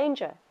wrote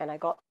danger. And I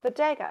got the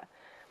dagger.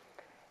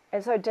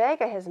 And so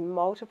dagger has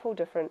multiple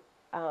different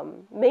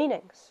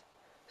meanings.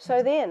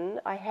 So then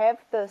I have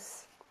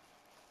this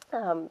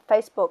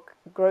Facebook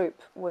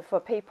group for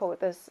people with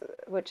this,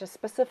 which is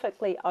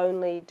specifically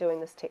only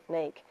doing this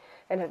technique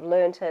and have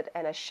learnt it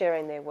and are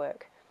sharing their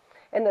work.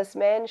 And this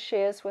man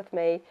shares with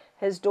me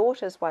his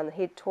daughter's one.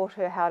 He'd taught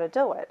her how to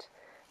do it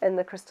in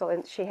the crystal,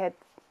 and she had,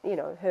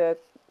 her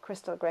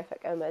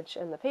crystallographic image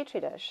in the petri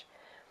dish.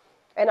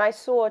 And I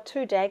saw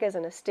 2 daggers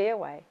in a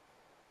stairway.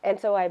 And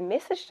so I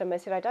messaged him. I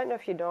said, I don't know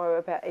if you know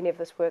about any of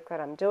this work that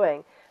I'm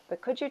doing,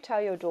 but could you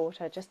tell your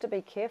daughter just to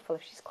be careful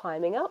if she's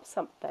climbing up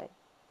something?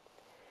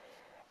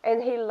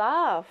 And he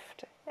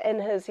laughed,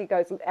 and he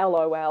goes,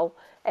 LOL,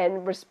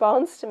 and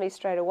responds to me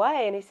straight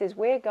away. And he says,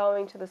 we're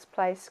going to this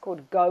place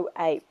called Go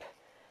Ape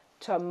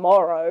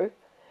tomorrow,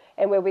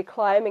 and we'll be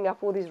climbing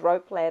up all these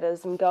rope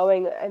ladders and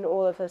going and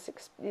all of this,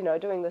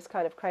 doing this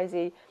kind of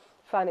crazy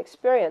fun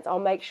experience. I'll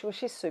make sure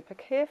she's super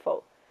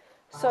careful.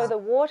 So the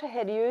water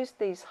had used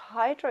these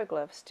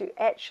hydroglyphs to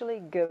actually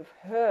give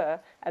her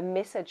a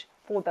message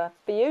for the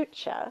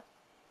future.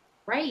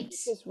 Right.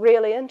 Which is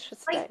really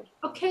interesting. Like,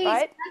 okay,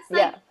 right? So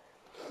that's like,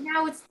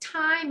 now it's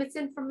time, it's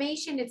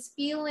information, it's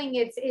feeling,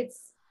 it's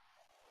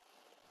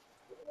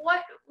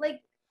what, like.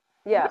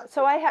 Yeah,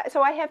 so I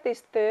have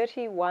these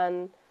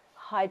 31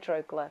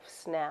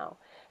 hydroglyphs now.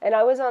 And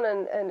I was on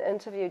an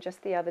interview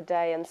just the other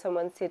day, and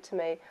someone said to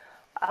me,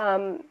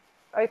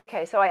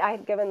 okay, so I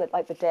had given the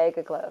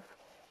dagger glyph.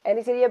 And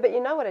he said, yeah, but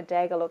you know what a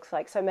dagger looks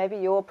like, so maybe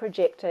you're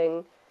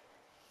projecting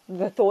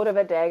the thought of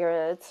a dagger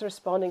and it's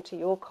responding to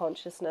your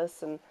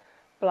consciousness and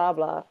blah,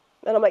 blah.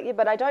 And I'm like, yeah,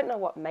 but I don't know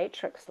what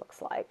matrix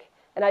looks like.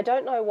 And I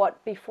don't know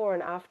what before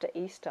and after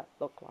Easter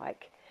look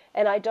like.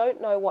 And I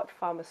don't know what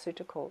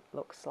pharmaceutical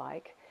looks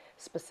like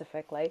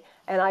specifically.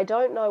 And I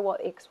don't know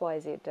what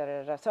XYZ, da,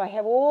 da, da. So I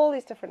have all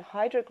these different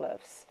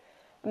hydroglyphs,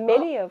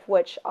 many of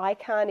which I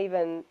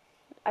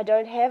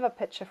don't have a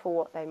picture for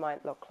what they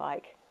might look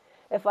like.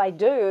 If I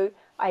do,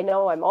 I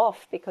know I'm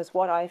off, because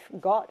what I've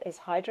got as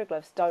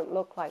hydroglyphs don't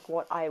look like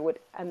what I would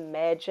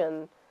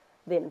imagine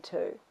them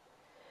to.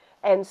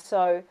 And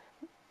so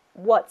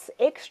what's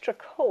extra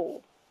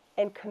cool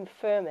and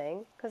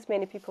confirming, because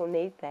many people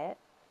need that,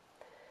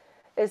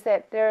 is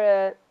that there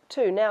are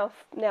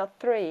now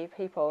three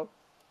people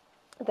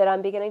that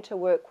I'm beginning to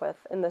work with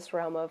in this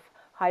realm of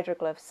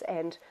hydroglyphs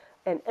and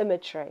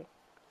imagery.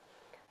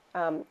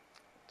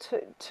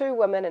 Two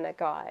women and a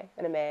guy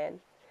and a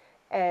man.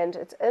 And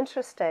it's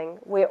interesting,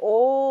 we're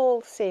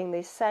all seeing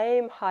these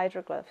same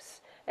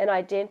hydroglyphs and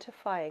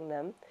identifying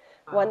them.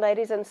 Wow. One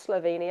lady's in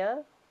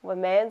Slovenia,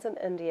 one man's in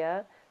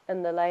India,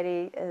 and the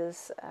lady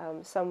is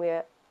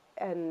somewhere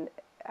in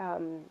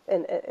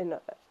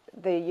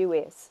the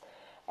US.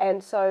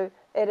 And so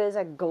it is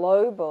a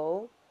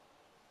global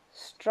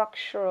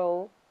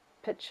structural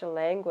picture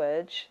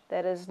language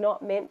that is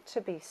not meant to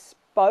be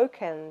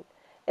spoken,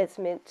 it's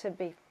meant to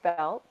be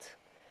felt.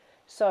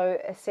 So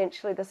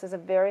essentially this is a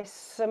very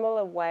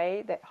similar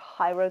way that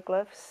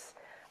hieroglyphs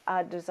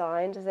are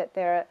designed, is that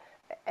they're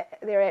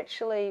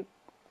actually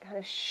kind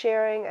of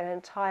sharing an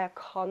entire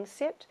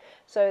concept.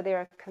 So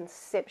they're a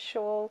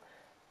conceptual,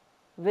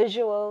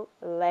 visual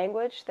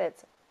language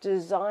that's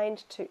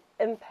designed to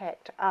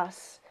impact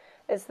us.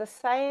 It's the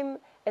same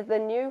as the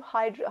new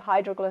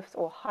hydroglyphs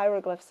or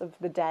hieroglyphs of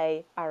the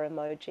day are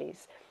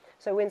emojis.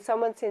 So when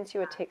someone sends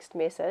you a text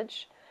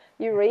message,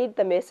 you read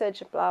the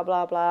message, blah,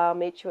 blah, blah,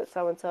 meet you at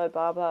so-and-so,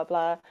 blah, blah,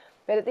 blah.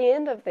 But at the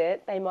end of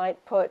that, they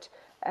might put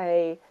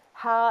a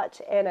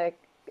heart and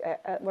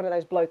one of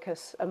those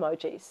blowkiss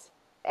emojis.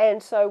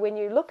 And so when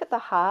you look at the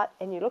heart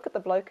and you look at the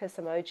blowkiss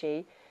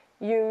emoji,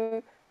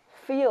 you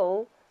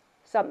feel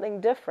something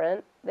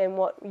different than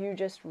what you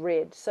just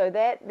read. So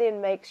that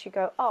then makes you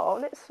go, oh,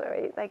 that's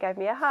sweet. They gave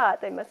me a heart.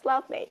 They must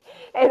love me.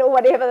 And or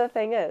whatever the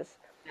thing is.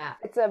 Yeah.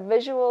 It's a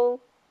visual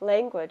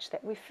language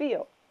that we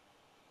feel.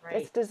 Right.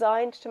 It's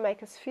designed to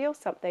make us feel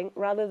something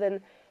rather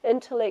than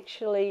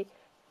intellectually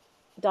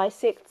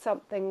dissect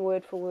something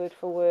word for word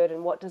for word.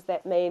 And what does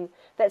that mean?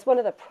 That's one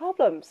of the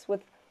problems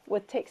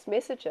with text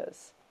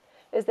messages,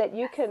 is that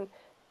you can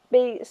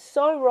be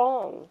so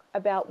wrong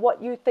about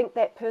what you think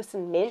that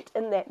person meant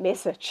in that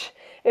message.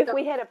 If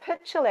we had a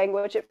picture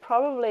language, it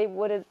probably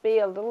would be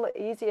a little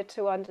easier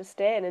to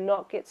understand and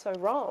not get so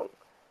wrong.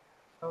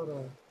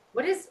 Totally.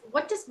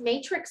 What does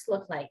matrix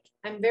look like?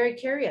 I'm very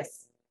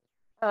curious.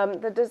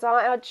 The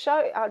design,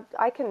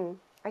 I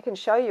can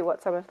show you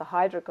what some of the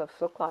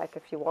hieroglyphs look like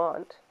if you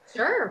want.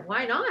 Sure,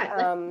 why not?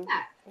 Let's do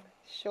that.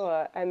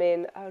 Sure. I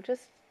mean,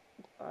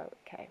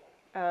 okay.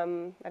 I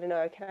don't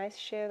know, can I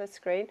share the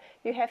screen?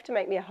 You have to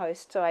make me a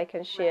host so I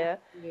can share.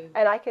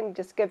 And I can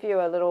just give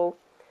you a little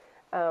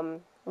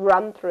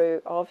run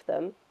through of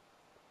them.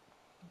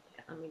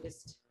 Okay, let me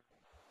just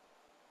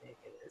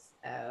figure this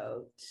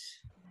out.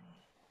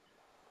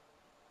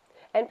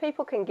 And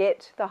people can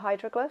get the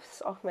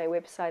hieroglyphs off my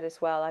website as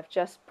well. I've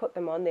just put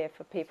them on there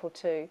for people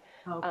to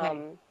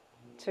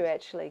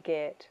actually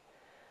get.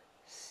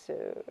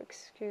 So,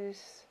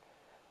 excuse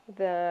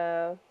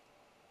the...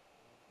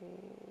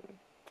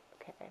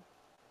 Okay.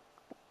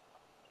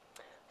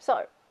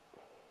 So,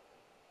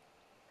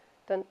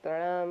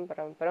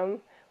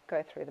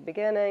 go through the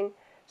beginning.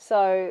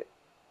 So,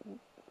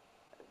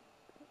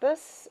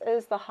 this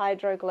is the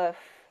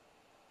hieroglyph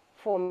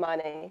for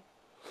money.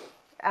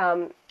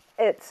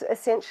 It's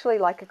essentially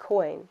like a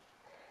coin.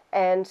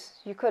 And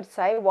you could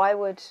say, why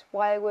would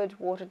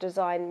water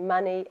design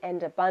money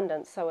and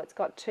abundance? So it's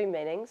got two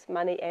meanings,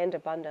 money and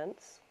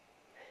abundance.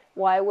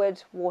 Why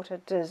would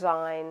water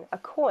design a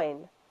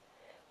coin?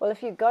 Well,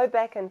 if you go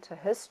back into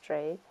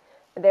history,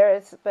 there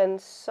has been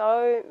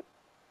so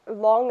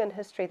long in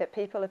history that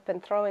people have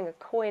been throwing a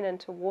coin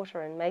into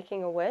water and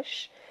making a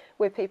wish,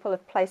 where people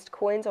have placed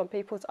coins on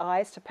people's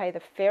eyes to pay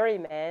the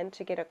ferryman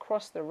to get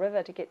across the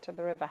river to get to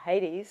the river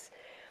Hades.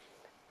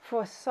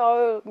 For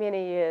so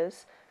many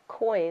years,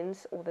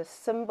 coins, or the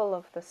symbol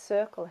of the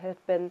circle,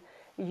 have been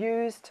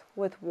used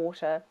with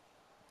water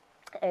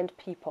and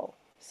people.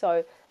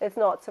 So it's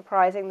not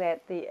surprising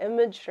that the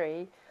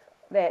imagery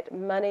that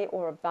money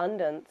or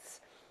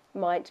abundance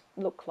might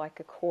look like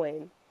a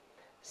coin.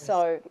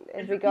 So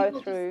as we go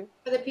through...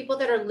 For the people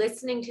that are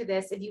listening to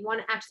this, if you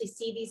want to actually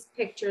see these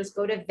pictures,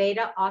 go to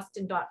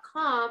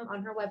VedaAustin.com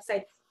on her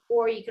website,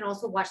 or you can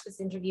also watch this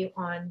interview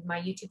on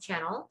my YouTube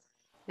channel.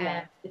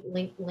 And the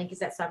link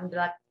is at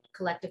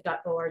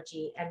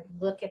sovereigncollective.org, and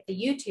look at the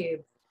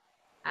YouTube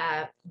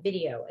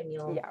video and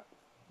you'll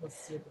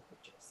see the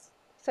pictures.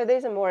 So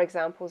these are more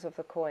examples of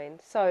the coin.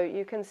 So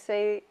you can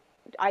see,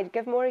 I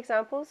give more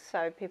examples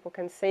so people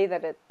can see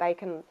that they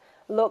can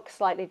look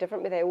slightly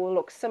different, but they all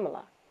look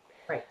similar.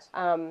 Right.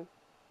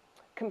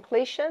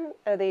 Completion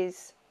are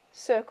these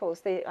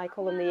circles. I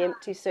call them the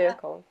empty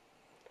circle.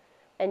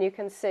 And you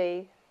can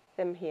see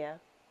them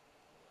here.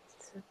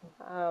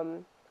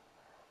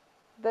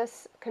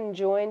 This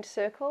conjoined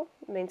circle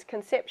means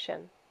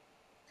conception,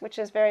 which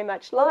is very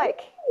much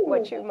like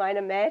what you might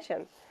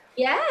imagine.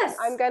 Yes.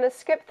 I'm going to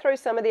skip through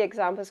some of the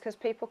examples because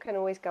people can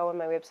always go on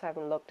my website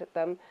and look at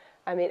them.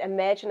 I mean,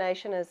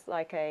 imagination is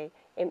like a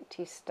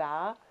empty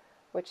star,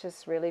 which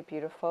is really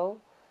beautiful.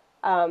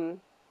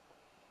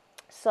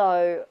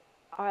 So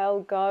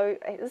I'll go,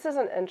 this is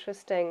an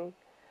interesting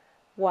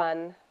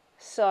one.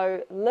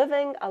 So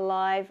living,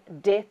 alive,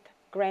 death,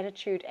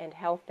 gratitude, and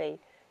healthy,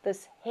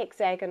 this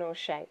hexagonal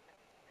shape.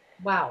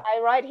 Wow. I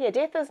write here,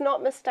 death is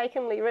not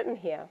mistakenly written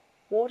here.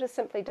 Water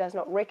simply does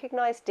not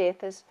recognize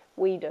death as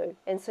we do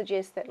and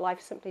suggests that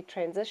life simply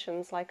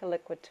transitions like a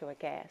liquid to a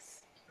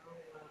gas.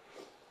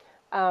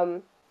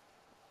 Um,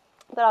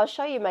 but I'll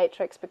show you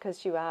matrix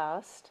because you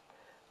asked.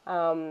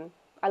 I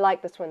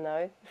like this one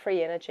though,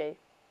 free energy.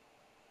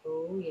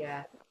 Oh,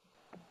 yeah.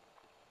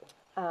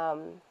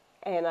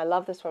 And I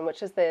love this one,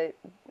 which is the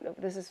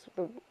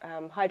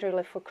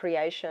hydroglyph for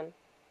creation.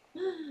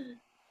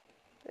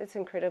 It's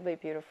incredibly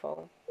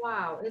beautiful.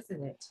 Wow,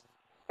 isn't it?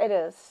 It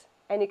is,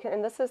 and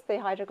this is the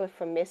hydroglyph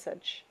for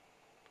message.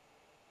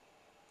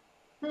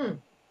 Hmm.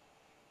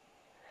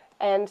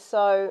 And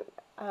so,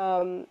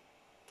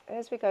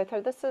 as we go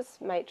through, this is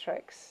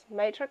matrix.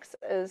 Matrix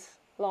is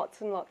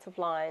lots and lots of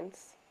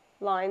lines,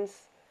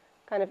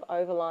 kind of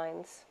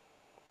overlines.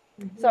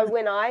 So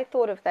when I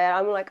thought of that,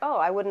 I'm like, oh,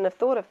 I wouldn't have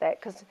thought of that,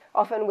 because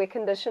often we're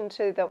conditioned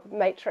to the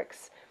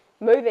Matrix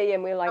movie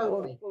and we're like all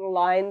Totally. these little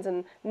lines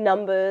and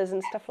numbers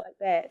and stuff like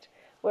that.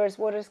 Whereas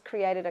water's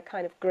created a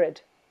kind of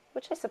grid,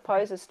 which I Right.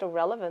 suppose is still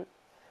relevant.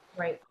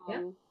 Right.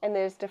 Yeah. And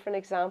there's different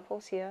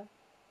examples here.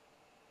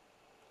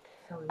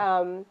 Totally.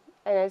 And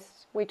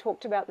as we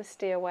talked about the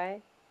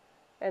stairway,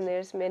 and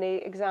there's many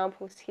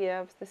examples here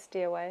of the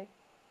stairway.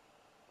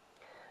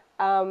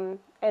 And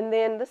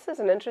then this is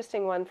an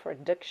interesting one for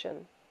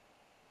addiction.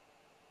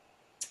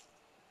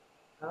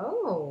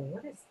 Oh,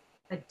 what is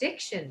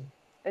addiction?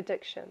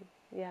 Addiction,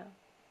 yeah,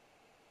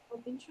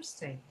 Oh,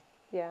 interesting.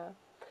 yeah.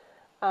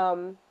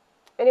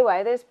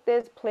 Anyway,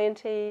 there's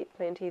plenty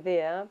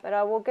there, but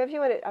I will give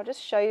you I'll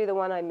just show you the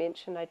one I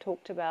mentioned. I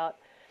talked about.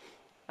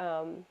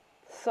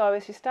 So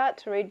as you start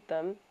to read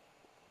them,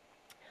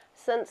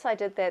 since I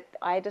did that,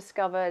 I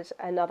discovered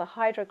another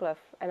hydroglyph,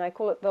 and I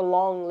call it the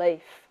long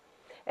leaf,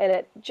 and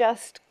it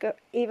just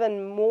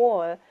even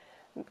more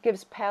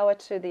gives power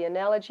to the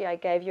analogy I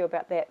gave you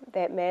about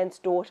that man's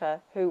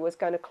daughter who was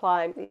going to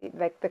climb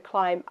the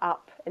climb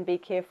up and be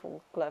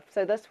careful glyph.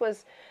 So this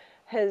was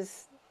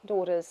his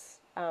daughter's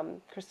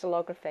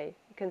crystallography.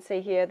 You can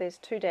see here there's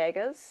two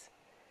daggers,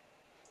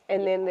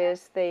 and then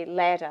there's the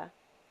ladder.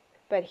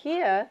 But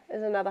here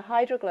is another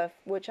hydroglyph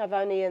which I've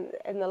only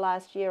in the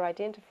last year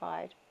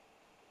identified.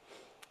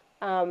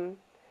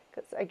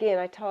 Because again,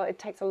 it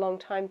takes a long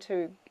time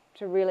to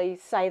really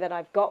say that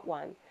I've got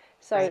one.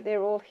 So Right.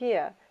 they're all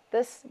here.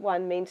 This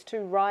one means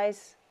to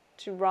rise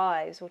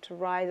or to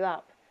rise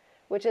up,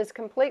 which is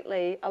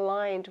completely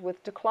aligned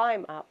with to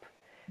climb up.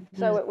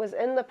 So it was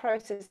in the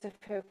process of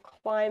her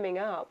climbing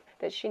up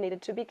that she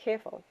needed to be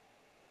careful.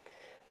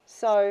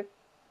 So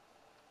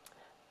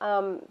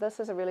this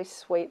is a really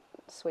sweet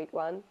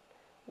one.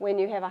 When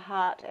you have a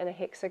heart and a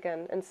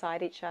hexagon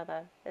inside each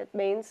other, it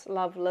means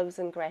love lives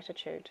in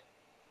gratitude.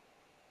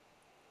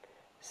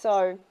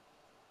 So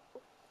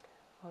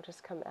I'll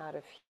just come out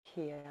of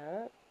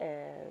here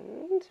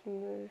and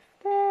move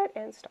that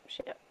and stop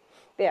share.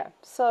 There.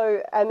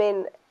 So, I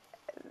mean,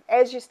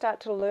 as you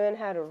start to learn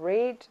how to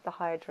read the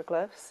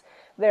hieroglyphs,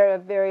 there are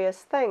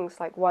various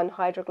things, like one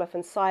hieroglyph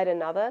inside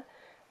another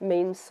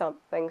means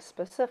something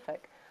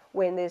specific.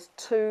 When there's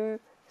two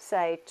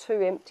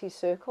empty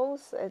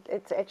circles,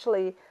 it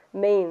actually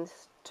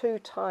means two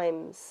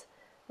times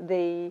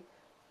the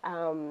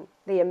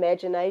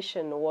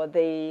imagination or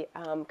the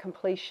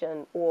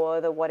completion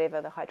or the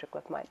whatever the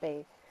hydroglyph might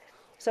be.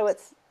 So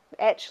it's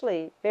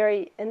actually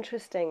very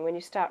interesting when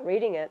you start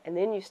reading it and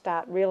then you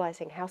start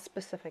realizing how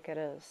specific it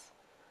is.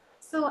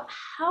 So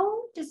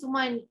how does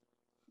one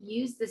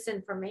use this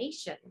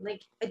information?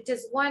 Like,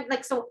 does one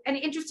like so? An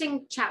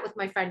interesting chat with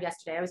my friend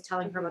yesterday. I was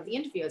telling her about the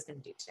interview I was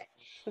going to do today,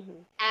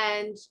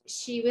 and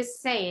she was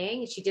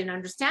saying she didn't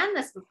understand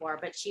this before,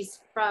 but she's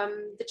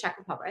from the Czech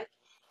Republic,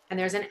 and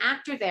there's an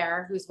actor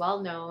there who's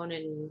well known,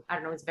 and I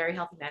don't know, he's a very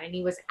healthy man, and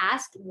he was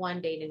asked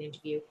one day in an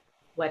interview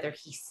whether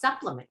he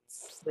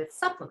supplements with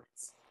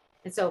supplements.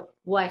 And so,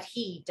 what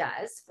he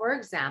does, for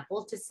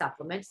example, to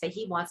supplement, say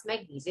he wants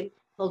magnesium,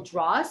 he'll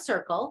draw a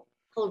circle,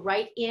 he'll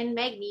write in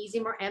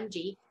magnesium or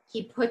Mg,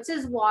 he puts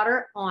his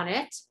water on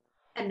it,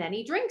 and then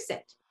he drinks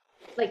it.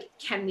 Like,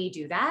 can we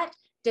do that?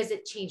 Does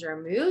it change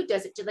our mood?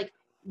 Does it, like,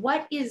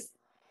 what is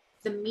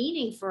the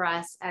meaning for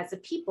us as a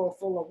people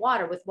full of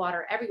water, with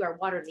water everywhere,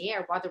 water in the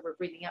air, water we're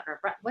breathing out in our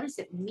breath? What does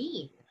it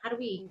mean? How do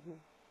we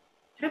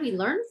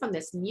learn from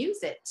this and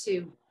use it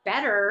to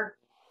better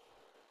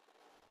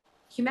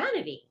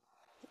humanity?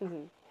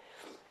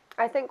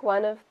 I think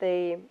one of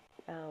the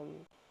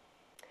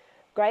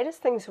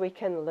greatest things we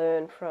can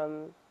learn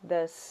from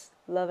this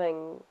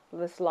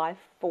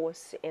life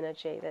force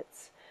energy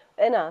that's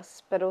in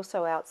us but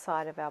also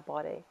outside of our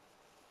body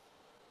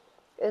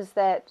is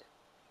that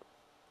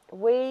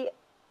we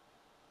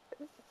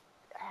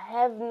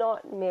have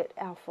not met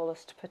our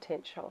fullest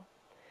potential,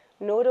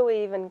 nor do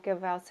we even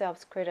give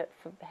ourselves credit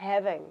for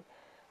having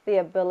the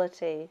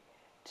ability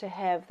to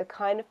have the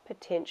kind of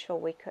potential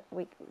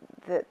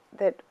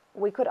that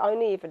we could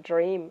only ever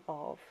dream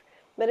of.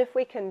 But if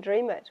we can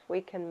dream it, we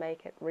can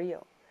make it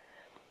real.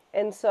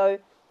 And so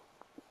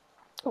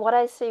what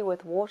I see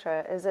with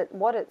water is that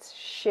what it's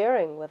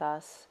sharing with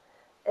us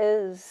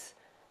is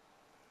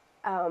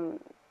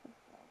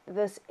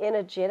this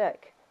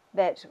energetic,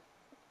 that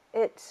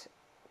it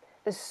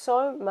is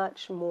so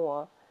much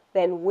more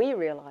than we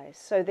realize.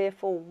 So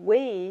therefore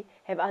we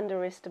have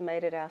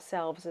underestimated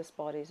ourselves as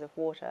bodies of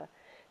water.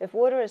 If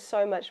water is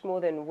so much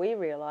more than we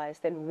realize,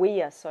 then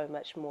we are so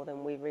much more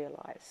than we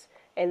realize.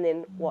 And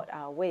then what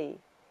are we?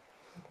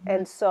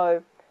 And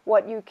so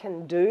what you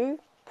can do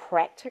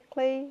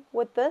practically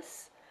with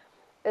this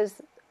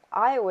is,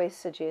 I always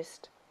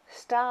suggest,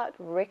 start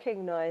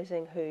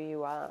recognizing who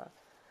you are.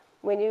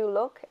 When you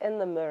look in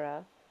the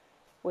mirror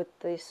with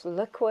these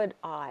liquid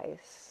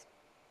eyes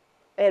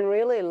and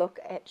really look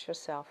at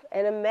yourself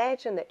and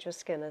imagine that your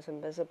skin is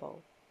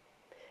invisible.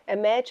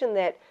 Imagine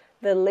that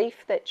the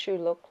leaf that you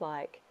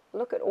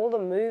look at all the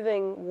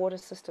moving water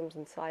systems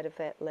inside of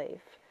that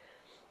leaf.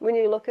 When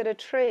you look at a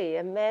tree,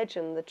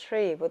 imagine the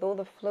tree with all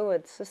the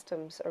fluid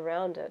systems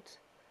around it.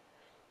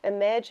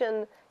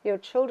 Imagine your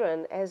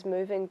children as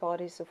moving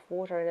bodies of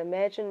water, and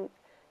imagine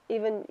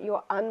even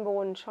your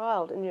unborn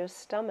child in your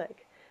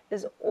stomach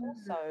is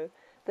also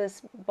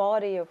this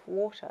body of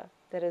water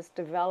that is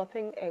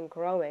developing and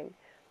growing.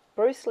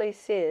 Bruce Lee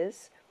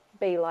says,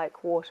 be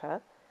like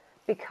water,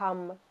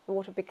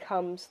 water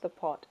becomes the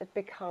pot, it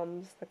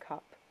becomes the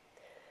cup.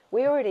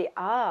 We already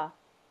are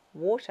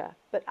water,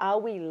 but are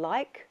we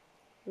like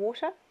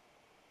water?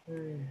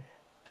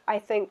 I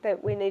think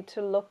that we need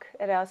to look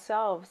at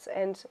ourselves,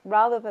 and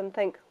rather than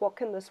think, what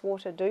can this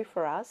water do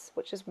for us,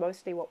 which is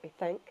mostly what we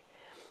think,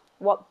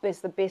 what is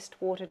the best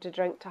water to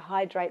drink to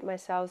hydrate my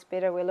cells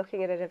better, we're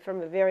looking at it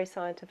from a very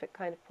scientific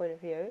kind of point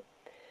of view.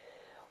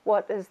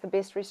 What is the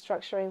best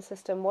restructuring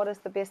system? What is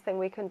the best thing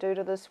we can do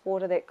to this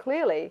water that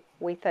clearly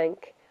we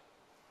think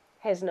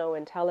has no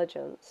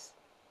intelligence,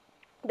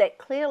 that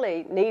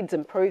clearly needs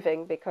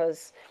improving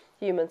because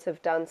humans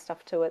have done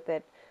stuff to it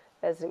that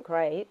isn't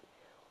great?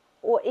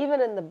 Or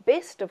even in the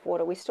best of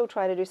water, we still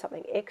try to do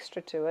something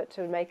extra to it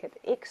to make it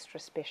extra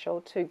special,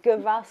 to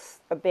give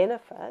us the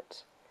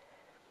benefit.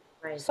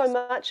 Right. So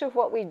much of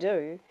what we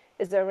do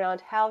is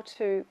around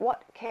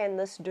what can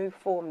this do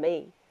for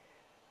me?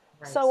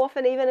 Right. So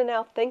often, even in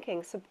our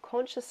thinking,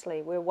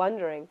 subconsciously, we're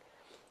wondering,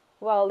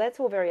 well, that's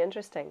all very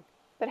interesting,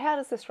 but how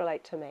does this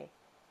relate to me?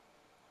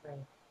 Right.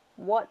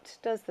 What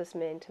does this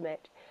mean to me?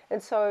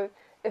 And so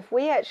if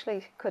we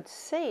actually could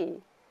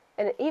see,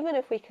 and even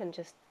if we can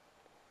just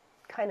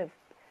kind of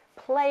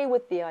play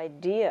with the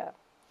idea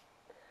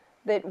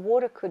that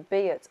water could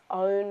be its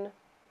own,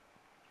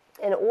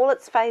 in all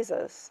its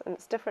phases, and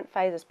its different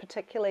phases,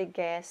 particularly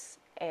gas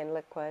and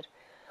liquid,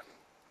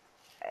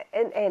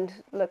 and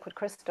liquid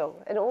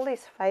crystal, in all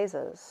these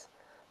phases,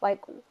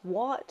 like,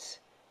 what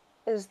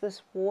is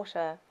this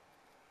water?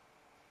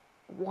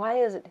 Why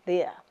is it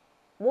there?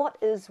 What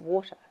is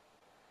water?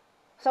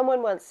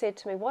 Someone once said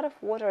to me, what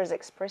if water is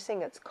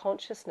expressing its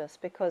consciousness?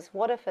 Because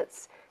what if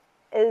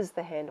is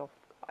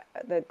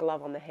the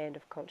glove on the hand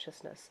of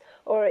consciousness?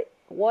 Or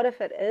what if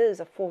it is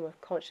a form of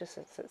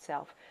consciousness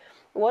itself?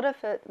 What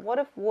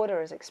if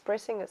water is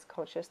expressing its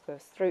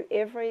consciousness through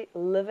every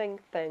living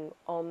thing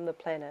on the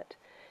planet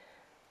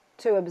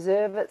to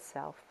observe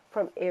itself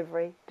from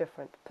every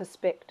different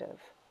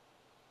perspective?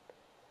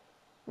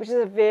 Which is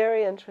a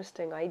very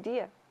interesting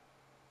idea.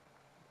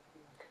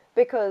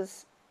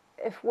 Because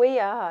if we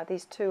are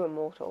these two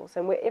immortals,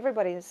 and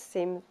everybody has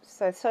seen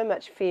so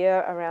much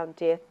fear around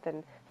death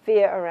and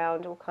fear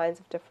around all kinds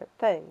of different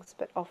things,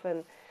 but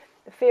often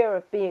the fear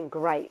of being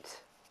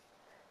great,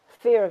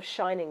 fear of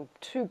shining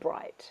too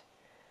bright,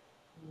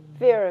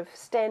 fear of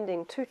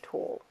standing too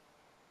tall,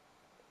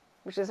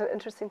 which is an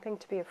interesting thing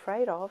to be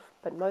afraid of,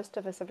 but most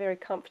of us are very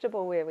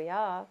comfortable where we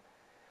are.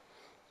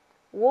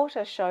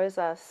 Water shows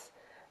us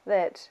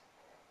that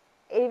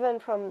even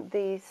from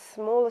the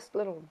smallest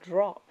little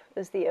drop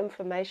is the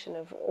information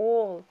of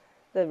all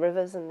the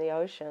rivers in the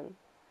ocean.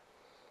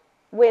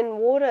 When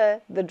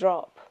water, the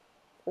drop,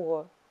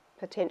 or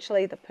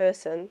potentially the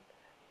person,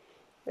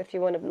 if you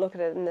want to look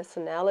at it in this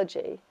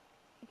analogy,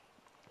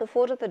 if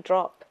water, the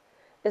drop,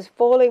 is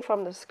falling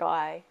from the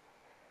sky,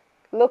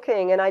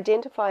 looking and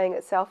identifying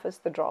itself as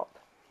the drop,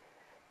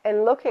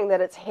 and looking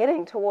that it's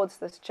heading towards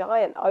this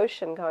giant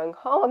ocean, going,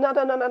 oh, no,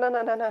 no, no, no, no,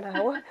 no, no, no,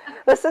 no.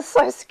 This is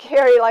so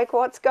scary, like,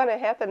 what's going to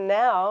happen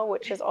now?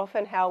 Which is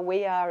often how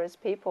we are as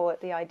people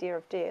at the idea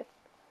of death.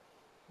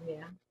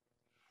 Yeah.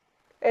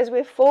 As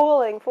we're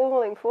falling,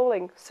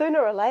 sooner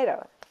or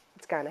later,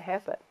 it's going to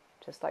happen.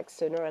 Just like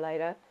sooner or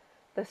later,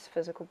 this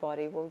physical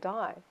body will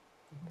die.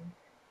 Mm-hmm.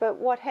 But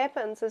what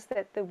happens is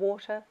that the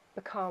water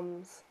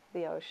becomes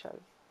the ocean.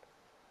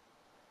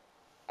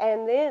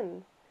 And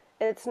then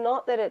it's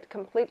not that it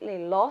completely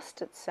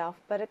lost itself,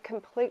 but it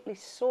completely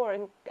saw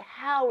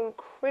how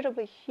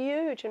incredibly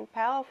huge and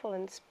powerful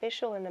and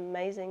special and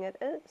amazing it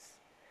is.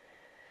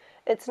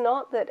 It's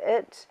not that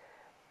it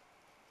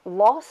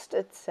lost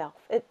itself,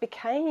 it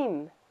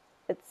became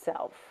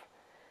itself.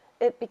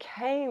 It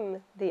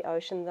became the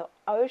ocean. The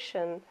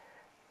ocean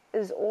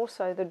is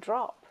also the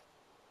drop.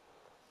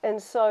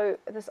 And so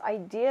this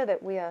idea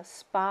that we are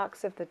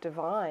sparks of the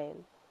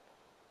divine,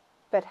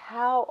 but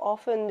how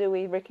often do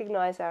we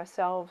recognize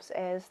ourselves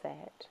as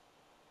that?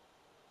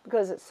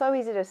 Because it's so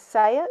easy to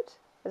say it,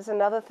 There's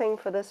another thing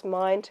for this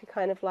mind to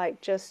kind of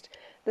like just,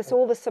 this,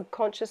 all the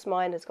subconscious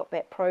mind has got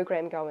that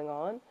program going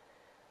on.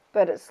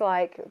 But it's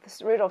like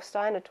this, Rudolf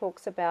Steiner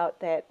talks about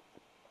that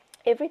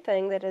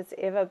everything that has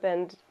ever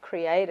been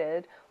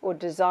created or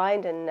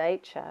designed in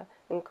nature,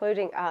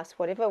 including us,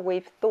 whatever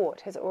we've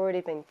thought has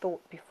already been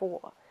thought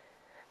before.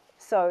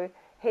 So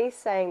he's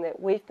saying that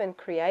we've been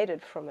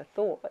created from a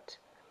thought,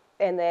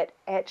 and that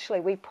actually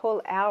we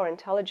pull our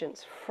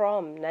intelligence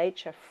from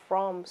nature,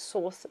 from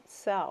source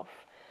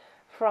itself,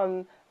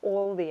 from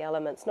all the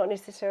elements, not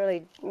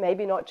necessarily,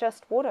 maybe not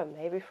just water,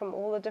 maybe from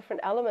all the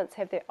different elements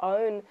have their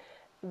own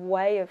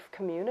way of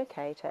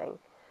communicating.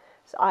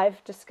 So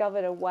I've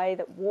discovered a way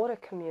that water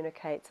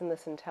communicates in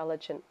this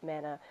intelligent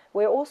manner.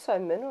 We're also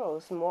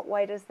minerals. In what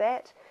way does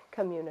that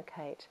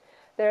communicate?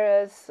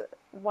 There is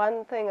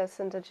one thing this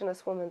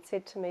Indigenous woman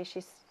said to me.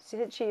 She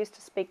said she used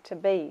to speak to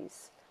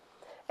bees,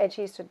 and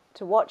she used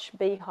to watch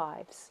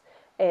beehives.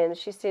 And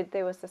she said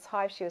there was this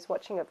hive, she was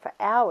watching it for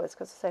hours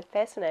because it's so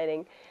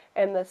fascinating.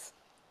 And this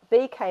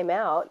bee came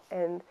out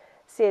and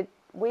said,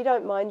 "We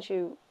don't mind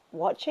you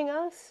watching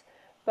us,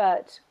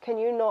 but can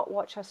you not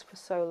watch us for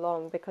so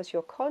long, because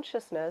your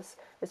consciousness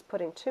is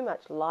putting too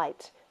much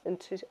light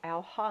into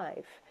our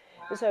hive."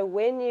 Wow. And so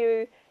when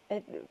you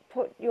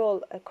put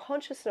your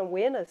conscious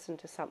awareness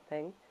into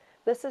something,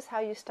 this is how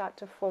you start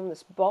to form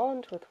this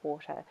bond with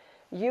water.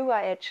 You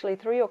are actually,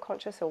 through your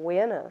conscious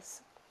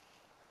awareness,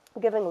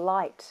 giving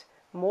light,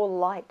 more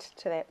light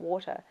to that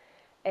water.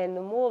 And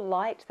the more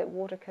light that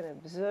water can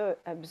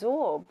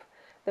absorb,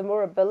 the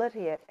more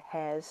ability it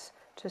has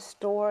to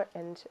store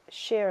and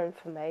share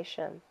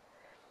information.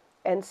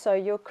 And so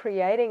you're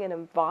creating an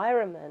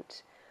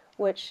environment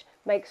which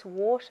makes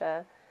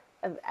water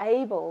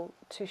able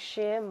to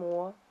share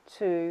more,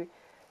 to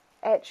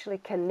actually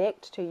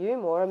connect to you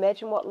more.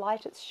 Imagine what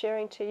light it's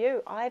sharing to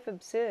you. I've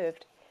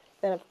observed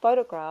and I've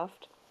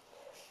photographed,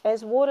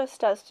 as water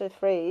starts to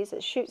freeze,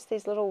 it shoots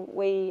these little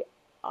wee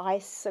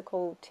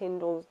icicle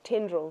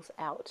tendrils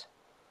out.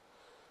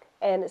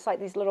 And it's like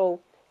these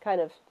little kind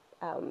of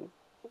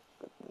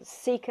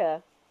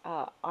seeker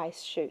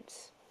ice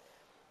shoots.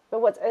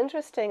 But what's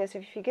interesting is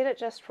if you get it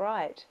just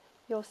right,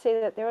 you'll see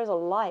that there is a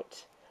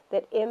light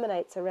that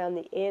emanates around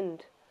the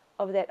end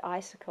of that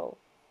icicle.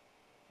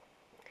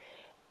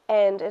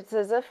 And it's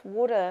as if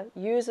water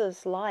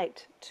uses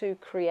light to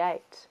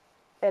create.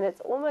 And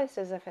it's almost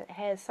as if it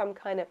has some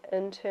kind of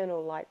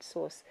internal light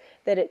source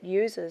that it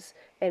uses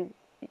and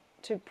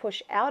to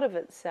push out of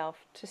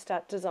itself to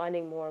start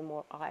designing more and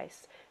more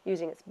ice,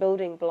 using its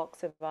building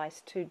blocks of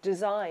ice to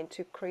design,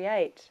 to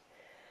create.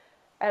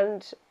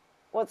 And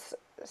what's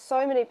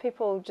so many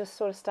people just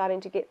sort of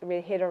starting to get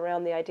their head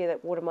around the idea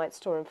that water might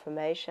store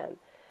information.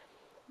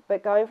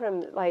 But going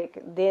from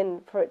like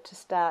then for it to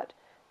start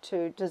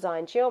to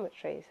design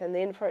geometries, and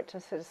then for it to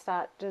sort of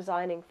start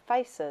designing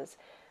faces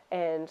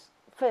and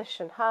fish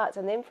and hearts,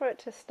 and then for it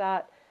to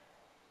start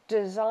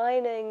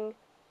designing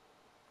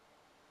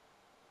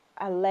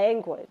a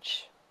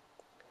language,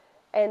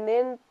 and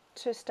then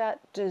to start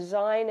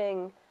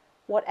designing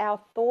what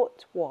our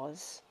thought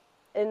was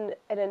in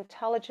an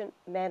intelligent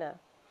manner.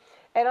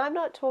 And I'm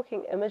not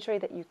talking imagery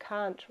that you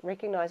can't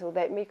recognize, or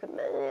that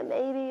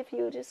maybe if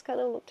you just kind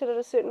of looked at it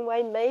a certain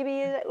way, maybe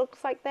it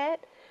looks like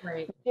that.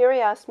 Right.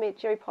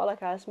 Jerry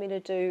Pollock asked me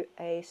to do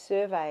a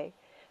survey,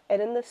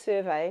 and in the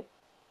survey,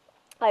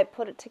 I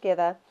put it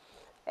together,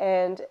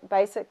 and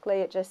basically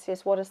it just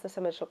says, what does this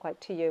image look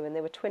like to you? And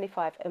there were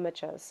 25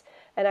 images,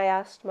 and I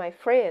asked my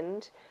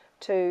friend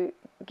to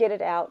get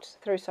it out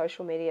through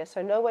social media,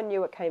 so no one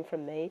knew it came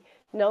from me.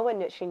 No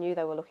one actually knew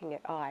they were looking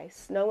at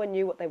ice. No one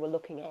knew what they were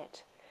looking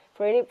at.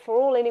 For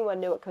all anyone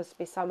knew, it could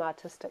be some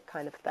artistic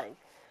kind of thing.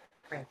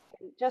 Right.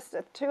 Just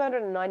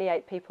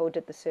 298 people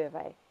did the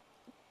survey.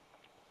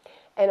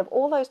 And of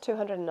all those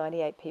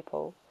 298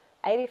 people,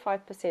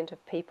 85%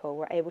 of people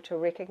were able to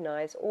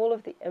recognize all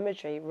of the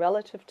imagery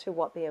relative to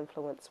what the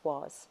influence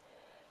was.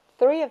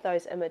 3 of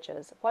those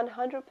images,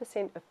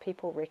 100% of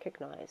people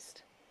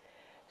recognized.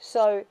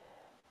 So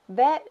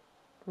that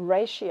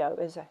ratio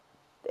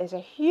is a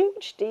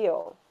huge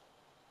deal,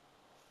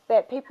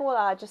 that people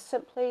are just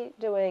simply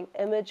doing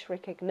image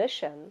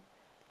recognition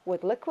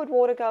with liquid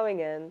water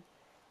going in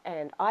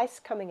and ice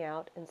coming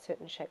out in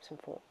certain shapes and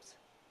forms.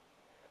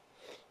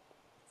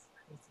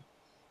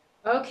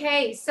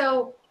 Okay,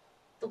 so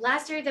the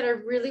last area that I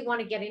really want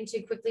to get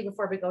into quickly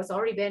before we go, it's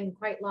already been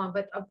quite long,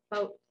 but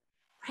about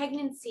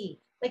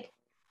pregnancy. Like,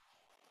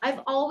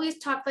 I've always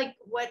talked like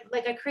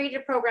I created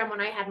a program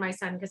when I had my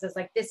son, because I was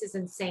like, this is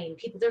insane.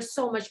 People, there's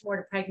so much more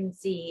to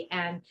pregnancy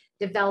and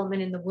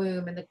development in the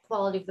womb and the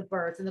quality of the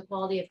birth and the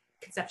quality of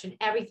conception,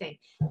 everything.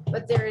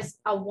 But there's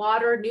a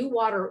new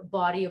water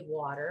body of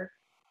water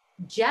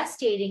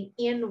gestating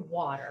in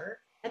water.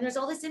 And there's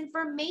all this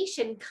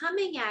information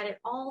coming at it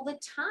all the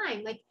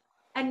time. Like,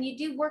 and you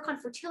do work on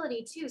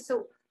fertility too.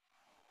 So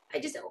I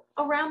just,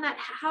 around that,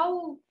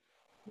 how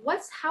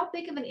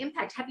big of an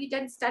impact? Have you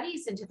done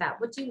studies into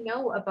that? What do you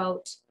know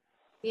about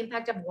the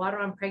impact of water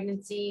on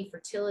pregnancy,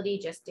 fertility,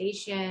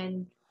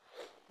 gestation,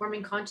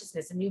 forming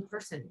consciousness, a new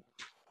person?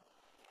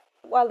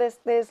 Well,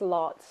 there's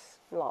lots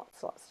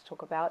to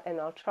talk about, and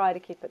I'll try to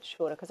keep it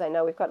shorter because I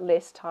know we've got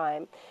less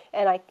time,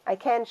 and I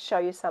can show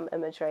you some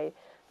imagery,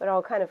 but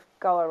I'll kind of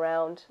go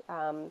around.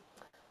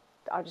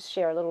 I'll just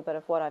share a little bit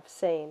of what I've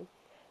seen.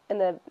 In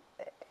the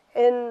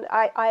in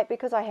I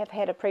because I have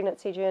had a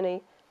pregnancy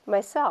journey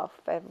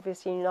myself.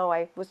 Obviously, you know,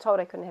 I was told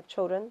I couldn't have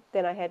children.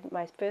 Then I had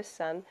my first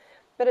son,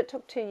 but it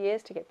took 2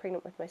 years to get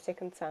pregnant with my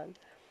second son,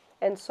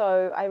 and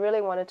so I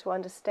really wanted to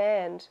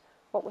understand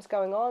what was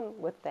going on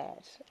with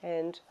that.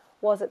 And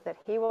was it that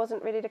he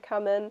wasn't ready to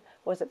come in?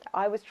 Was it that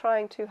I was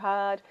trying too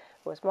hard?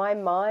 Was my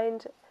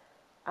mind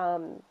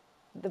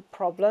the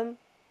problem?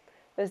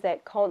 Is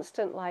that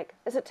constant, like,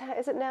 is it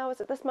now? Is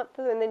it this month?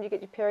 And then you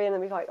get your period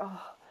and you're like,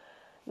 oh,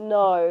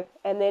 no.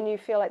 And then you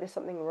feel like there's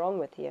something wrong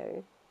with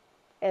you.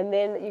 And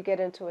then you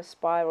get into a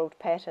spiraled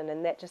pattern,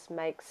 and that just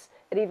makes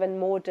it even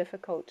more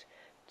difficult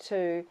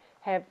to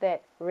have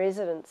that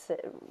resonance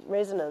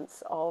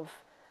of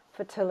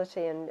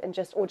fertility and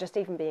just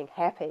even being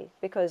happy,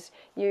 because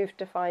you've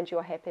defined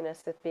your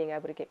happiness as being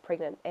able to get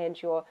pregnant,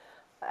 and your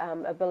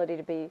ability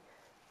to be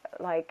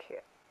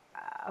like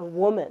a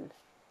woman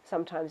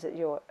sometimes of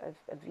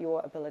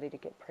your ability to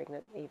get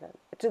pregnant. Even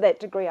to that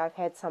degree, I've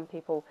had some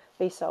people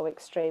be so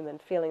extreme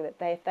and feeling that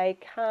if they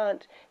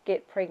can't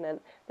get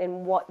pregnant,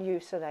 then what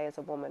use are they as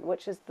a woman?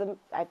 Which is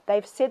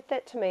they've said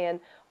that to me, and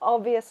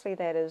obviously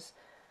that is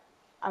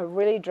a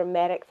really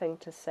dramatic thing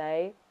to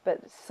say,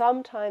 but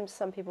sometimes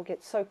some people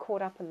get so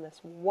caught up in this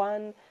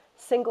one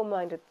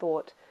single-minded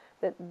thought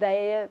that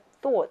their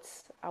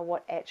thoughts are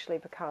what actually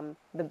become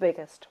the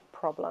biggest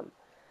problem.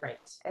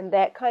 Right. And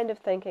that kind of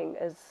thinking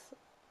is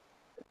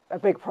a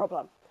big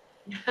problem.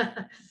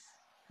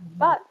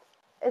 But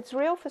it's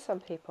real for some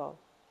people.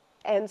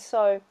 And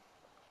so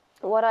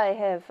what I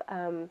have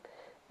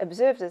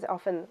observed is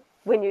often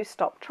when you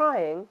stop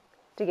trying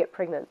to get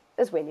pregnant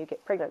is when you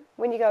get pregnant.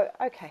 When you go,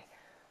 okay,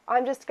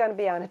 I'm just going to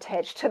be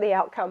unattached to the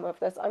outcome of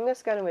this. I'm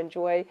just going to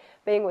enjoy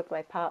being with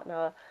my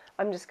partner.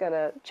 I'm just going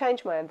to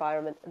change my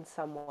environment in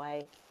some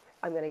way.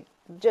 I'm going to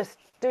just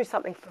do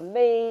something for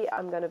me.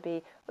 I'm going to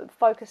be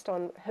focused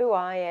on who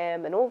I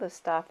am and all this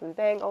stuff. And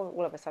bang,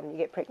 all of a sudden you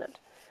get pregnant.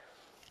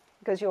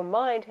 Because your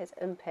mind has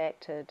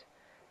impacted,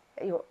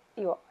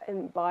 your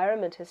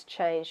environment has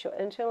changed, your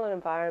internal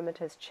environment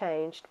has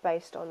changed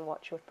based on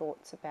what your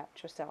thoughts about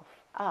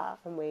yourself are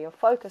and where your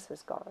focus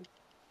has gone.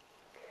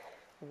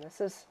 And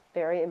this is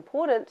very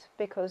important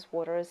because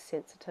water is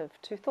sensitive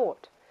to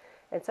thought.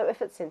 And so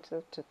if it's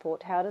sensitive to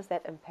thought, how does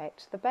that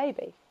impact the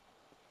baby?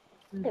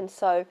 And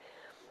so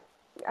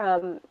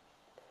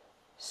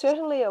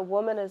certainly a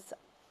woman is,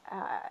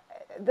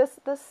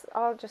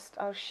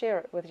 I'll share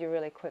it with you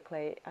really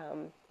quickly.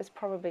 It's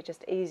probably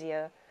just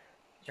easier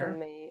for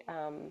me.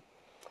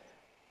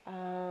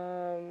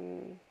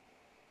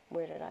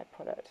 Where did I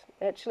put it?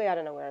 Actually, I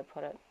don't know where I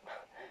put it.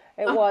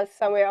 It was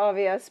somewhere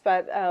obvious,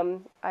 but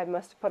I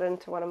must have put it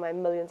into one of my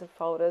millions of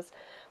folders.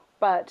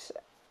 But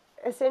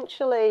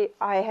essentially,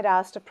 I had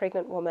asked a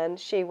pregnant woman,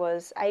 she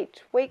was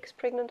 8 weeks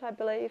pregnant, I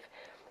believe,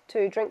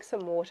 to drink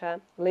some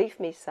water, leave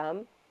me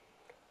some,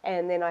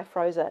 and then I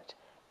froze it.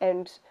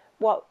 And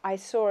what I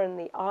saw in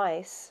the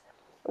ice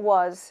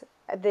was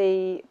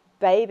the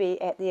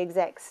baby at the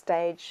exact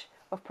stage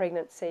of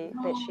pregnancy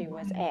that she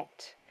was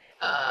at.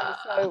 And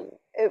so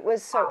it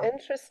was so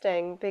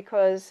interesting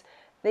because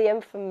the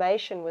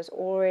information was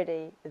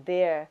already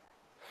there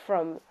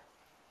from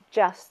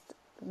just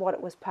what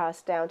it was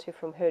passed down to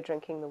from her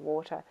drinking the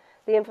water.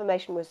 The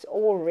information was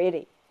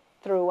already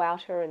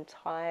throughout her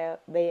entire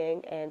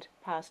being and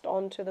passed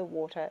on to the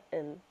water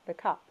in the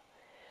cup.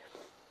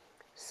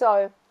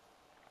 So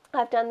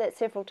I've done that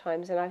several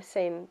times and I've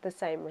seen the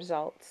same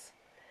results.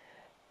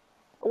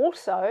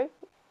 Also,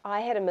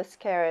 I had a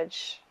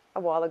miscarriage a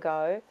while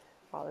ago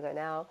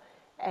now,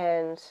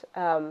 and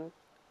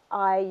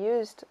I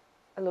used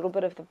a little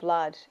bit of the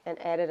blood and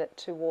added it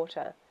to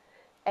water.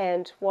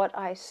 And what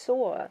I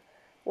saw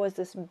was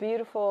this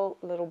beautiful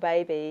little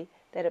baby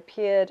that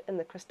appeared in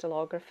the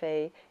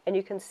crystallography, and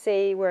you can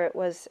see where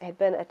it had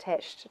been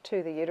attached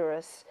to the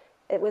uterus.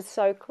 It was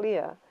so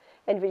clear,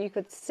 and you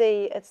could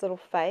see its little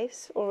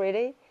face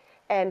already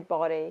and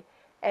body.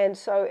 And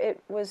so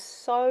it was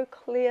so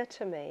clear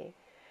to me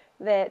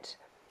that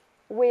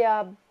we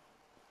are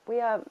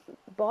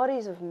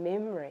bodies of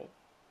memory.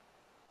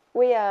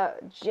 We are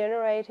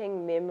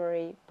generating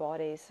memory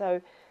bodies. So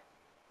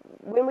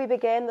when we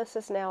began, this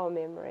is now a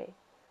memory.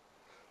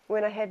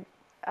 When I had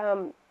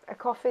a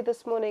coffee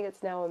this morning,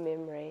 it's now a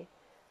memory.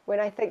 When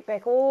I think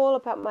back all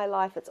about my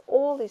life, it's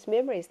all these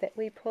memories that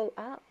we pull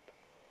up.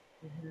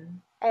 Mm-hmm.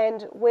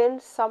 And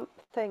when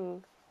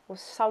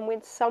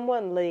when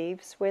someone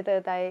leaves, whether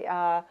they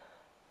are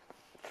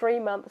 3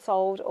 months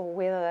old or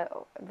whether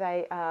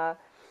they are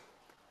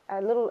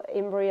a little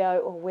embryo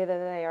or whether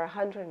they are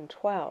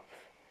 112,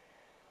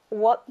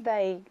 what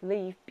they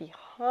leave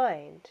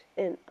behind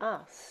in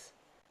us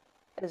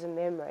is a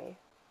memory.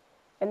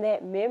 And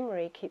that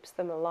memory keeps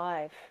them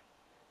alive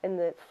in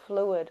the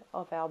fluid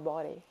of our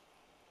body.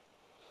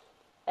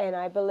 And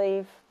I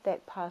believe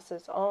that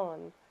passes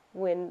on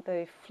when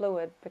the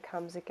fluid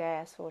becomes a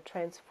gas or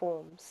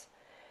transforms.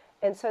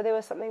 And so there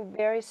was something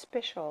very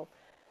special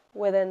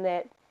within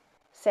that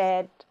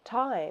sad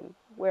time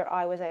where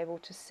I was able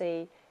to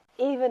see,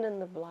 even in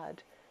the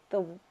blood,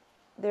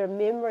 their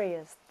memory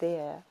is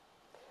there.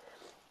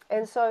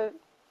 And so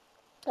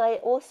I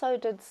also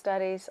did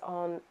studies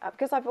on,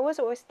 because I've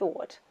always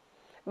thought,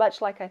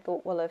 much like I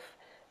thought, well, if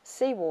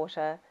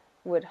seawater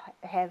would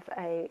have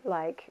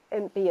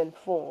be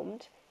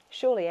informed,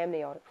 surely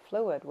amniotic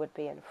fluid would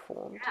be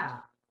informed. Yeah.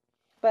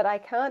 But I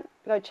can't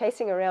go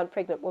chasing around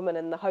pregnant women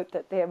in the hope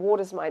that their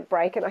waters might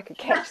break and I could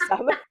catch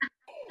some.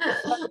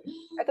 So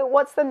I thought,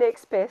 what's the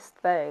next best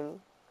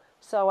thing?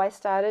 So I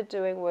started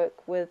doing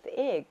work with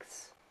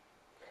eggs,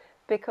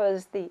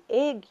 because the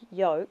egg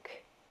yolk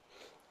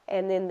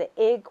and then the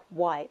egg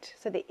white.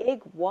 So the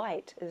egg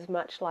white is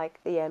much like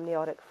the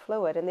amniotic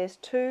fluid, and there's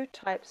two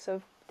types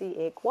of the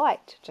egg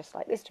white, just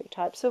like there's two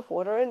types of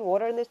water,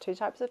 and there's two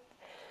types of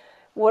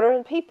water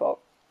in people.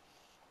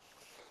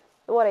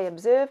 What I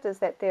observed is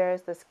that there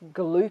is this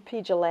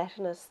gloopy,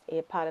 gelatinous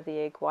part of the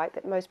egg white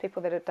that most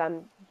people that have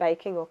done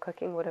baking or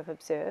cooking would have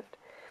observed.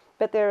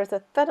 But there is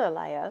a thinner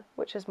layer,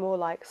 which is more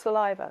like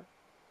saliva.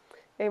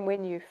 And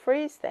when you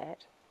freeze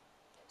that,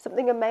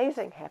 something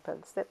amazing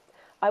happens. That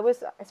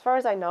as far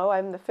as I know,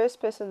 I'm the first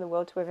person in the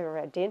world to have ever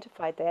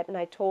identified that, and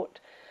I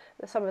taught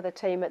some of the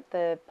team at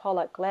the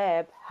Pollock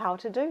lab how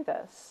to do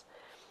this.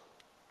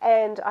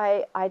 And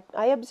I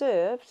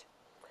observed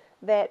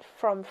that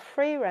from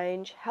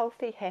free-range,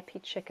 healthy, happy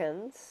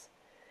chickens,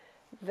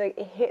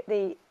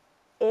 the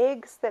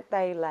eggs that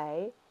they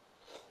lay,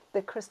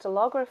 the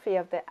crystallography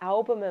of the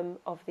albumin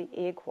of the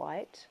egg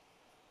white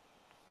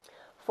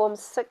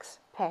forms 6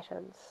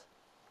 patterns.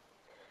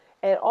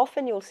 And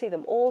often you'll see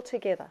them all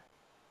together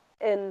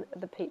in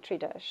the petri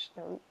dish.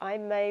 Now, I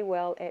may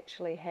well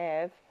actually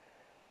have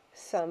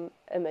some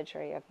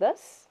imagery of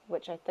this,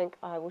 which I think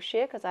I will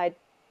share, because I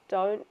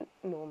don't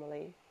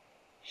normally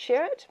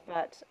share it,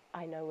 but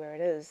I know where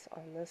it is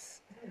on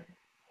this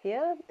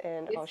here,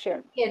 and I'll share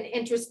it. It's an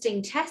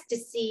interesting test to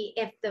see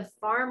if the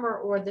farmer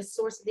or the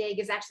source of the egg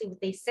is actually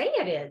what they say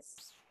it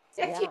is.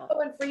 If you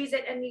go and freeze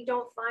it and you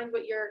don't find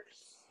what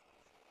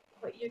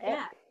you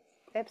get.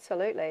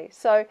 Absolutely.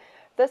 So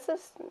this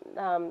is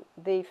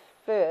the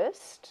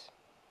first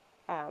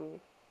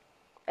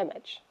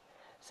image.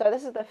 So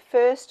this is the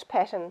first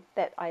pattern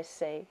that I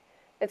see.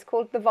 It's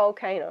called the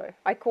volcano.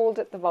 I called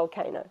it the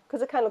volcano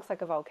because it kind of looks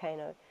like a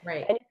volcano.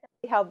 Right. And you can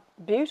see how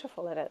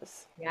beautiful it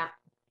is. Yeah.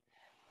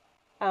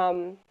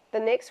 The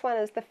next one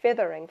is the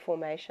feathering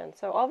formation.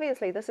 So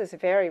obviously this is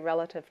very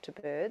relative to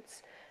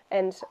birds.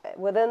 And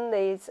within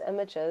these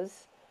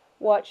images,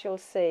 what you'll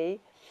see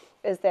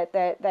is that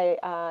they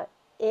are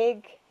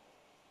egg,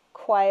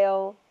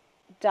 quail,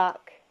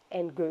 duck,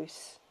 and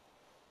goose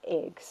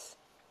eggs.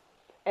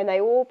 And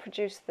they all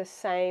produce the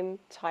same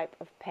type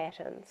of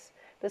patterns.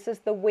 This is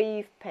the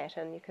weave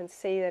pattern. You can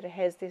see that it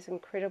has these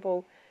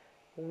incredible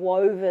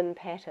woven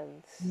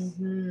patterns.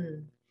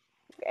 Mm-hmm.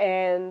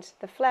 And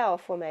the flower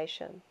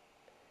formation.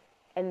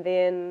 And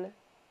then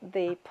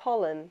the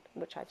pollen,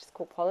 which I just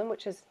call pollen,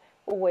 which is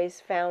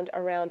always found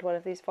around one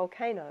of these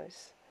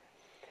volcanoes.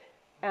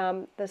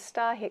 The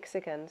star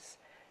hexagons,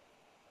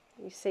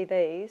 you see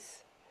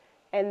these.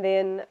 And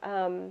then,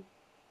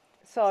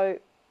 so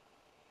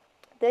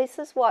this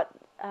is what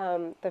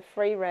the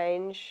free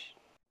range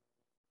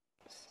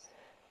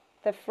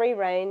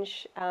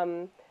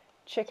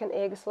chicken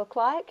eggs look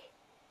like.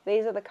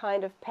 These are the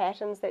kind of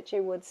patterns that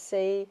you would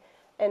see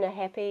in a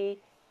happy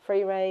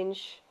free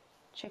range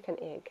chicken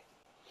egg.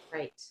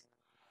 Right.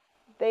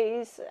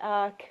 These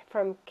are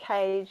from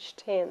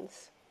caged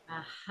hens.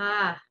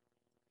 Aha.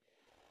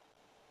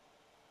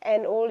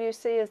 And all you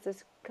see is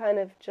this kind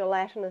of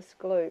gelatinous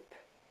gloop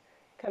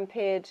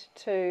compared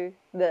to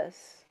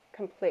this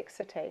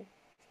complexity.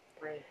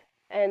 Right.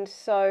 And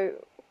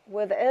so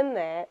within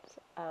that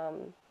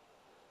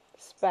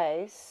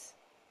space,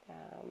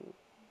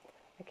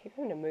 I keep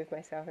having to move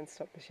myself and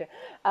stop the share.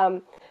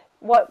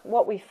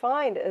 What we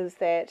find is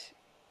that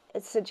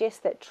it suggests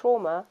that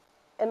trauma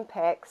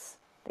impacts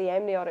the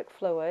amniotic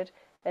fluid,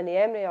 and the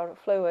amniotic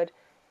fluid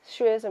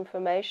shares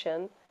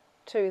information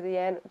to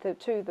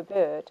the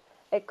bird.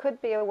 It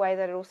could be a way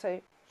that it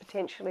also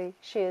potentially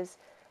shares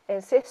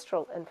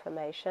ancestral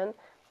information,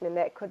 and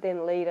that could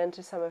then lead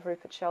into some of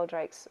Rupert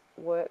Sheldrake's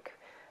work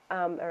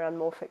around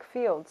morphic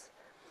fields.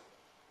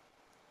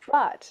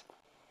 But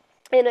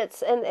and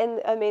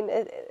I mean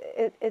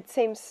it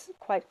seems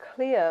quite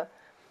clear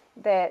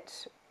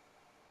that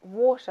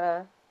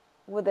water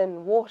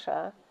within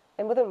water,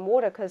 and within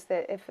water, because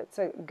if it's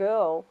a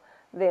girl,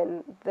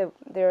 then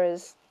there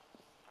is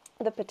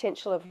the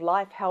potential of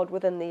life held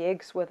within the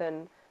eggs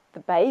within the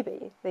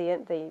baby,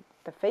 the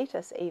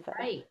fetus even.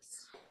 Right.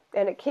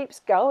 And it keeps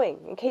going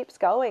and keeps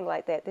going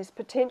like that. There's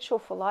potential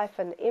for life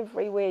in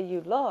everywhere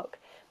you look,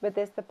 but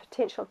there's the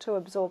potential to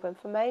absorb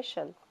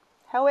information.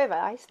 However,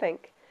 I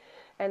think,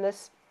 and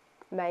this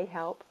may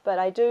help, but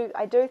I do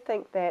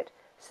think that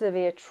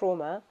severe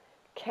trauma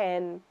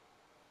can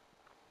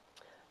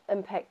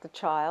impact the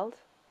child,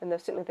 and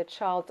certainly the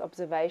child's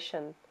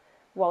observation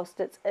whilst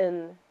it's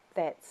in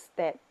that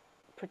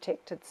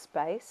protected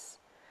space.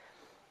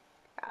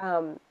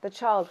 The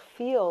child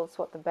feels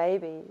what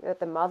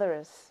the mother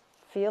is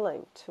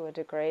feeling to a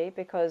degree,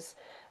 because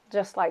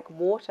just like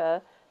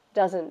water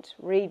doesn't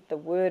read the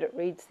word, it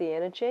reads the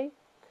energy.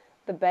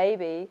 The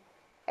baby,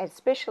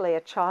 especially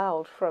a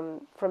child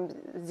from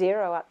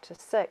 0 up to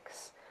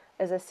 6,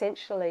 is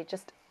essentially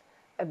just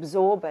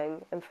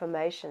absorbing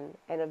information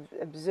and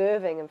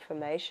observing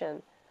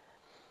information,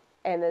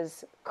 and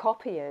is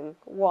copying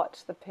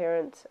what the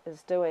parent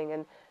is doing,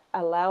 and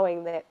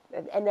allowing that,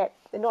 and that,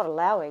 not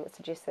allowing it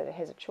suggests that it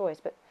has a choice,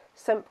 but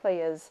simply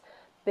is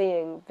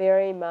being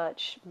very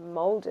much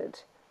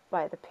molded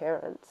by the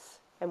parents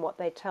and what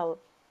they tell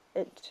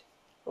it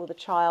or the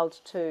child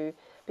to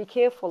be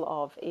careful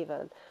of.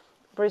 Even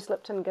Bruce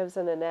Lipton gives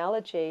an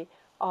analogy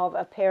of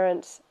a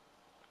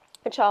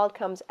child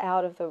comes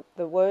out of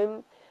the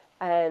womb,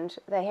 and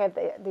they have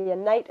the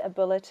innate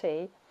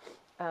ability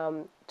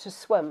to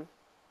swim.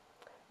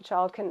 A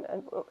child can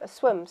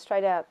swim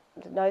straight out.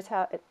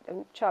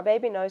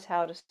 Baby knows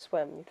how to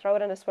swim. You throw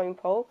it in a swimming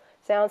pool.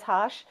 Sounds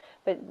harsh,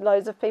 but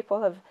loads of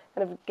people have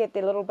kind of get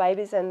their little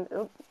babies and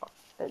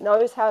it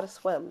knows how to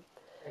swim.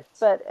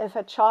 But if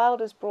a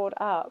child is brought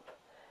up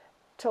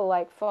till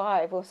like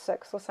 5 or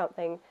 6 or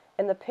something,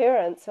 and the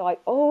parents are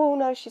like, oh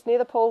no, she's near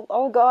the pool,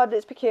 oh God,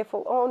 let's be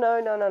careful, oh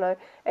no,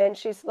 and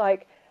she's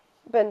like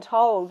being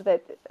told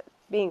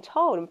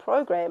and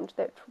programmed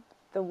that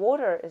the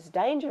water is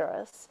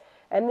dangerous,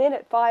 and then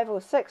at 5 or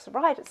 6,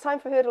 right, it's time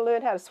for her to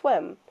learn how to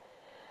swim.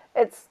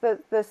 It's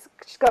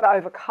she's got to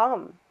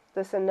overcome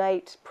this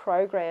innate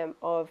program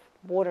of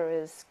water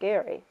is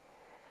scary.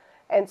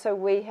 And so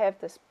we have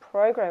this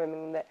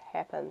programming that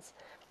happens.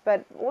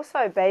 But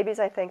also babies,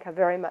 I think, are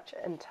very much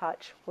in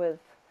touch with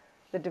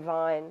the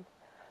divine.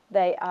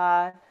 They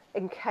are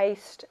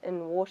encased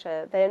in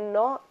water. They're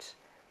not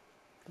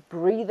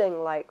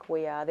breathing like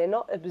we are. They're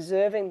not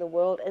observing the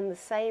world in the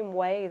same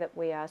way that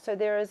we are. So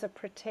there is a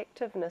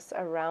protectiveness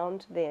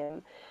around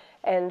them,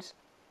 and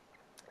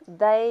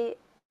their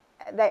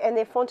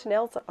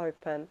fontanelles are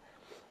open.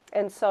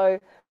 And so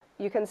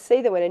you can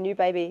see that when a new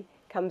baby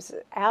comes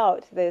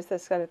out, there's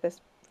this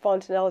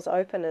fontanelle is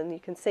open, and you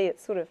can see it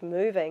sort of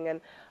moving.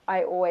 And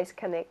I always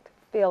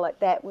feel like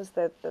that was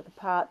the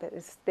part that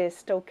they're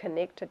still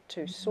connected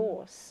to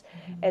source.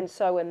 And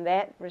so in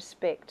that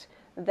respect,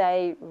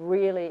 they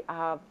really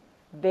are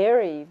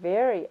very,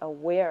 very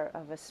aware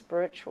of a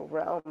spiritual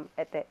realm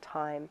at that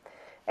time.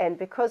 And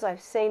because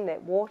I've seen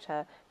that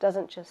water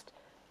doesn't just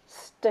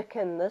stick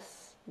in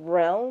this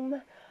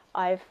realm,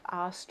 I've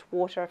asked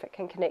water if it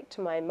can connect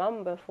to my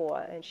mum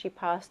before, and she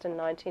passed in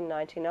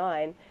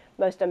 1999.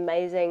 Most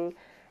amazing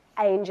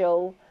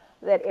angel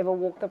that ever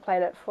walked the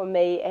planet for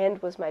me,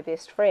 and was my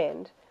best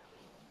friend.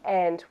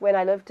 And when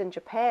I lived in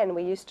Japan,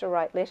 we used to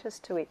write letters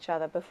to each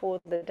other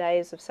before the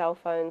days of cell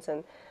phones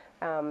and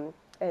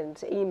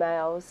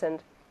emails.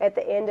 And at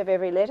the end of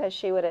every letter,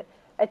 she would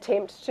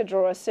attempt to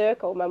draw a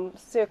circle. My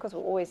circles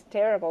were always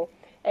terrible,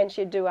 and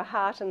she'd do a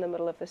heart in the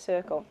middle of the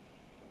circle.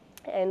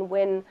 And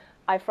when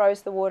I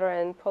froze the water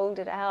and pulled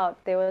it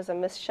out, there was a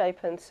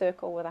misshapen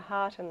circle with a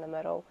heart in the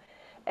middle.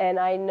 And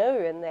I knew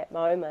in that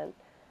moment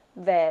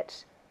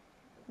that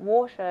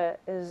water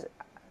is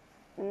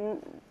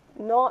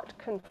not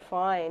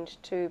confined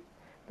to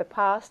the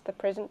past, the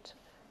present,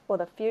 or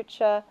the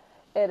future.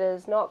 It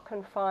is not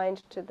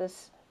confined to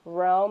this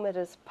realm. It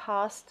is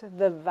past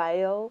the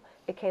veil.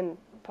 It can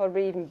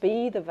probably even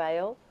be the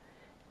veil.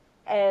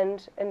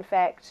 And in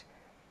fact,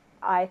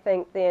 I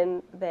think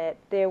then that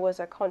there is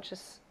a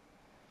conscious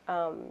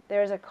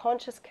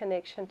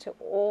connection to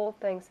all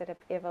things that have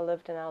ever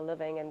lived and are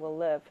living and will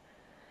live.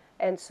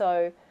 And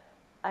so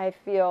I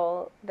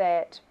feel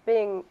that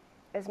being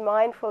as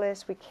mindful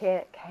as we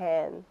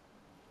can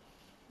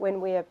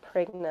when we are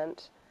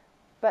pregnant,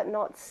 but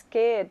not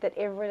scared that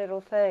every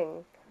little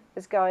thing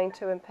is going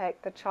to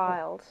impact the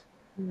child.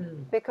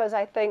 Because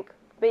I think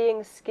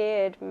being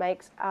scared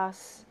makes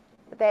us,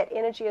 that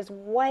energy is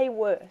way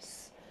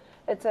worse.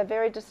 It's a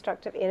very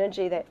destructive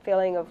energy, that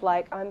feeling of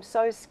like, I'm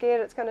so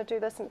scared it's going to do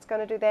this and it's going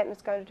to do that and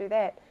it's going to do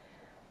that.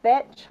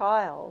 That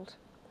child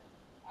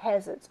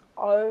has its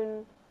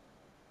own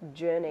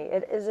journey.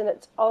 It is in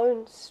its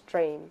own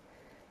stream.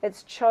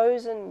 It's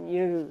chosen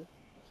you.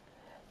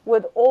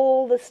 With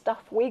all the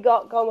stuff we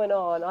got going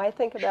on, I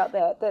think about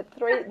that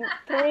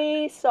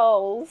three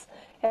souls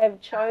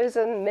have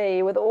chosen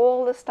me with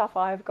all the stuff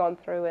I've gone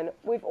through, and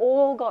we've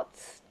all got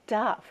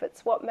stuff.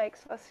 It's what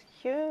makes us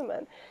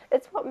human.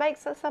 It's what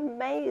makes us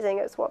amazing.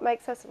 It's what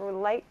makes us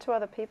relate to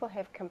other people,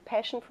 have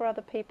compassion for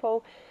other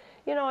people.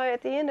 You know,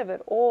 at the end of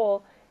it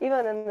all,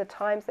 even in the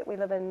times that we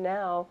live in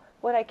now,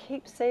 what I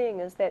keep seeing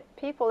is that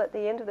people at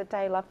the end of the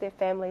day love their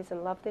families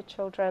and love their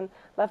children,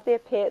 love their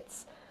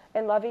pets,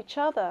 and love each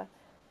other.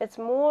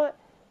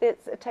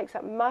 It takes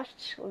up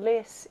much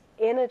less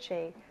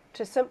energy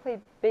to simply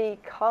be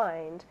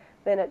kind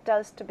than it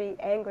does to be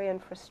angry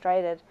and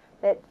frustrated.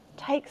 That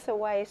takes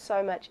away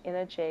so much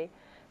energy.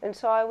 And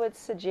so I would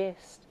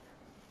suggest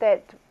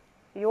that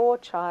your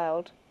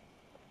child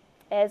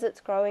as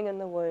it's growing in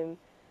the womb,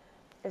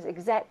 is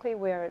exactly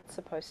where it's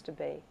supposed to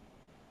be.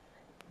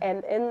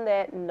 And in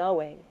that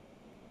knowing,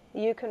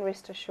 you can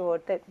rest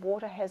assured that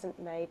water hasn't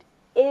made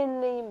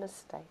any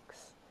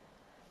mistakes.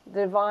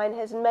 The divine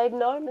has made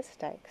no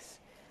mistakes.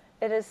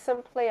 It is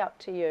simply up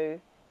to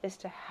you as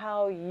to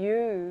how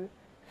you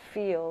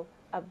feel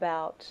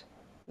about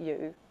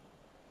you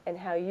and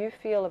how you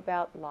feel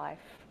about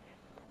life.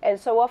 And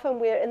so often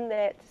we're in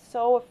that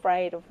so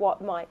afraid of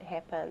what might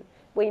happen.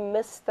 We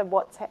miss the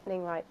what's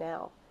happening right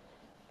now.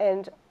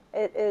 And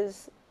it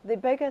is the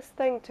biggest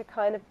thing to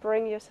kind of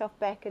bring yourself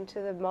back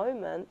into the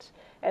moment.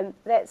 And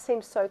that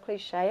seems so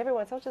cliche.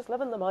 Everyone says, oh, just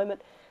live in the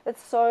moment.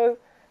 It's so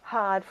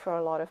hard for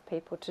a lot of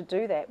people to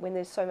do that when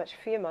there's so much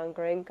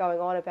fear-mongering going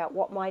on about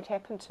what might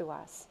happen to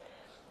us.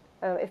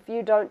 If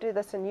you don't do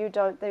this and you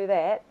don't do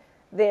that,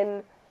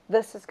 then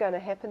this is going to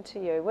happen to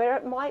you, where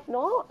it might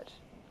not.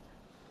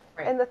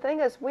 Right. And the thing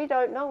is, we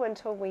don't know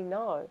until we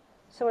know.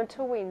 So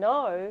until we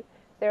know,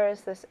 there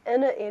is this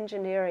inner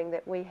engineering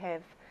that we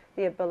have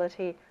the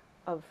ability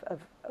of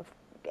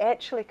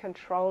actually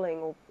controlling,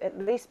 or at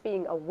least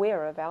being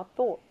aware of our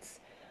thoughts.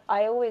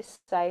 I always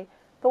say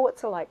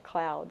thoughts are like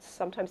clouds.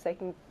 Sometimes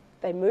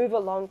they move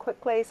along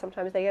quickly,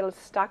 sometimes they get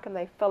stuck and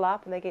they fill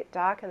up and they get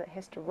dark and it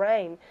has to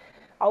rain.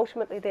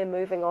 Ultimately they're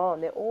moving on.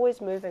 They're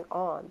always moving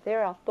on.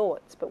 They're our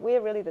thoughts, but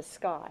we're really the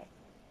sky.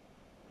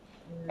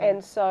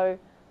 And so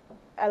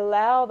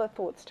allow the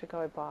thoughts to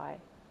go by.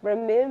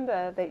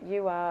 Remember that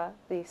you are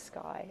the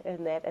sky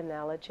in that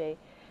analogy,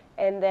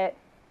 and that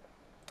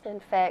in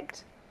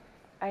fact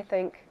I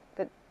think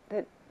that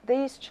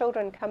these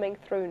children coming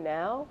through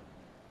now,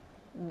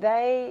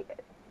 they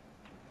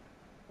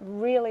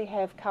really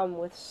have come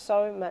with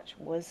so much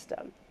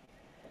wisdom.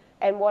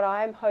 And what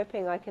I'm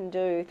hoping I can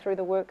do through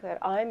the work that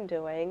I'm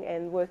doing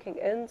and working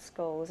in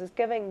schools is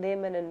giving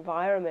them an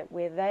environment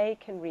where they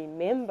can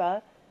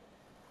remember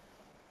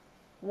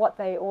what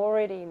they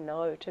already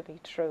know to be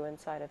true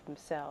inside of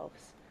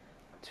themselves.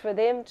 For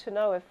them to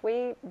know, if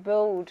we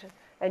build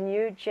a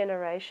new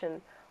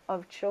generation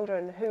of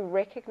children who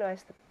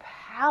recognize the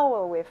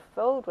power we're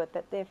filled with,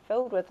 that they're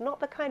filled with, not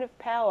the kind of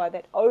power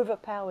that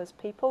overpowers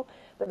people,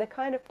 but the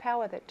kind of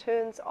power that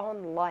turns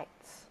on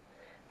lights,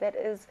 that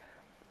is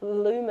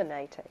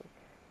illuminating,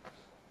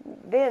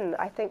 then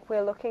I think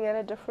we're looking at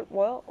a different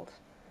world.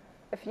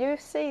 If you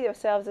see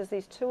yourselves as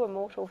these two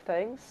immortal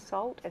things,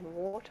 salt and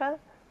water,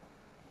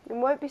 you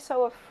won't be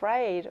so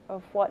afraid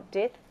of what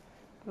death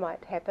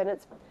might happen.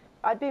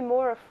 I'd be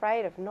more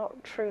afraid of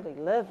not truly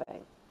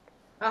living.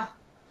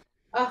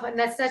 Oh, and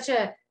that's such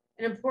an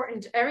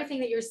important, everything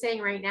that you're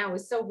saying right now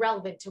is so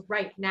relevant to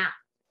right now,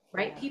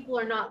 right? Yeah. People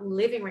are not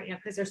living right now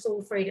because they're so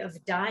afraid of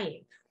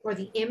dying, or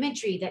the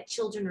imagery that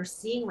children are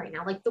seeing right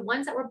now, like the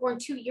ones that were born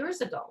 2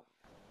 years ago.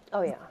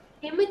 Oh, yeah.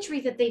 The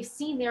imagery that they've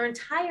seen their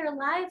entire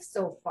lives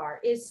so far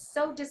is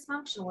so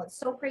dysfunctional. It's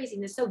so crazy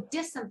and it's so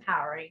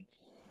disempowering.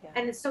 Yeah.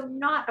 And it's so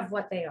not of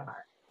what they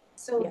are.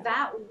 So yeah.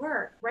 That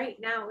work right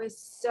now is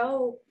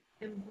so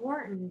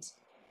important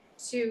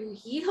to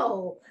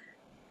heal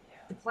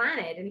the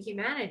planet and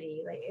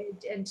humanity, like,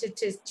 and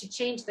to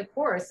change the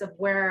course of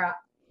where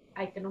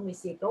I can only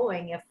see it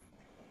going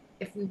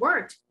if we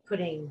weren't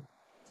putting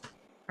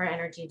our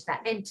energy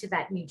into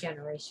that new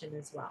generation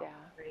as well. Yeah.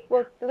 Right.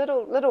 Well,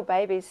 little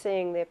babies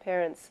seeing their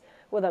parents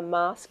with a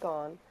mask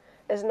on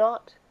is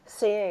not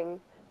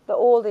seeing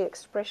all the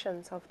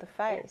expressions of the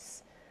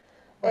face.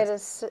 Yeah.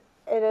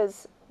 It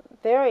is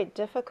very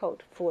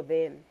difficult for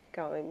them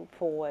going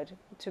forward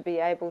to be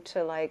able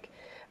to, like,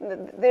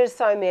 there's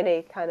so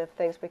many kind of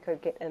things we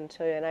could get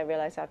into, and I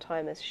realize our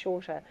time is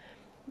shorter,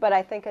 but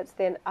I think it's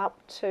then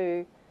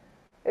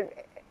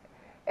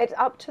it's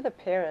up to the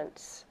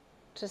parents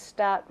to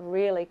start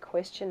really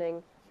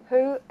questioning,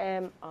 who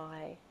am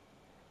I?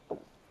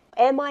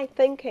 Am I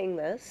thinking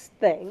this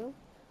thing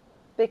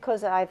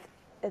because I've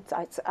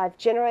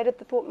generated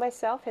the thought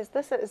myself? Is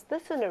this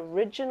an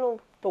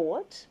original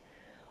thought,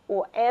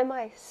 or am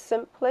I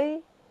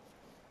simply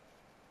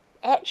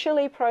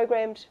actually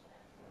programmed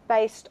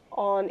based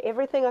on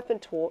everything I've been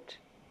taught,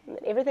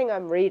 everything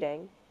I'm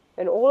reading,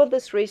 and all of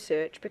this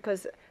research?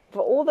 Because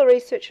for all the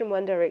research in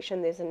one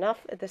direction, there's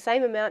the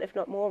same amount, if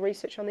not more,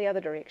 research on the other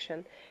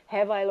direction.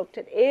 Have I looked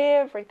at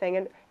everything?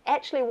 And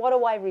actually, what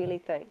do I really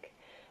think?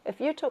 If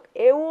you took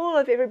all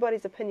of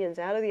everybody's opinions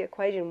out of the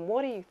equation,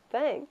 what do you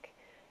think?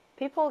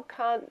 People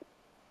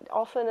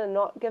often are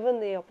not given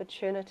the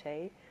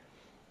opportunity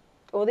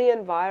or the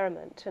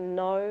environment to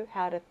know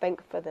how to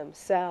think for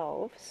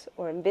themselves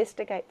or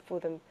investigate for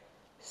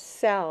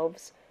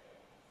themselves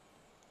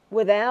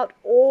without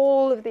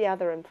all of the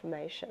other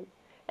information.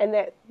 And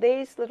that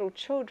these little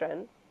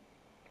children,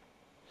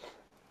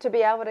 to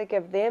be able to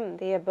give them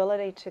the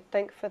ability to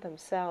think for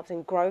themselves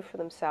and grow for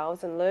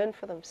themselves and learn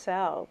for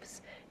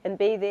themselves and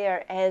be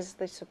there as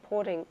the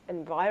supporting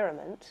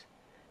environment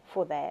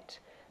for that,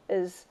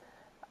 is,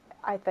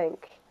 I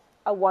think,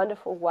 a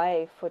wonderful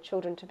way for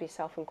children to be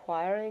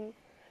self-inquiring,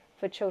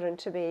 for children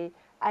to be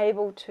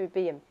able to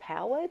be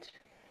empowered,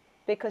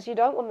 because you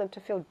don't want them to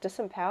feel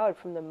disempowered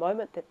from the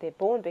moment that they're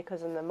born,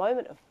 because in the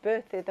moment of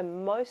birth, they're the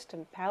most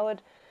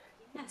empowered,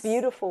 Yes.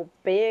 beautiful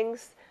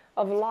beings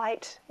of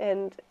light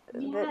and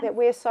Yes. that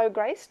we're so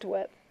graced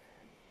with.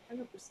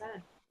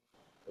 100%.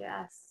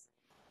 Yes.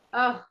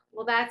 Oh,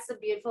 well, that's a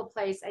beautiful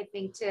place, I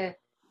think, to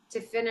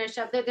finish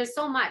up. There's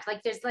so much.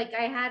 Like there's like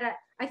I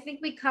think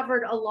we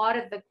covered a lot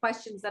of the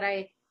questions that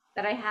I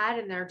had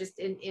in there just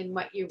in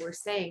what you were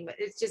saying, but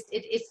it's just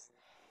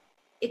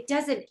it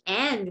doesn't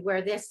end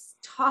where this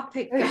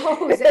topic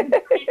goes and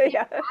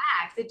Yeah.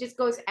 it just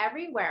goes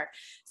everywhere.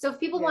 So if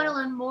people want Yeah. to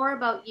learn more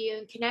about you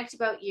and connect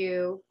about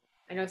you,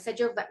 I know I've said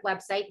your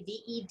website,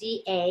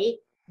 VEDA,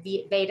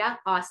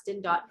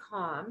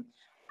 VedaAustin.com.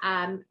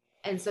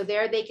 And so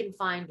there they can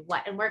find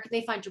what, and where can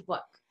they find your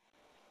book?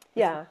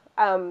 Yeah.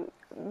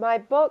 My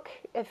book,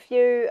 if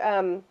you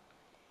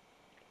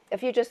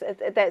just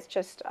that's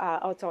just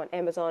it's on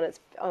Amazon. It's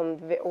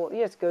on, or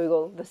you just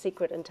Google The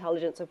Secret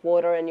Intelligence of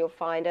Water and you'll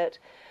find it.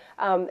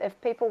 If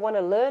people want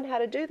to learn how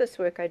to do this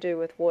work I do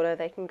with water,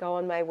 they can go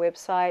on my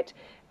website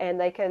and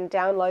they can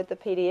download the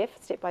PDF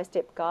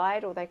step-by-step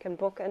guide, or they can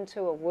book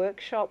into a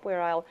workshop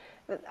where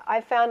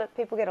I found that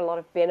people get a lot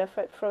of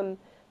benefit from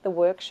the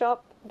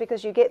workshop,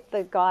 because you get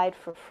the guide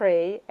for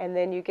free and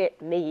then you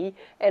get me,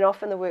 and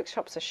often the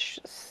workshops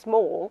are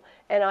small,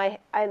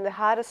 and the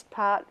hardest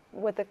part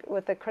with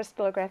the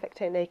crystallographic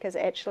technique is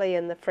actually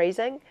in the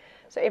freezing.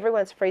 So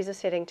everyone's freezer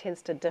setting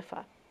tends to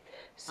differ.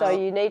 So Oh,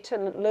 you need to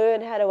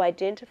learn how to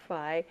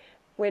identify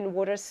when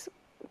water's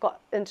got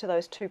into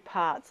those two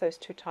parts, those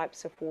two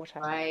types of water.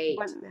 right.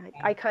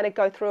 I kind of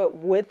go through it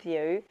with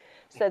you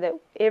so that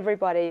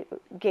everybody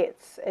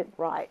gets it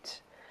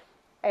right.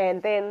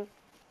 And then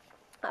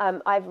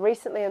I've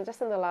recently, and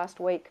just in the last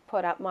week,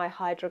 put up my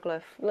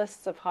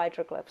lists of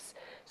hydroglyphs.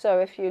 So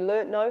if you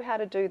know how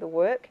to do the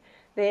work,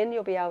 then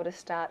you'll be able to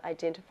start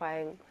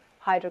identifying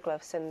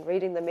hydroglyphs and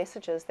reading the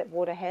messages that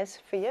water has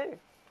for you.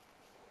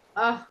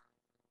 Oh,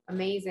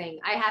 amazing.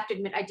 I have to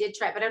admit, I did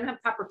try, but I don't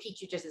have proper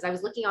petri dishes. I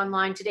was looking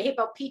online today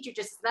about petri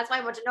dishes. That's why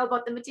I want to know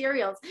about the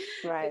materials.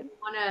 Right. I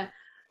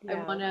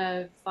Yeah. want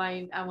to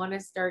I want to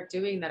start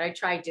doing that. I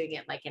tried doing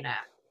it like in a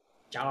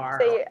jar.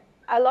 See,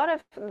 a lot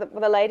of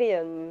the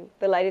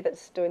lady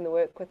that's doing the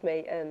work with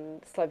me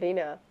in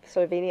Slovenia,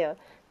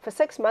 for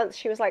 6 months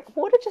she was like,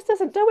 water just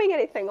isn't doing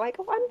anything. Like,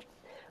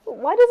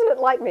 why doesn't it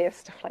like me, and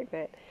stuff like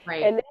that.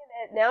 Right. And then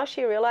now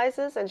she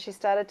realizes, and she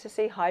started to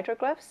see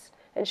hydroglyphs,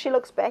 and she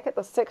looks back at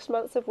the 6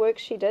 months of work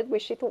she did where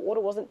she thought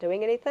water wasn't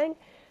doing anything,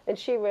 and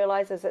she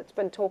realizes it's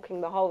been talking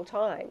the whole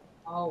time.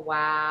 Oh,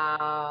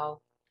 wow.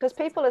 Because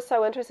people are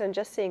so interested in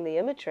just seeing the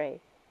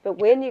imagery. But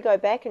when you go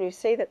back and you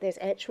see that there's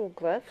actual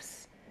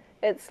glyphs,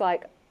 it's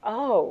like,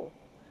 oh,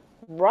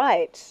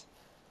 right,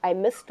 I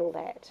missed all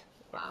that.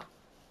 Wow.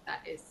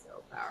 That is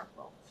so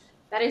powerful.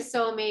 That is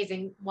so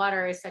amazing.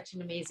 Water is such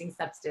an amazing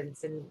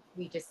substance, and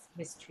we just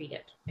mistreat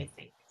it, I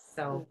think.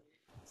 So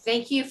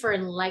thank you for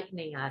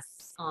enlightening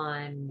us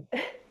on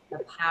the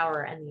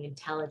power and the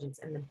intelligence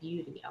and the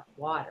beauty of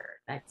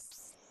water.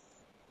 That's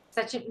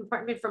such an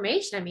important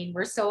information. I mean,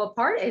 we're so a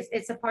part,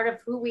 it's a part of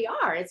who we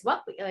are. It's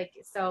what we like.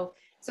 So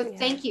Yeah.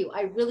 thank you.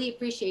 I really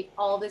appreciate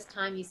all this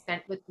time you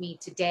spent with me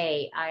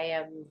today. I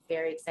am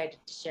very excited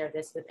to share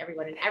this with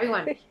everyone, and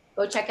everyone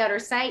go check out our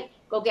site,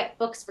 go get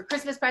books for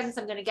Christmas presents.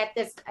 I'm going to get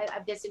this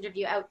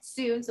interview out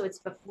soon, so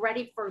it's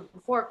ready for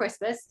before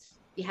Christmas.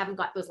 If you haven't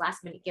got those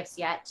last minute gifts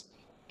yet,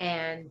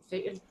 and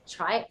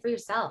try it for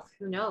yourself.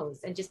 Who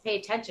knows? And just pay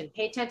attention.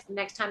 Pay attention the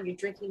next time you're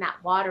drinking that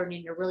water and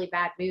in a really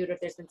bad mood, or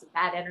if there's been some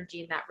bad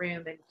energy in that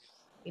room, and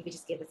maybe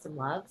just give it some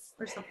love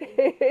or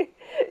something.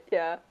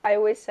 Yeah, I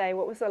always say,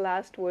 what was the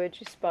last word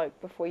you spoke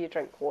before you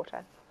drink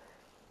water?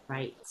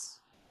 Right.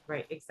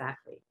 Right.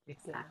 Exactly. Yeah,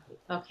 Exactly.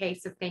 Okay.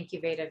 So thank you,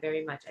 Veda,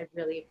 very much. I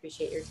really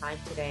appreciate your time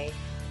today.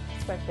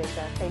 it's my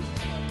pleasure. Thank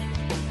you.